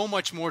is so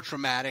much more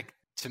traumatic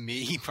to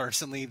me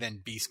personally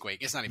than Beastquake.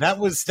 It's not even that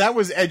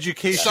was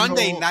educational.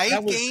 Sunday night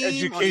game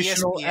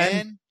educational on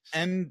ESPN.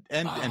 and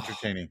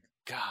entertaining.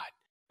 God,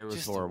 it was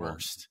just horrible. The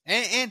worst.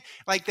 And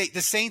like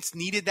the Saints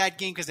needed that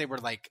game because they were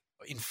like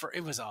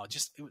it was awful.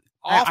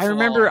 I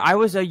remember I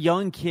was a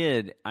young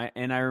kid,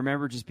 and I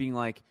remember just being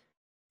like,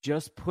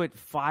 just put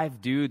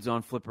 5 dudes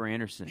on Flipper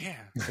Anderson. Yeah.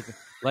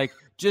 Like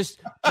just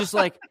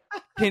like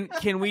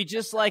can we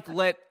just like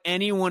let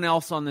anyone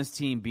else on this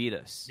team beat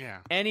us? Yeah.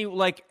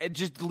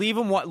 Just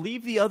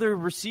leave the other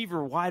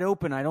receiver wide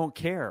open. I don't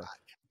care.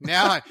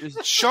 Now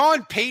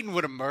Sean Payton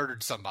would have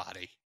murdered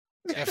somebody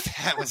if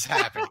that was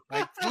happening.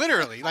 Like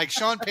literally, like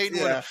Sean Payton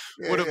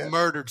would have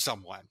murdered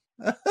someone.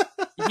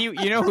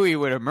 You know who he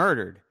would have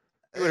murdered?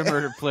 He would have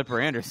murdered Flipper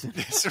Anderson.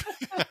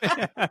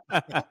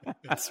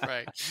 That's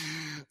right.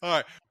 All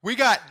right. We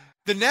got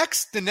the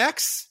next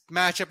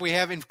matchup we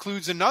have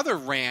includes another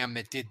Ram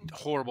that did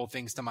horrible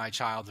things to my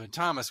childhood.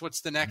 Thomas,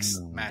 what's the next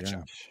matchup?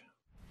 Gosh.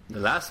 The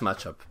last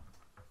matchup.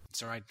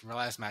 It's all right. Our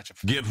last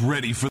matchup. Get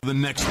ready for the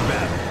next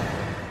battle.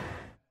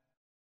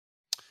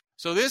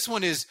 So this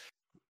one is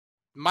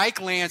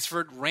Mike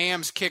Lansford,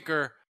 Rams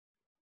kicker,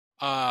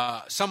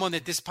 someone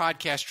that this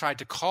podcast tried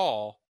to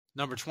call,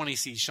 number 20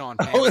 seed Sean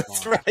Pamplon. Oh,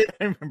 that's right.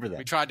 I remember that.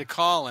 We tried to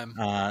call him.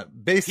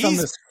 Based on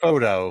this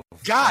photo.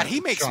 God,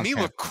 he makes Sean me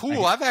look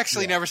cool. I've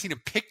actually never seen a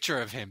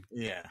picture of him.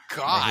 Yeah.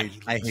 God.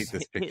 I hate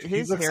this picture.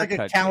 His he looks like a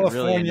haircut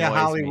California really annoys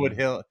Hollywood me.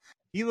 Hill.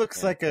 He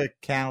looks like a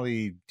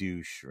Cali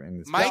douche. In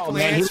this Mike picture.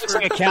 Man, he looks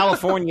like a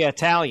California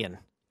Italian.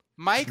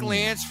 Mike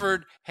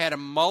Lansford had a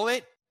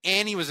mullet,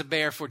 and he was a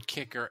barefoot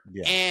kicker.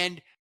 Yeah.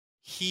 And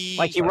he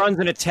runs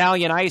an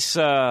Italian ice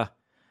food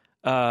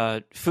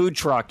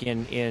truck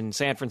in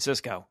San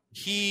Francisco.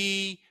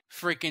 He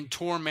freaking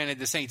tormented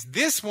the Saints.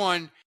 This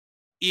one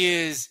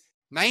is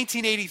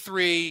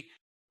 1983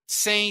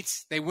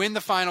 Saints. They win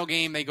the final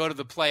game. They go to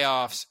the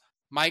playoffs.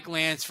 Mike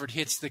Lansford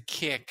hits the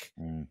kick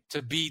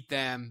to beat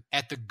them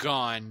at the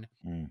gun.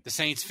 The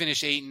Saints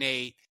finish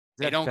 8-8.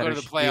 They don't go to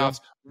the playoffs.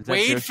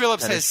 Wade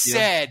Phillips has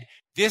said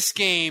this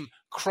game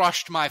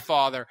crushed my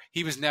father.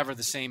 He was never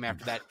the same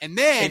after that. And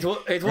then it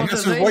was the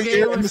same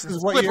game. This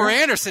is what Flipper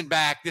year? Anderson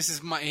back. This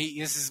is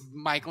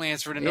Mike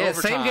Lansford in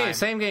overtime.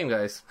 Same game,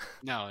 guys.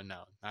 No,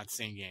 not the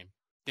same game.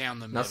 Down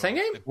the middle. Not same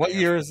game? What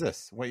year is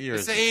this? What year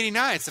It's is the this?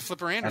 89. It's the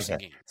Flipper Anderson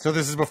game. So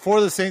this is before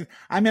the Saints.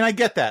 I mean, I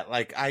get that.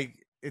 Like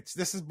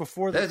this is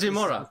before That's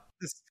Demora.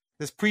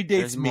 This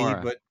predates me,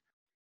 Demora.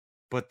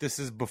 but this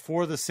is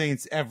before the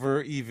Saints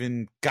ever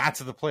even got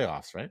to the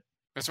playoffs, right?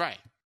 That's right.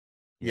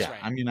 Yeah, right.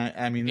 I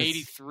mean,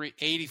 83,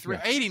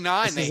 yeah.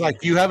 89. This is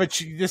like you have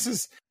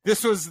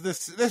this was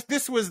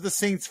the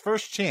Saints'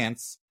 first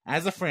chance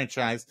as a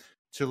franchise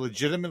to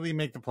legitimately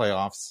make the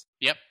playoffs.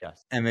 Yep.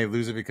 Yes. And they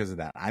lose it because of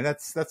that.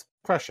 That's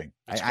crushing.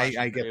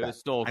 I get It that. was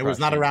still I was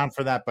not crushing. around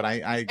for that, but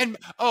I and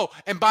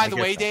by the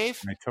get way, that. Dave,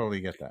 I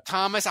totally get that.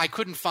 Thomas, I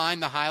couldn't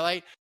find the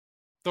highlight.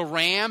 The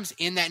Rams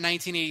in that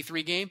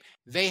 1983 game,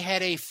 they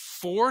had a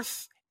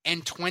 4th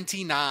and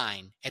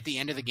 29 at the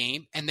end of the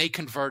game, and they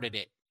converted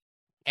it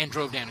and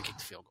drove down and kicked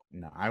the field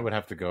goal. No, I would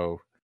have to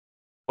go.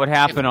 What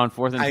happened on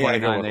 4th and I gotta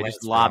go 29? with They Lance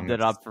just lobbed Brown.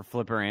 it up for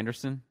Flipper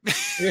Anderson?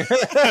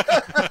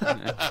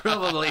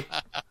 Probably.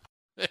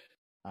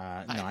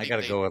 No, I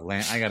gotta go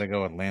with I gotta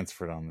go with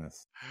Lansford on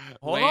this.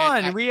 Hold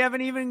on. We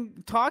haven't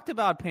even talked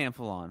about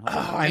Pamphilon.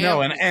 I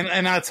know,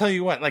 and I'll tell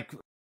you what, like,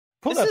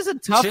 This is a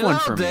tough Chill one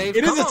out, for me. Dave.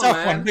 it is Come a on, tough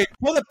man. one. Wait,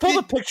 pull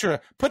the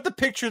picture. Put the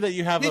picture that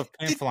you have of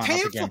Pamphilon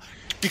up again,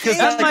 because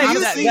That like, might- you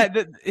that- see-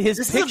 that- his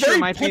this is a picture very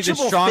might be the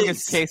punchable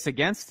strongest face. case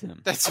against him.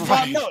 That's Well,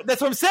 right. no,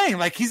 that's what I'm saying.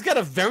 Like, he's got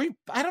a very,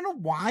 I don't know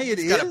why it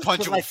is. He's got a but,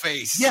 punchable like,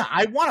 face. Yeah,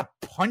 I want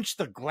to punch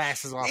the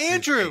glasses off. his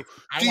Andrew, face.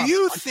 I do wanna you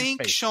punch his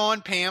think face.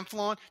 Sean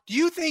Pamphilon, do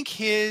you think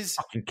his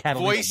Fucking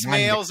Catalina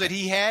voicemails that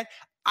he had,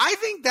 I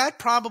think that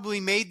probably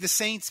made the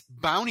Saints'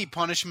 bounty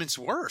punishments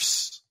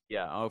worse.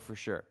 Yeah, oh, for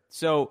sure.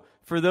 So,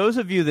 for those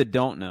of you that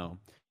don't know,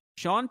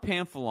 Sean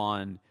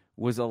Pamphilon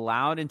was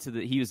allowed into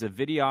he was a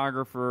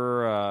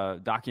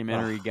videographer,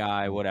 documentary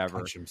guy, whatever.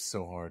 Punch him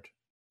so hard.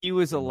 He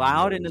was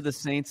allowed into the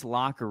Saints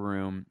locker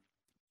room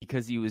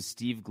because he was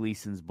Steve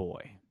Gleason's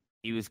boy.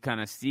 He was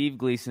kind of Steve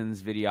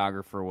Gleason's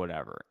videographer,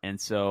 whatever. And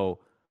so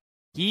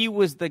he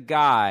was the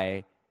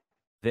guy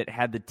that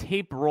had the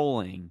tape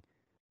rolling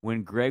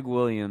when Greg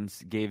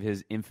Williams gave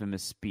his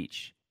infamous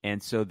speech.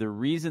 And so the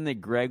reason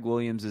that Greg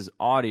Williams'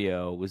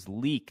 audio was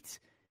leaked,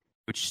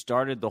 which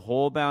started the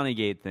whole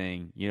Bountygate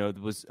thing,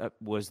 was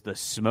the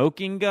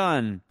smoking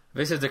gun.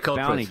 This is the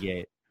culprit.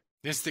 Bountygate.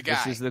 This is the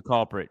guy. This is the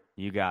culprit.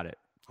 You got it.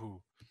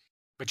 Who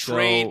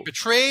betrayed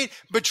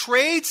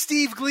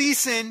Steve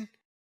Gleason,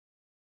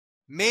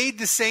 made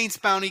the Saints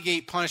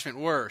Bountygate punishment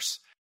worse.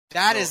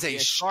 That is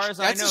as far as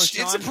I know,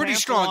 it's a pretty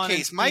strong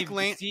case.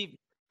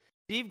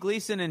 Steve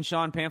Gleason and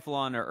Sean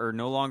Pamphilon are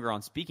no longer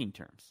on speaking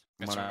terms,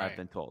 from That's what right. I've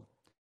been told.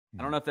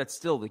 I don't know if that's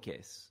still the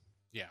case.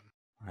 Yeah.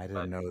 I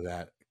didn't know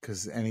that,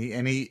 because any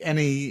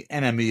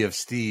enemy of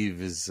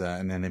Steve is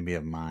an enemy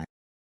of mine.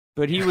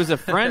 But he was a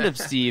friend of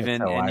Steve,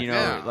 and That's how I you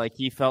know, feel. like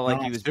he felt like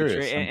No, he I'm was serious.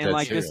 betrayed. I'm And dead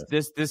like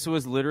serious. this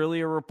was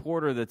literally a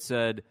reporter that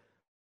said,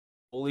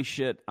 "Holy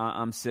shit,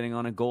 I'm sitting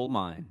on a gold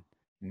mine."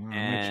 No,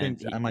 And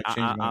I might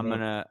change my I'm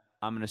vote.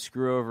 gonna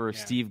screw over Yeah.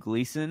 Steve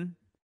Gleason,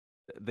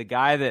 the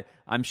guy that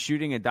I'm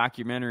shooting a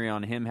documentary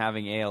on him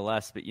having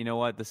ALS. But you know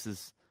what? This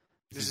is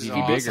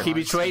even awesome. bigger. He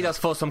betrayed us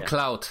for some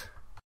clout.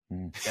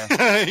 He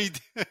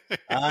did.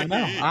 I know.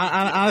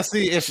 I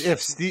honestly,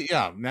 if Steve,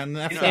 yeah,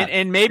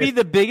 And maybe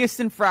the biggest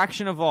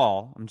infraction of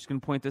all, I'm just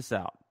going to point this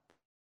out.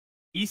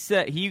 He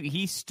said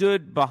he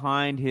stood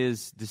behind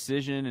his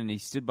decision and he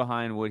stood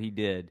behind what he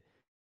did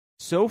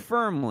so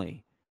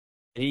firmly.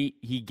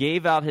 He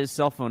gave out his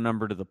cell phone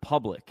number to the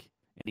public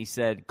and he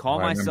said, "Call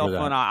I my remember cell that.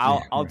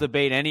 phone. I'll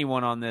debate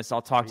anyone on this.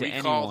 I'll talk to We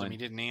anyone." called him. He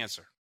didn't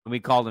answer. And we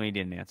called him. He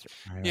didn't answer.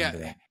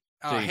 Yeah.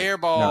 So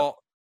Hairball.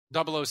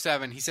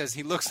 007. He says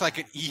he looks like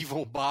an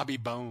evil Bobby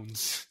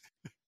Bones.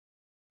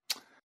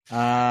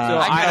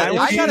 I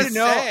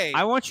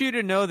want you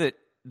to know that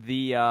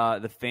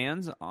the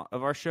fans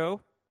of our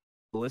show,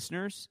 the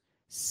listeners,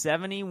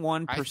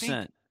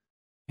 71%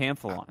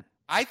 Pamphilon.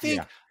 I think.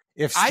 Yeah.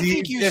 If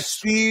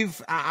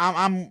Steve,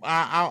 I'm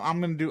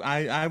gonna do.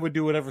 I would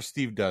do whatever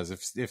Steve does.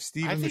 If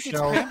Steve and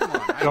Michelle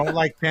don't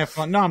like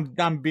Pamphilon, no,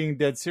 I'm being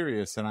dead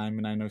serious, and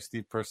I know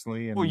Steve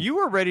personally. And well, you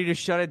were ready to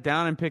shut it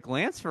down and pick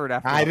Lansford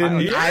after. I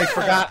didn't. Yeah. I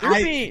forgot.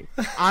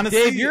 Honestly,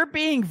 Dave, you're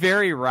being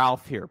very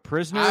Ralph here.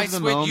 Prisoner of the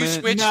moment. You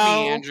switched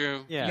me,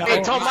 Andrew. Yeah.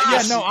 Hey,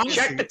 Tomas, honestly,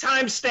 check the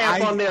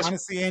timestamp on this.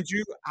 Honestly,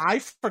 Andrew, I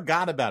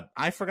forgot about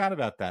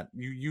that.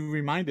 You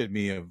reminded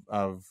me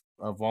of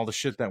all the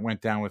shit that went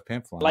down with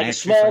Pamphilon. Like a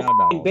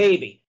small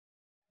baby.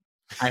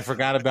 I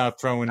forgot about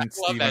throwing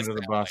Steve under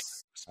the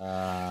bus.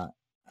 I'm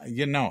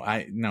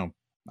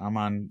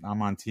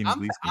on Team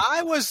Gleason.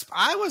 I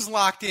was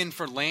locked in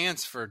for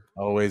Lansford.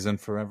 Always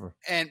and forever.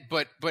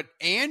 But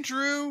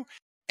Andrew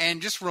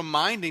and just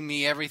reminding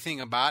me everything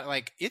about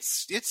it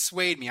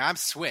swayed me. I'm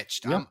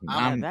switched. Yeah,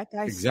 I'm that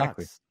guy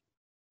exactly. Sucks.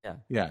 Yeah.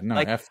 Yeah,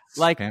 no,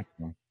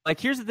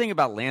 like here's the thing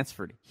about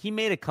Lansford. He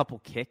made a couple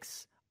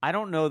kicks. I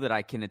don't know that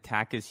I can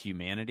attack his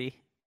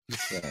humanity.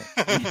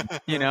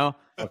 You know,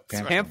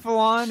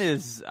 Pamphilon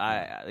is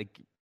yeah.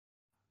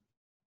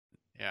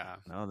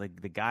 No,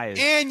 the guy is.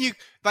 And you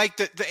like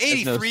the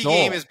 83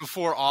 game is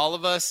before all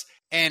of us,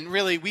 and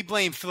really we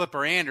blame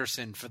Flipper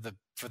Anderson for the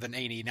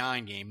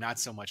 89 game, not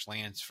so much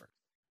Lansford.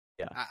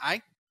 Yeah,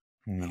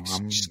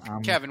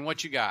 Kevin,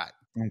 what you got?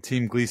 I'm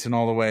Team Gleason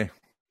all the way.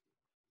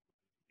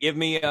 Give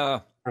me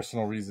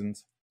personal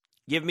reasons.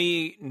 Give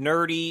me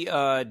nerdy,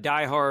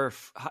 diehard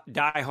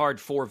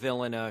four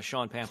villain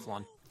Sean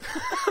Pamphilon.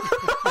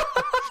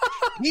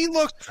 He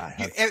looked.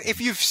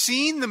 If you've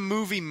seen the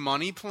movie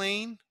Money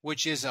Plane,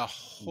 which is a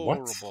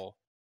horrible,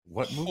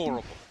 what movie?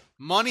 Horrible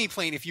Money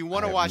Plane. If you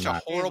want to watch a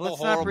horrible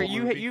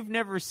movie, you've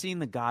never seen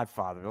The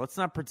Godfather. Let's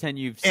not pretend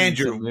you've seen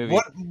Andrew. movie.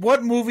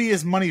 What movie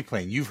is Money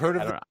Plane? You've heard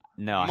of it?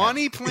 No,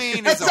 Money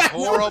Plane is a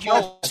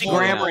horrible.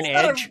 Grammar and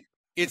Edge.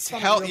 It's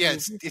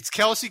it's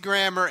Kelsey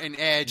Grammer and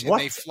Edge, and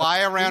they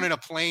fly around in a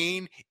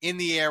plane in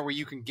the air where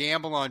you can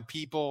gamble on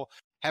people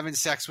having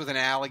sex with an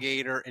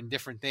alligator and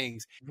different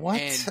things.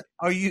 What and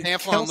are you?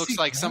 Pamphilon looks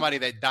like somebody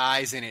that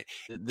dies in it.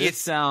 This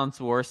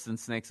sounds worse than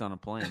Snakes on a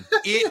Plane.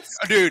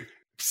 Dude,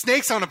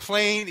 Snakes on a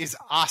Plane is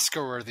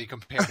Oscar worthy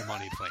compared to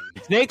Money Plane.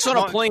 Snakes on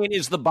a Plane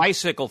is the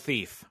bicycle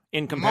thief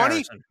in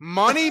comparison.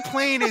 Money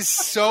Plane is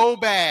so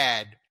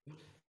bad.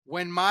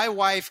 When my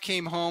wife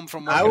came home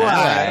from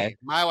work,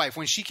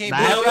 when she came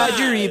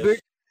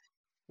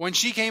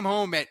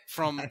home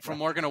from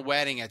working a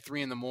wedding at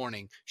 3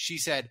 a.m, she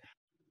said,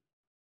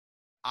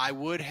 "I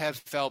would have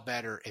felt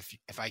better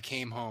if I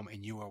came home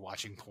and you were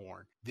watching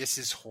porn. This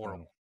is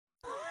horrible."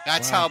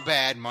 That's how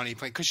bad Money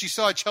Plane. Because she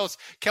saw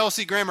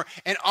Kelsey Grammer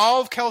and all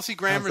of Kelsey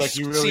Grammer's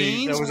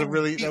scenes.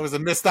 That was a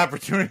missed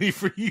opportunity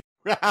for you,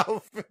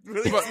 Ralph.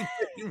 You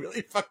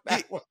really fucked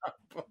that one up.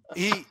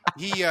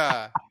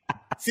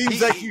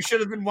 Seems like you should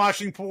have been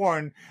watching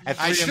porn at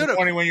 3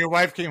 a.m. when your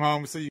wife came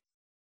home.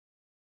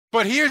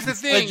 But here's the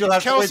thing: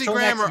 Kelsey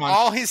Grammer,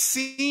 all his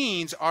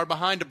scenes are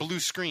behind a blue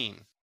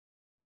screen,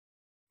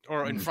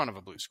 or in front of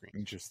a blue screen.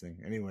 Interesting.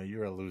 Anyway,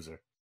 you're a loser.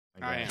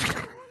 I am.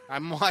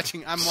 I'm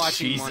watching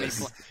Money.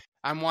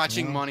 I'm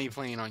watching Money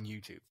Plane on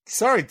YouTube.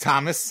 Sorry,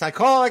 Thomas. I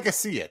call it like I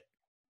see it.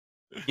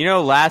 You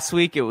know, last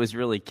week it was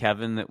really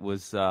Kevin that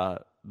was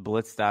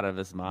blitzed out of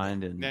his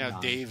mind, and now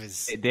Dave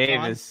is.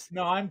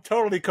 No, I'm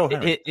totally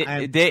coherent.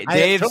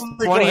 Dave's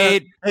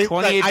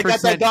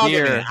 28%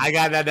 beer. I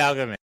got that dog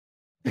in me.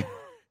 The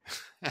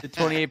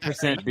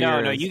 28%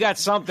 beer. No, you got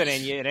something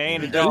in you. It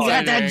ain't a dog. You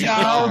got that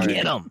dog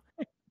in him.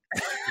 You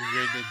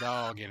got the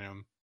dog in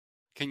him.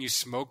 Can you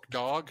smoke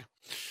dog?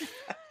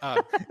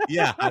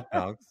 Yeah, hot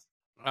dogs.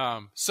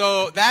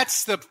 So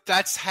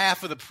that's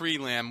half of the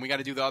prelim. We got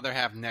to do the other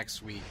half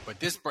next week. But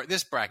this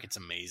bracket's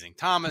amazing.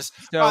 Thomas,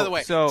 by the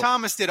way,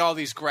 Thomas did all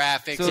these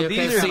graphics. So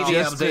these are the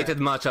updated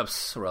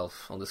matchups,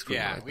 Ralph, on the screen.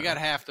 Yeah, right we now. got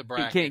half the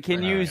bracket.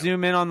 Can you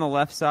zoom in on the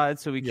left side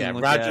so we can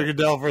look Roger at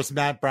Goodell versus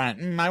Matt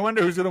Bryant. I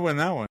wonder who's going to win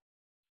that one.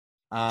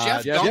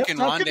 Jeff Duncan,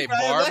 Rondé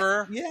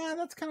Barber. Yeah,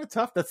 that's kind of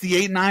tough. That's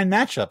the 8-9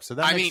 matchup, so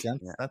that makes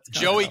sense. That's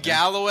Joey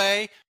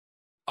Galloway,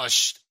 a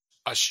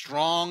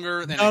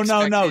stronger than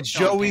no,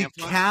 Joey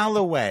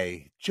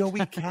Calloway.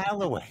 Joey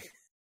Calloway.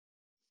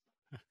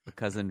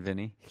 Cousin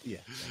Vinny. Yeah.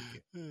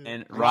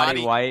 And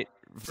Roddy White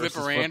versus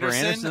Flipper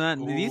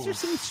Anderson. These are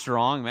some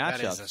strong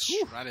matchups.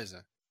 That is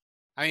a.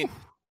 I mean,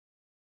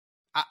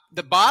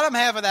 the bottom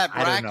half of that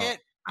bracket.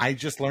 I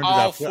just learned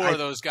all four of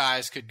those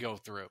guys could go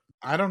through.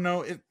 I don't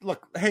know.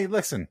 Hey,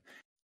 listen.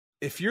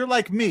 If you're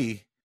like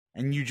me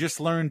and you just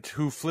learned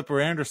who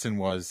Flipper Anderson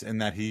was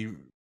and that he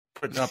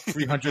put up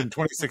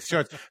 326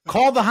 yards,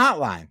 call the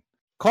hotline.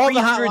 Call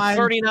the hotline.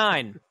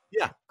 339.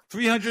 Yeah,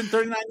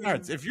 339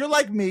 yards. If you're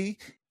like me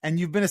and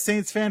you've been a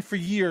Saints fan for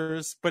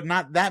years, but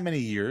not that many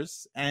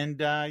years, and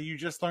you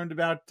just learned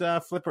about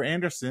Flipper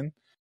Anderson,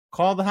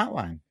 call the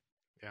hotline.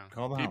 Yeah.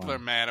 Call the People hotline. are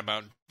mad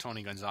about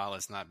Tony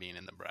Gonzalez not being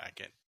in the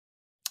bracket.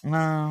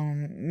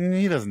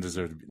 He doesn't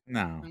deserve to be.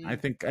 No, I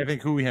think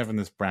who we have in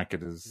this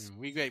bracket is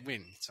We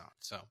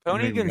so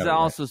Tony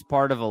Gonzalez was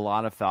part of a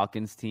lot of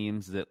Falcons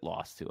teams that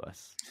lost to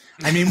us.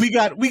 I mean, we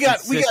got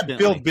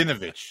Bill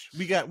Binovich.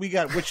 We got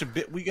Wish Wood.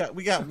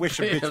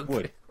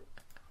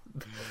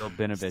 Bill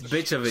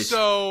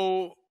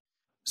Binovich.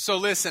 So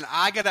listen,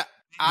 I gotta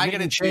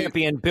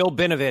champion Bill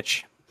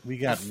Binovich. We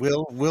got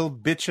Will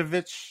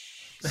Bitchovich.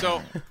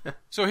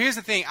 So here's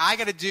the thing. I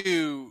gotta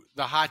do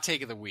the hot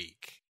take of the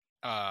week.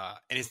 And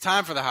it's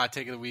time for the hot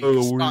take of the week.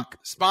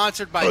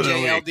 Sponsored by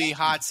JLD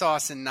Hot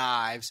Sauce and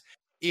Knives.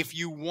 If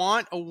you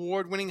want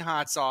award-winning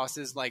hot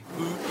sauces like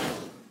Boot,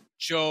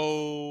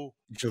 Jolokia.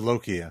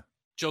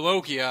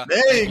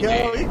 There you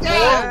go.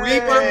 Or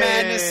Reaper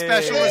Madness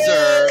Special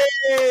Reserve.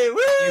 You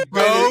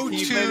go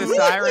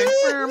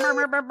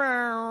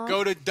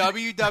to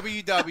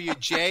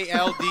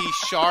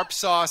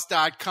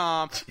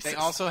www.jldsharpsauce.com. They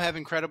also have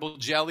incredible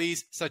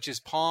jellies such as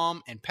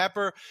palm and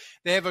pepper.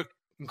 They have an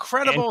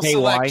incredible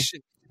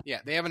selection. Yeah,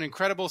 they have an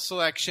incredible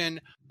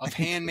selection of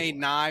handmade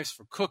knives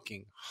for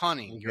cooking,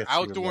 hunting, your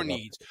outdoor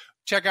needs.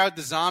 Check out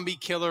the Zombie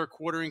Killer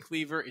quartering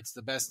cleaver. It's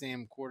the best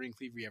damn quartering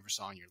cleaver you ever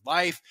saw in your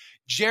life.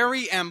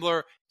 Jerry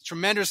Embler,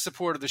 tremendous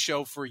support of the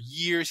show for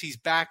years. He's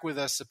back with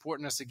us,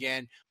 supporting us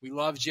again. We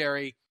love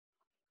Jerry.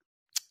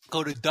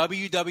 Go to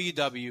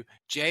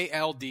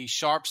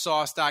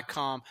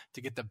www.jldsharpsauce.com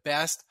to get the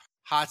best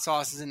hot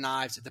sauces and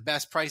knives at the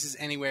best prices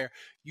anywhere.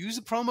 Use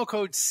the promo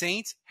code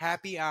Saints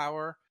Happy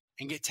Hour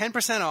and get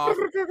 10% off.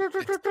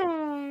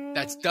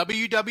 That's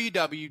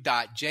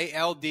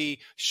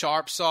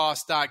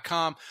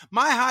www.jldsharpsauce.com.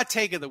 My hot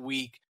take of the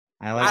week.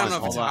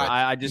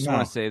 I just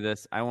want to say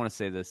this. I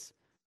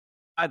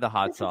had the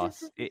hot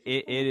sauce.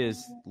 It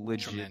is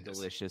legit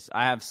delicious.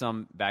 I have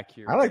some back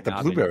here. I like the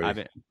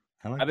blueberry.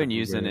 I've been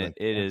using it.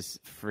 It is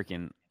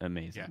freaking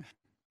amazing. Yeah.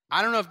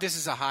 I don't know if this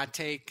is a hot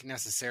take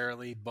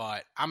necessarily,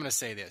 but I'm going to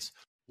say this.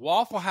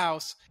 Waffle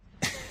House,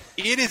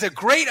 it is a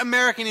great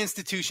American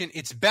institution.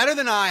 It's better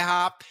than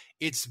IHOP.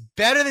 It's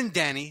better than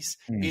Denny's.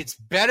 It's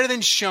better than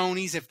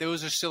Shoney's, if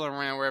those are still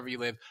around wherever you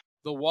live.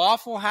 The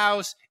Waffle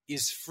House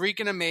is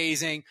freaking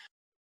amazing.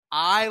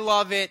 I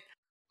love it.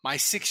 My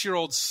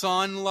 6-year-old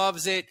son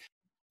loves it.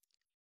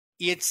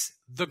 It's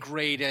the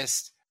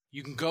greatest.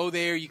 You can go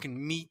there. You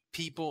can meet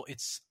people.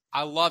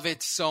 I love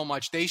it so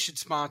much. They should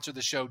sponsor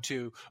the show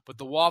too. But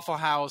the Waffle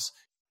House,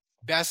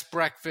 best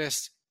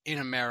breakfast in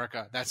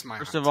America. That's my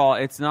First of all,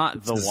 it's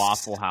not the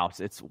Waffle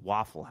House. It's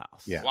Waffle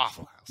House. Yeah,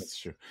 Waffle House. That's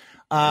true. It's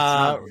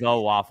not the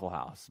Waffle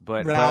House.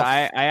 But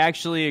I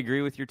actually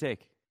agree with your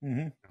take.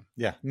 Mm-hmm.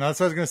 Yeah, no,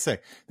 that's what I was going to say.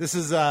 This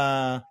is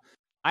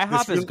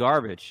IHOP is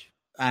garbage.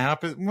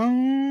 IHOP is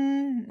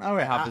all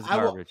right. IHOP is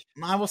garbage.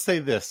 I will say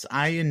this.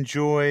 I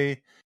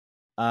enjoy.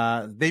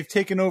 They've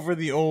taken over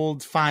the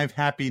old Five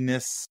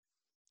Happiness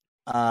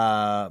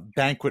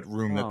banquet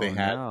room that they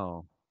had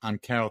on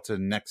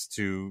Carrollton next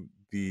to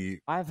the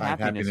Five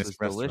Happiness was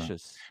restaurant.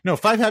 Delicious. No,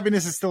 Five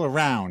Happiness is still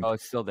around. Oh,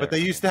 it's still there. But they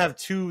used to have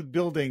two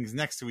buildings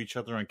next to each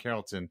other on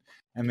Carrollton,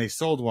 and they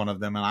sold one of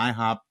them, and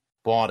IHOP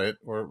bought it,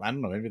 or I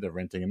don't know, maybe they're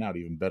renting it out,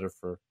 even better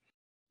for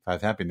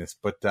Five Happiness.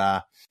 But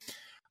no,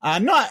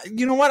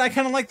 you know what? I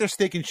kind of like their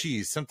steak and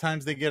cheese.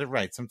 Sometimes they get it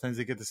right. Sometimes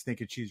they get the steak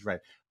and cheese right.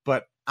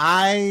 But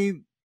I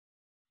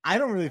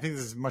don't really think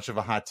this is much of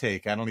a hot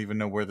take. I don't even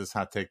know where this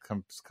hot take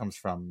comes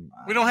from.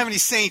 We don't have any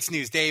Saints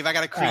news, Dave. I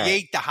got to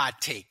create the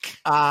hot take.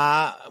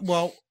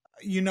 Well,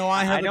 you know,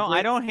 I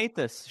don't hate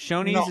this.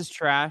 Shoney's is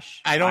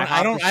trash. I don't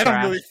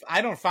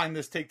find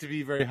this take to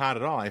be very hot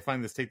at all. I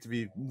find this take to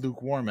be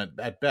lukewarm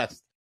at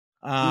best.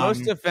 The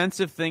most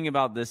offensive thing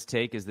about this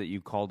take is that you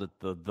called it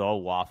the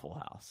Waffle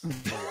House.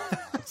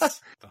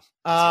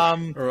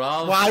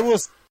 Well,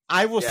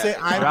 I will say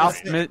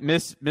Ralph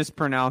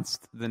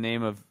mispronounced the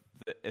name of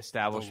the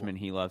establishment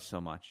he loves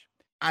so much.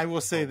 I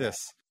will say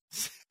this.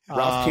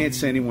 Ralph can't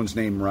say anyone's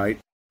name right.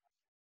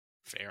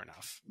 Fair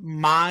enough.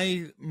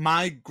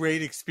 My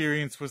great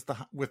experience with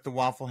the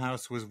Waffle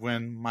House was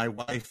when my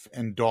wife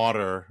and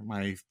daughter,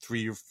 my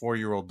 3 or 4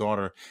 year old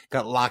daughter,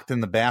 got locked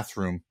in the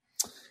bathroom,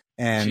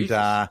 and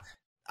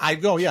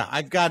I've got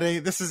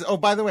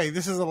by the way,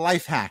 this is a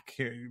life hack.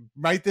 Here,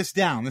 write this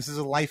down. This is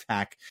a life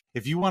hack.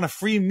 If you want a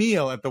free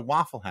meal at the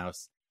Waffle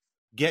House,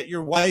 get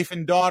your wife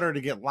and daughter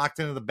to get locked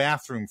into the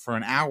bathroom for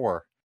an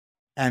hour,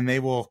 and they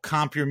will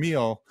comp your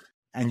meal,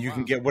 and you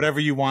can get whatever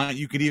you want.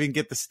 You could even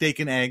get the steak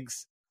and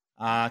eggs,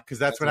 because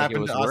that's what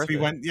happened to us. We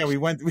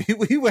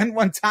went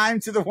one time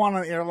to the one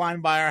on the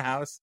airline by our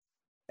house,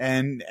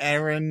 and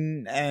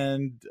Aaron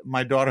and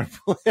my daughter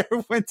Blair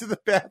went to the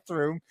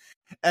bathroom,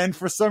 and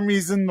for some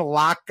reason the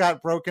lock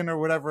got broken or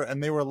whatever,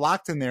 and they were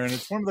locked in there, and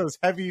it's one of those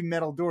heavy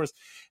metal doors,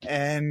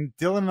 and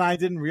Dylan and I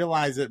didn't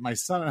realize it. My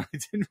son and I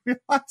didn't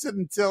realize it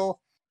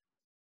until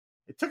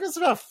it took us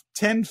about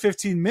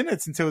 10-15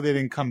 minutes until they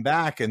didn't come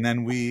back, and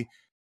then we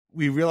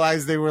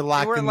realized they were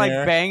locked in there. They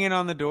were banging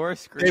on the door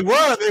screen.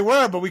 They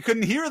were, but we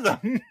couldn't hear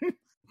them.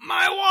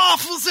 My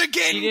waffles are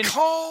getting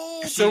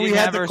cold. So we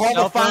had to call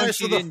the fire.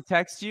 She didn't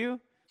text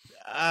you?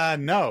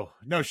 No,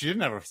 she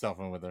didn't have her cell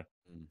phone with her.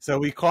 So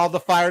we called the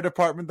fire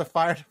department. The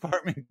fire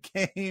department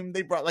came.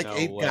 They brought like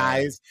 8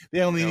 guys. They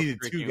only needed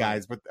 2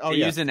 guys, but they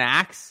use an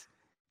axe.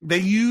 They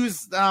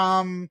used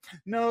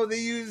they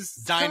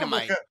used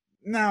dynamite. Kind of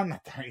no,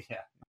 not that. Yeah,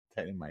 not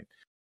dynamite.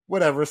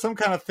 Whatever, some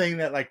kind of thing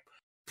that like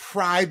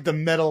pried the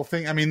metal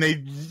thing. I mean,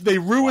 they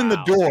ruined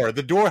the door.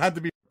 The door had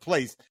to be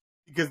replaced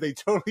because they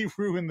totally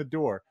ruined the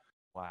door.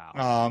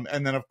 Wow.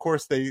 And then of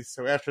course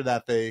so after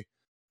that they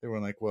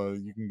were like, well,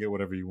 you can get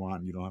whatever you want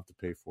and you don't have to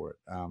pay for it.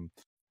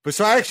 But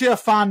so I actually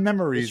have fond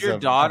memories. Was your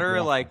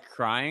daughter like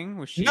crying?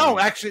 Was she? No,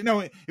 actually,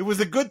 no. It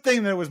was a good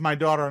thing that it was my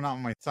daughter and not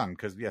my son,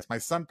 because yes, my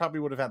son probably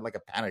would have had like a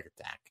panic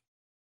attack,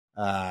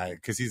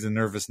 because he's a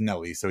nervous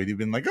Nelly. So he'd have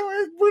been like,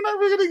 "Oh, we're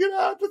never gonna get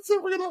out.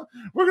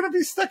 We're gonna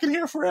be stuck in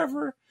here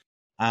forever."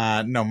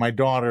 No, my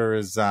daughter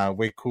is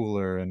way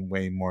cooler and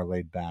way more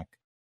laid back.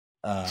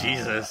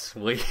 Jesus,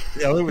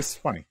 yeah, it was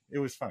funny. It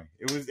was funny.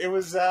 It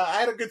was. I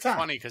had a good time.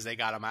 Funny because they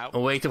got him out. A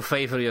way to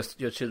favor your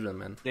children,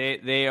 man.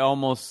 They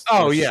almost.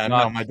 Oh yeah,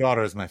 no, my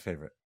daughter is my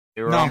favorite.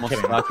 They were almost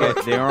stuck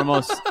at. They were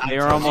almost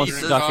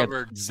stuck at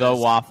the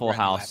Waffle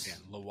House.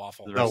 The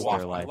Waffle House.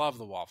 I love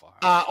the Waffle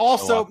House.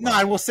 Also, no,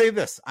 I will say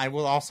this. I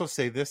will also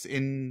say this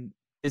in.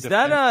 Is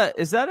that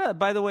a?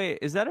 By the way,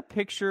 is that a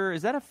picture?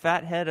 Is that a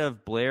fat head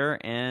of Blair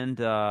and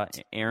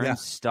Aaron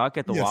stuck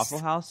at the Waffle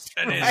House?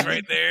 It is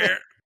right there.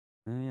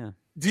 Oh, yeah.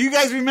 Do you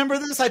guys remember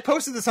this? I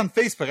posted this on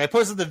Facebook. I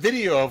posted the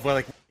video of where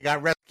like we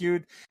got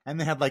rescued and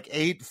they had like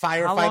 8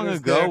 firefighters. How long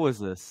ago was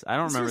this? I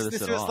don't remember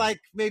this at all. This was like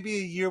maybe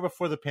a year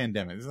before the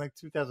pandemic. This is like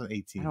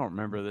 2018. I don't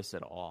remember this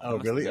at all. Oh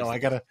really? Oh,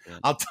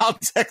 I'll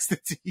text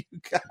it to you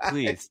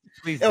guys.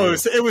 Please.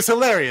 It was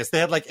hilarious. They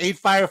had like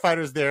 8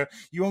 firefighters there.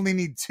 You only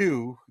need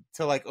 2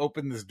 to like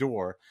open this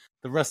door.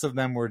 The rest of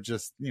them were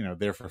just,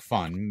 there for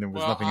fun. There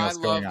was nothing else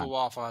going on. I love the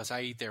Waffle House.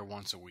 I eat there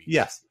once a week.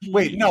 Yes.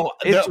 Wait, no.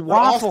 It's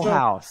Waffle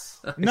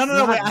House.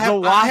 No. Wait, the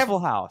Waffle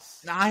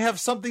House. I have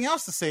something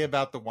else to say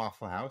about the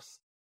Waffle House.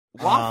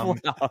 Waffle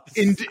House.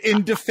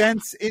 In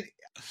defense,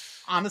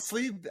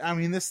 honestly, I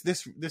mean, this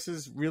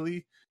is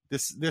really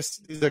this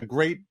is a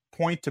great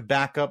point to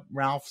back up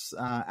Ralph's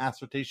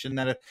assertion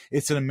that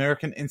it's an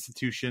American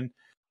institution.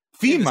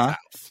 FEMA,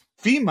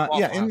 in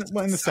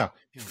the South.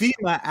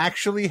 FEMA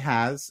actually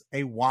has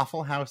a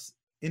Waffle House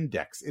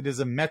index. It is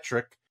a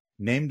metric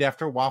named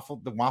after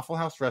the Waffle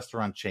House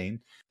restaurant chain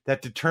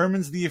that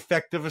determines the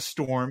effect of a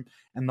storm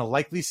and the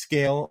likely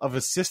scale of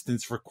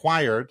assistance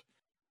required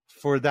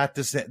for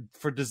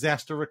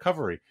disaster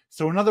recovery.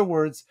 So in other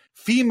words,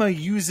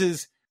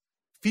 FEMA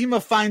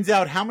finds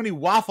out how many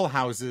Waffle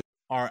Houses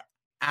are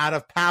out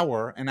of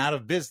power and out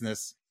of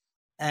business,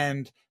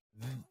 and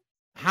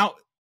how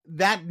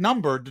that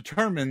number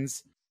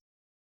determines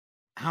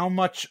how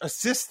much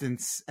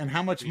assistance and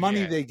how much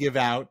money they give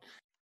out.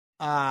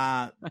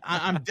 I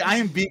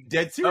am being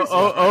dead serious.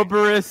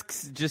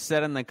 Obelisks just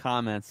said in the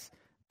comments,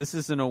 "This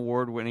is an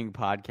award-winning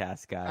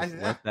podcast, guys.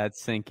 Let that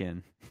sink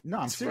in." No,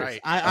 I'm serious.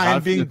 Right.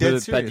 I'm being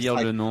dead serious. Like,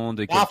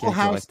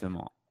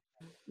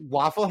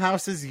 Waffle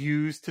House is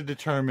used to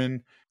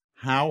determine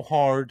how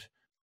hard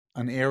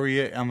an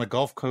area on the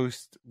Gulf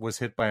Coast was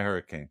hit by a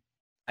hurricane.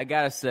 I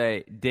gotta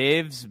say,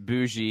 Dave's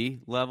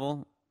bougie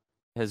level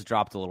has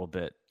dropped a little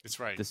bit. That's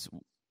right. This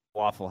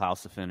Waffle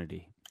House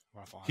affinity.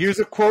 Here's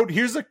a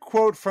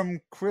quote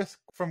from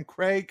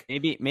Craig.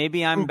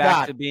 Maybe I'm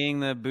back to being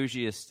the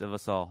bougiest of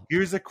us all.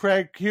 Here's a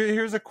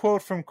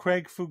quote from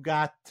Craig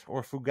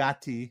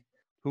Fugati,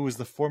 who was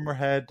the former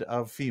head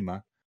of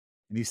FEMA,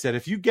 and he said,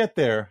 "If you get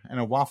there and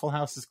a Waffle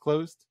House is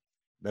closed,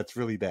 that's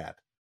really bad.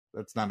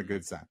 That's not a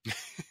good sign."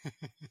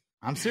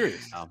 I'm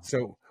serious.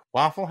 So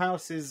Waffle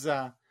House is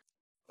a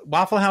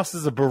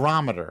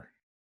barometer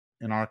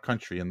in our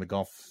country, in the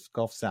Gulf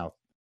South,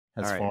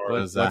 as far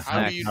as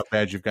how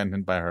bad you've gotten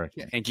hit by a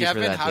hurricane. Thank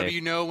Kevin, you for that, how Dave. do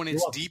you know when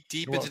it's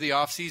deep into the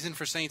off season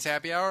for Saints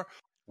Happy Hour?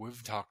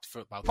 We've talked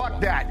about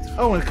Fuck that.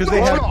 Oh, because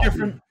they have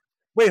different.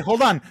 Wait,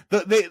 hold on.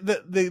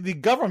 The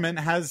government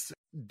has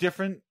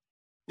different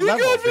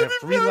levels. They have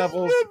 3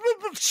 levels.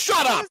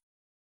 Shut up.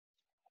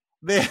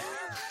 They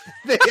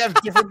have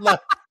different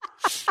levels.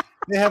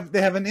 They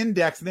have an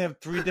index, and they have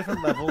 3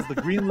 different levels. The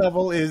green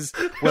level is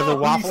where the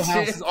Waffle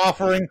House is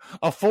offering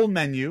a full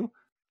menu,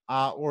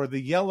 or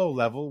the yellow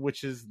level,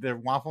 which is their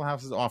Waffle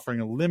House is offering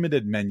a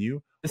limited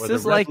menu. This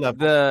is like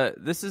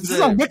this is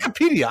on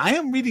Wikipedia. I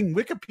am reading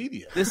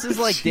Wikipedia. This is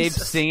like Dave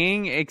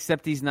singing,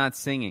 except he's not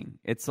singing.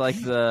 It's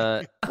like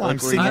the I'm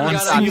where he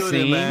wants to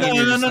sing.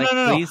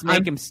 No. Please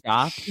make him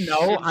stop.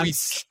 No, I'm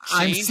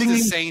singing the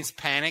Saints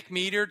panic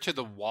meter to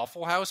the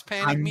Waffle House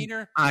panic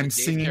meter. I'm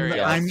singing.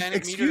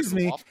 Excuse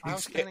me.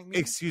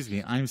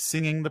 I'm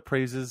singing the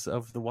praises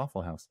of the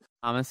Waffle House.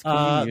 Thomas,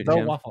 can you mute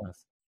him? Waffle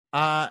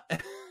House.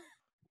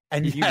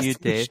 And you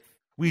mute Dave?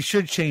 We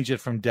should change it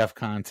from DEF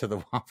CON to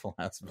the Waffle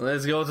House.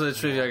 Let's go to the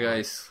trivia,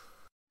 guys.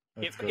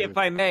 If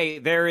I may,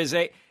 there is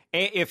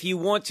if you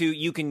want to,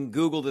 you can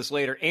Google this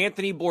later.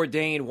 Anthony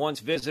Bourdain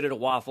once visited a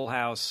Waffle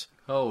House.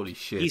 Holy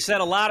shit. He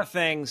said a lot of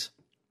things.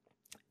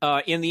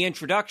 In the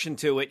introduction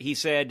to it, he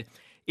said,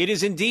 It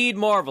is indeed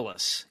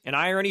marvelous, an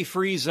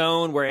irony-free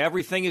zone where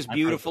everything is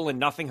beautiful and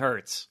nothing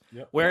hurts.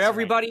 Yep, where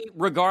everybody,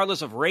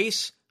 regardless of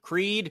race,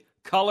 creed,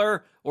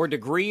 color, or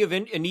degree of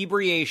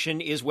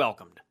inebriation, is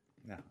welcomed.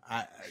 Yeah.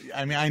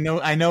 I mean, I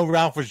know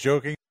Ralph was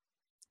joking.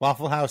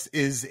 Waffle House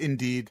is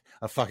indeed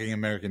a fucking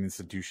American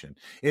institution.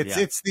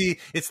 It's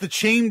the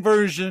chain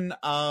version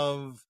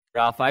of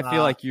Ralph. I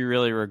feel like you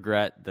really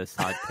regret this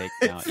hot take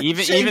now,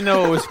 even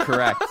though it was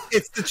correct.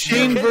 It's the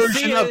chain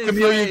version of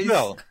Camellia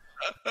Grill.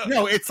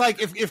 No, it's like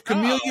if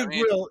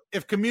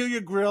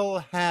Camellia Grill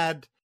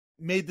had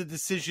made the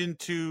decision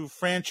to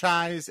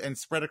franchise and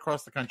spread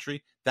across the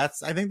country, I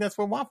think that's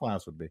what Waffle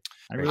House would be.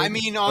 I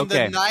mean, on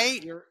the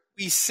night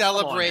we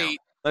celebrate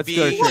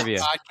being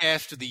the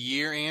podcast of the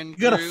year, Andrew.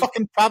 You got a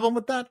fucking problem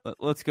with that?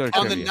 Let's go to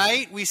on trivia. the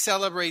night we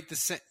celebrate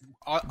us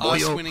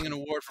winning an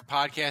award for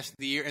podcast of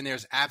the year, and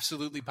there's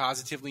absolutely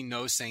positively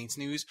no Saints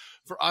news.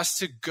 For us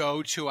to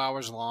go 2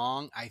 hours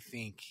long, I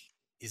think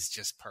is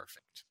just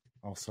perfect.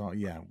 Also,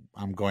 yeah,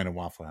 I'm going to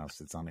Waffle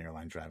House. It's on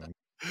airline driving.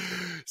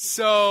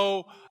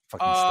 So,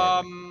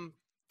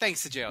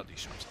 thanks to JLD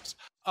Shorts.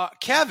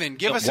 Kevin,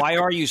 give us. Why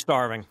are you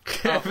starving,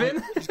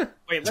 Kevin?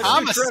 Wait,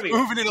 Thomas is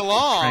moving it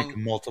along. Drank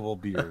multiple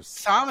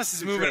beers. Thomas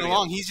is moving it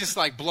along. He's just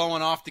like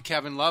blowing off the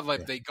Kevin Love,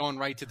 like they going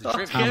right to the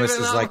trivia. Thomas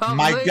is like,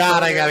 my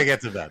God, I gotta get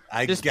to that.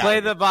 Just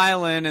play the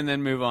violin and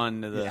then move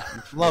on to the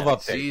Love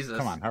update. Jesus.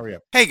 Come on, hurry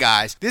up. Hey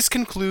guys, this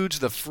concludes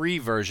the free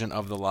version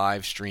of the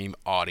live stream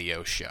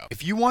audio show.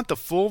 If you want the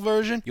full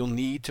version, you'll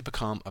need to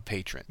become a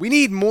patron. We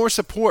need more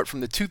support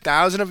from the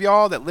 2,000 of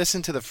y'all that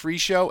listen to the free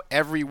show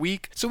every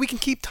week so we can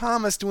keep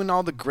Thomas doing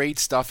all the great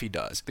stuff he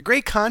does. The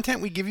great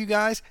content we give you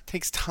guys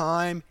takes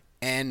time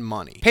and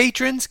money.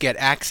 Patrons get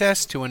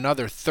access to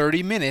another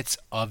 30 minutes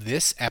of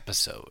this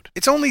episode.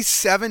 It's only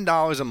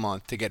 $7 a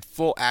month to get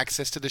full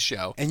access to the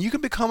show, and you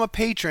can become a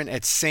patron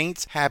at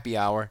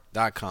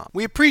saintshappyhour.com.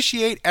 We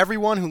appreciate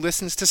everyone who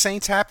listens to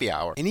Saints Happy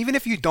Hour, and even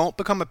if you don't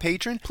become a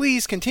patron,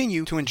 please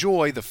continue to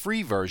enjoy the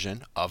free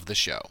version of the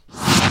show.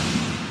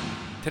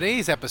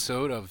 Today's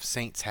episode of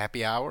Saints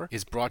Happy Hour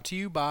is brought to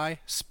you by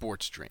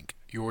Sports Drink,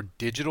 your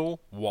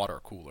digital water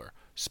cooler.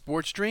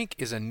 Sports Drink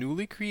is a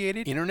newly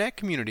created internet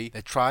community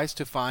that tries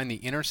to find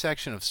the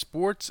intersection of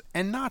sports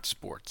and not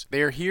sports.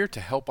 They are here to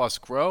help us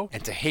grow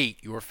and to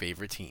hate your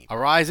favorite team. A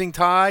rising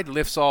tide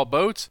lifts all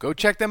boats. Go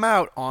check them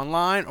out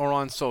online or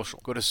on social.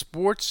 Go to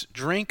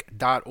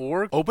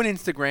sportsdrink.org, open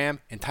Instagram,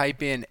 and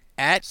type in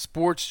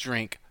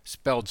 @sportsdrink,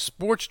 spelled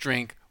sports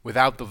drink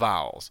without the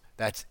vowels.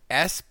 That's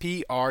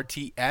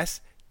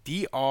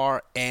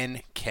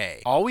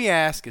SPRTSDRNK. All we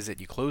ask is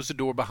that you close the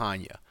door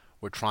behind you.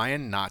 We're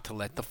trying not to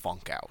let the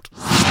funk out.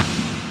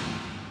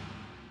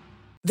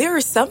 There are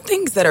some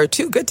things that are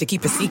too good to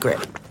keep a secret.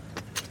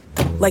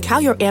 Like how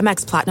your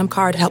Amex Platinum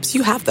card helps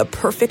you have the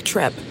perfect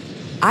trip.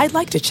 I'd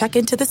like to check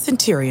into the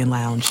Centurion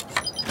Lounge.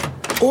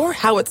 Or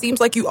how it seems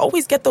like you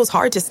always get those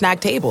hard-to-snag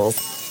tables.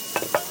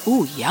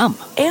 Ooh, yum.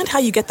 And how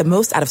you get the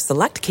most out of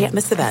select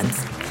can't-miss events.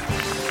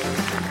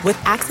 With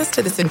access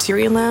to the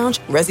Centurion Lounge,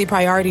 Resi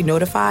Priority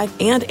Notify,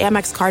 and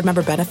Amex card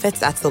member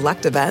benefits at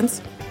select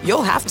events,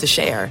 you'll have to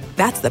share.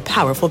 That's the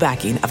powerful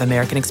backing of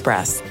American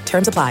Express.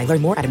 Terms apply.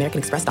 Learn more at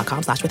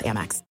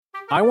americanexpress.com/withAmex.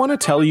 I want to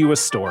tell you a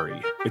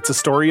story. It's a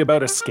story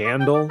about a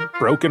scandal,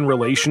 broken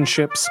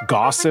relationships,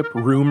 gossip,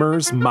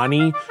 rumors,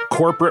 money,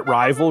 corporate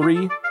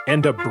rivalry,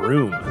 and a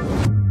broom.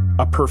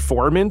 A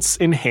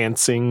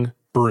performance-enhancing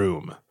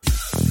broom.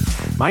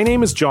 My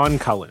name is John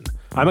Cullen.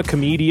 I'm a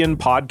comedian,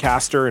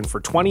 podcaster, and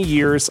for 20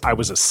 years, I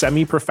was a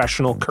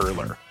semi-professional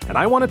curler. And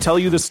I want to tell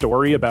you the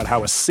story about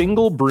how a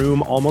single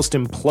broom almost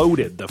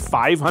imploded the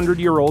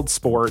 500-year-old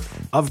sport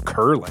of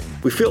curling.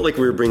 We felt like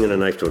we were bringing a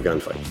knife to a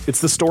gunfight.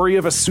 It's the story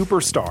of a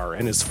superstar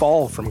and his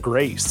fall from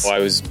grace. I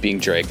was being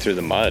dragged through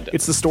the mud.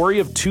 It's the story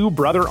of two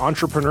brother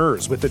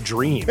entrepreneurs with a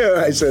dream.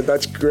 I said,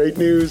 that's great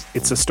news.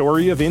 It's a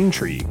story of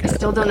intrigue. I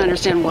still don't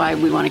understand why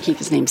we want to keep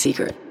his name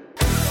secret.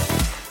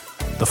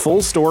 The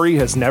full story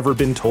has never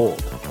been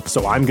told,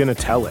 so I'm going to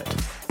tell it.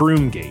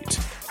 Broomgate,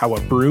 how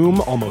a broom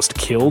almost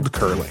killed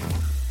curling.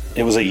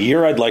 It was a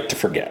year I'd like to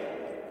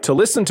forget. To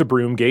listen to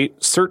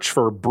Broomgate, search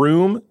for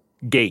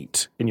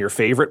Broomgate in your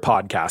favorite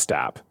podcast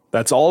app.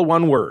 That's all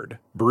one word,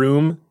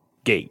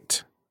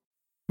 Broomgate.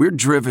 We're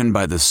driven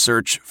by the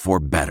search for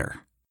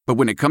better. But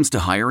when it comes to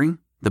hiring,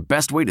 the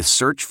best way to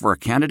search for a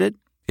candidate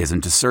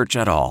isn't to search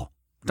at all.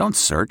 Don't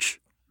search,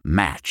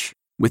 match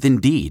with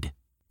Indeed.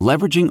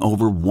 Leveraging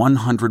over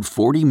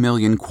 140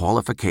 million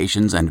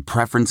qualifications and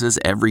preferences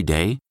every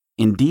day,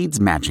 Indeed's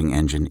matching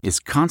engine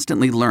is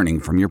constantly learning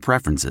from your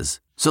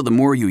preferences. So the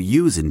more you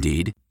use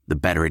Indeed, the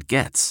better it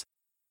gets.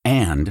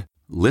 And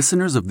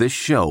listeners of this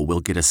show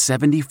will get a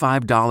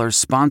 $75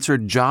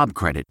 sponsored job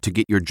credit to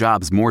get your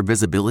jobs more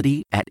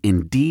visibility at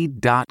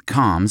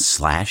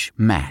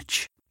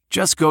Indeed.com/match.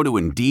 Just go to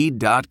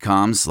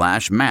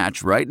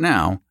Indeed.com/match right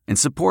now and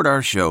support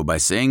our show by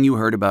saying you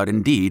heard about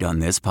Indeed on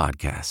this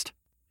podcast.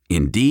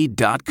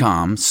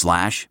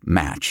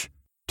 Indeed.com/match.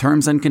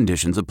 Terms and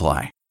conditions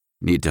apply.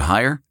 Need to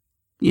hire?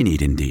 You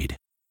need Indeed.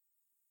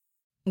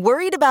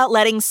 Worried about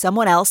letting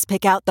someone else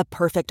pick out the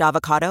perfect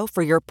avocado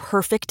for your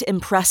perfect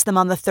impress them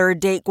on the third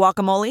date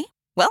guacamole?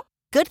 Well,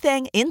 good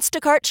thing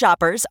Instacart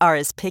shoppers are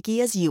as picky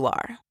as you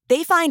are.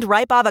 They find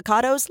ripe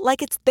avocados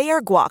like it's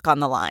their guac on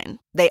the line.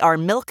 They are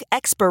milk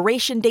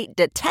expiration date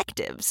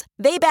detectives.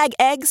 They bag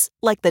eggs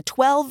like the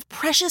 12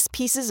 precious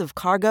pieces of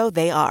cargo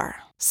they are.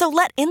 So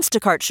let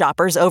Instacart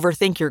shoppers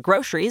overthink your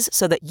groceries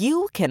so that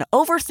you can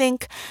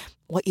overthink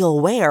what you'll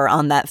wear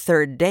on that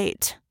third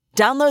date.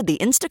 Download the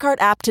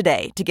Instacart app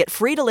today to get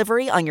free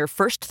delivery on your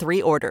first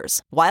 3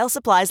 orders, while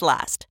supplies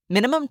last.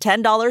 Minimum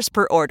 $10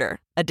 per order.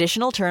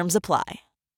 Additional terms apply.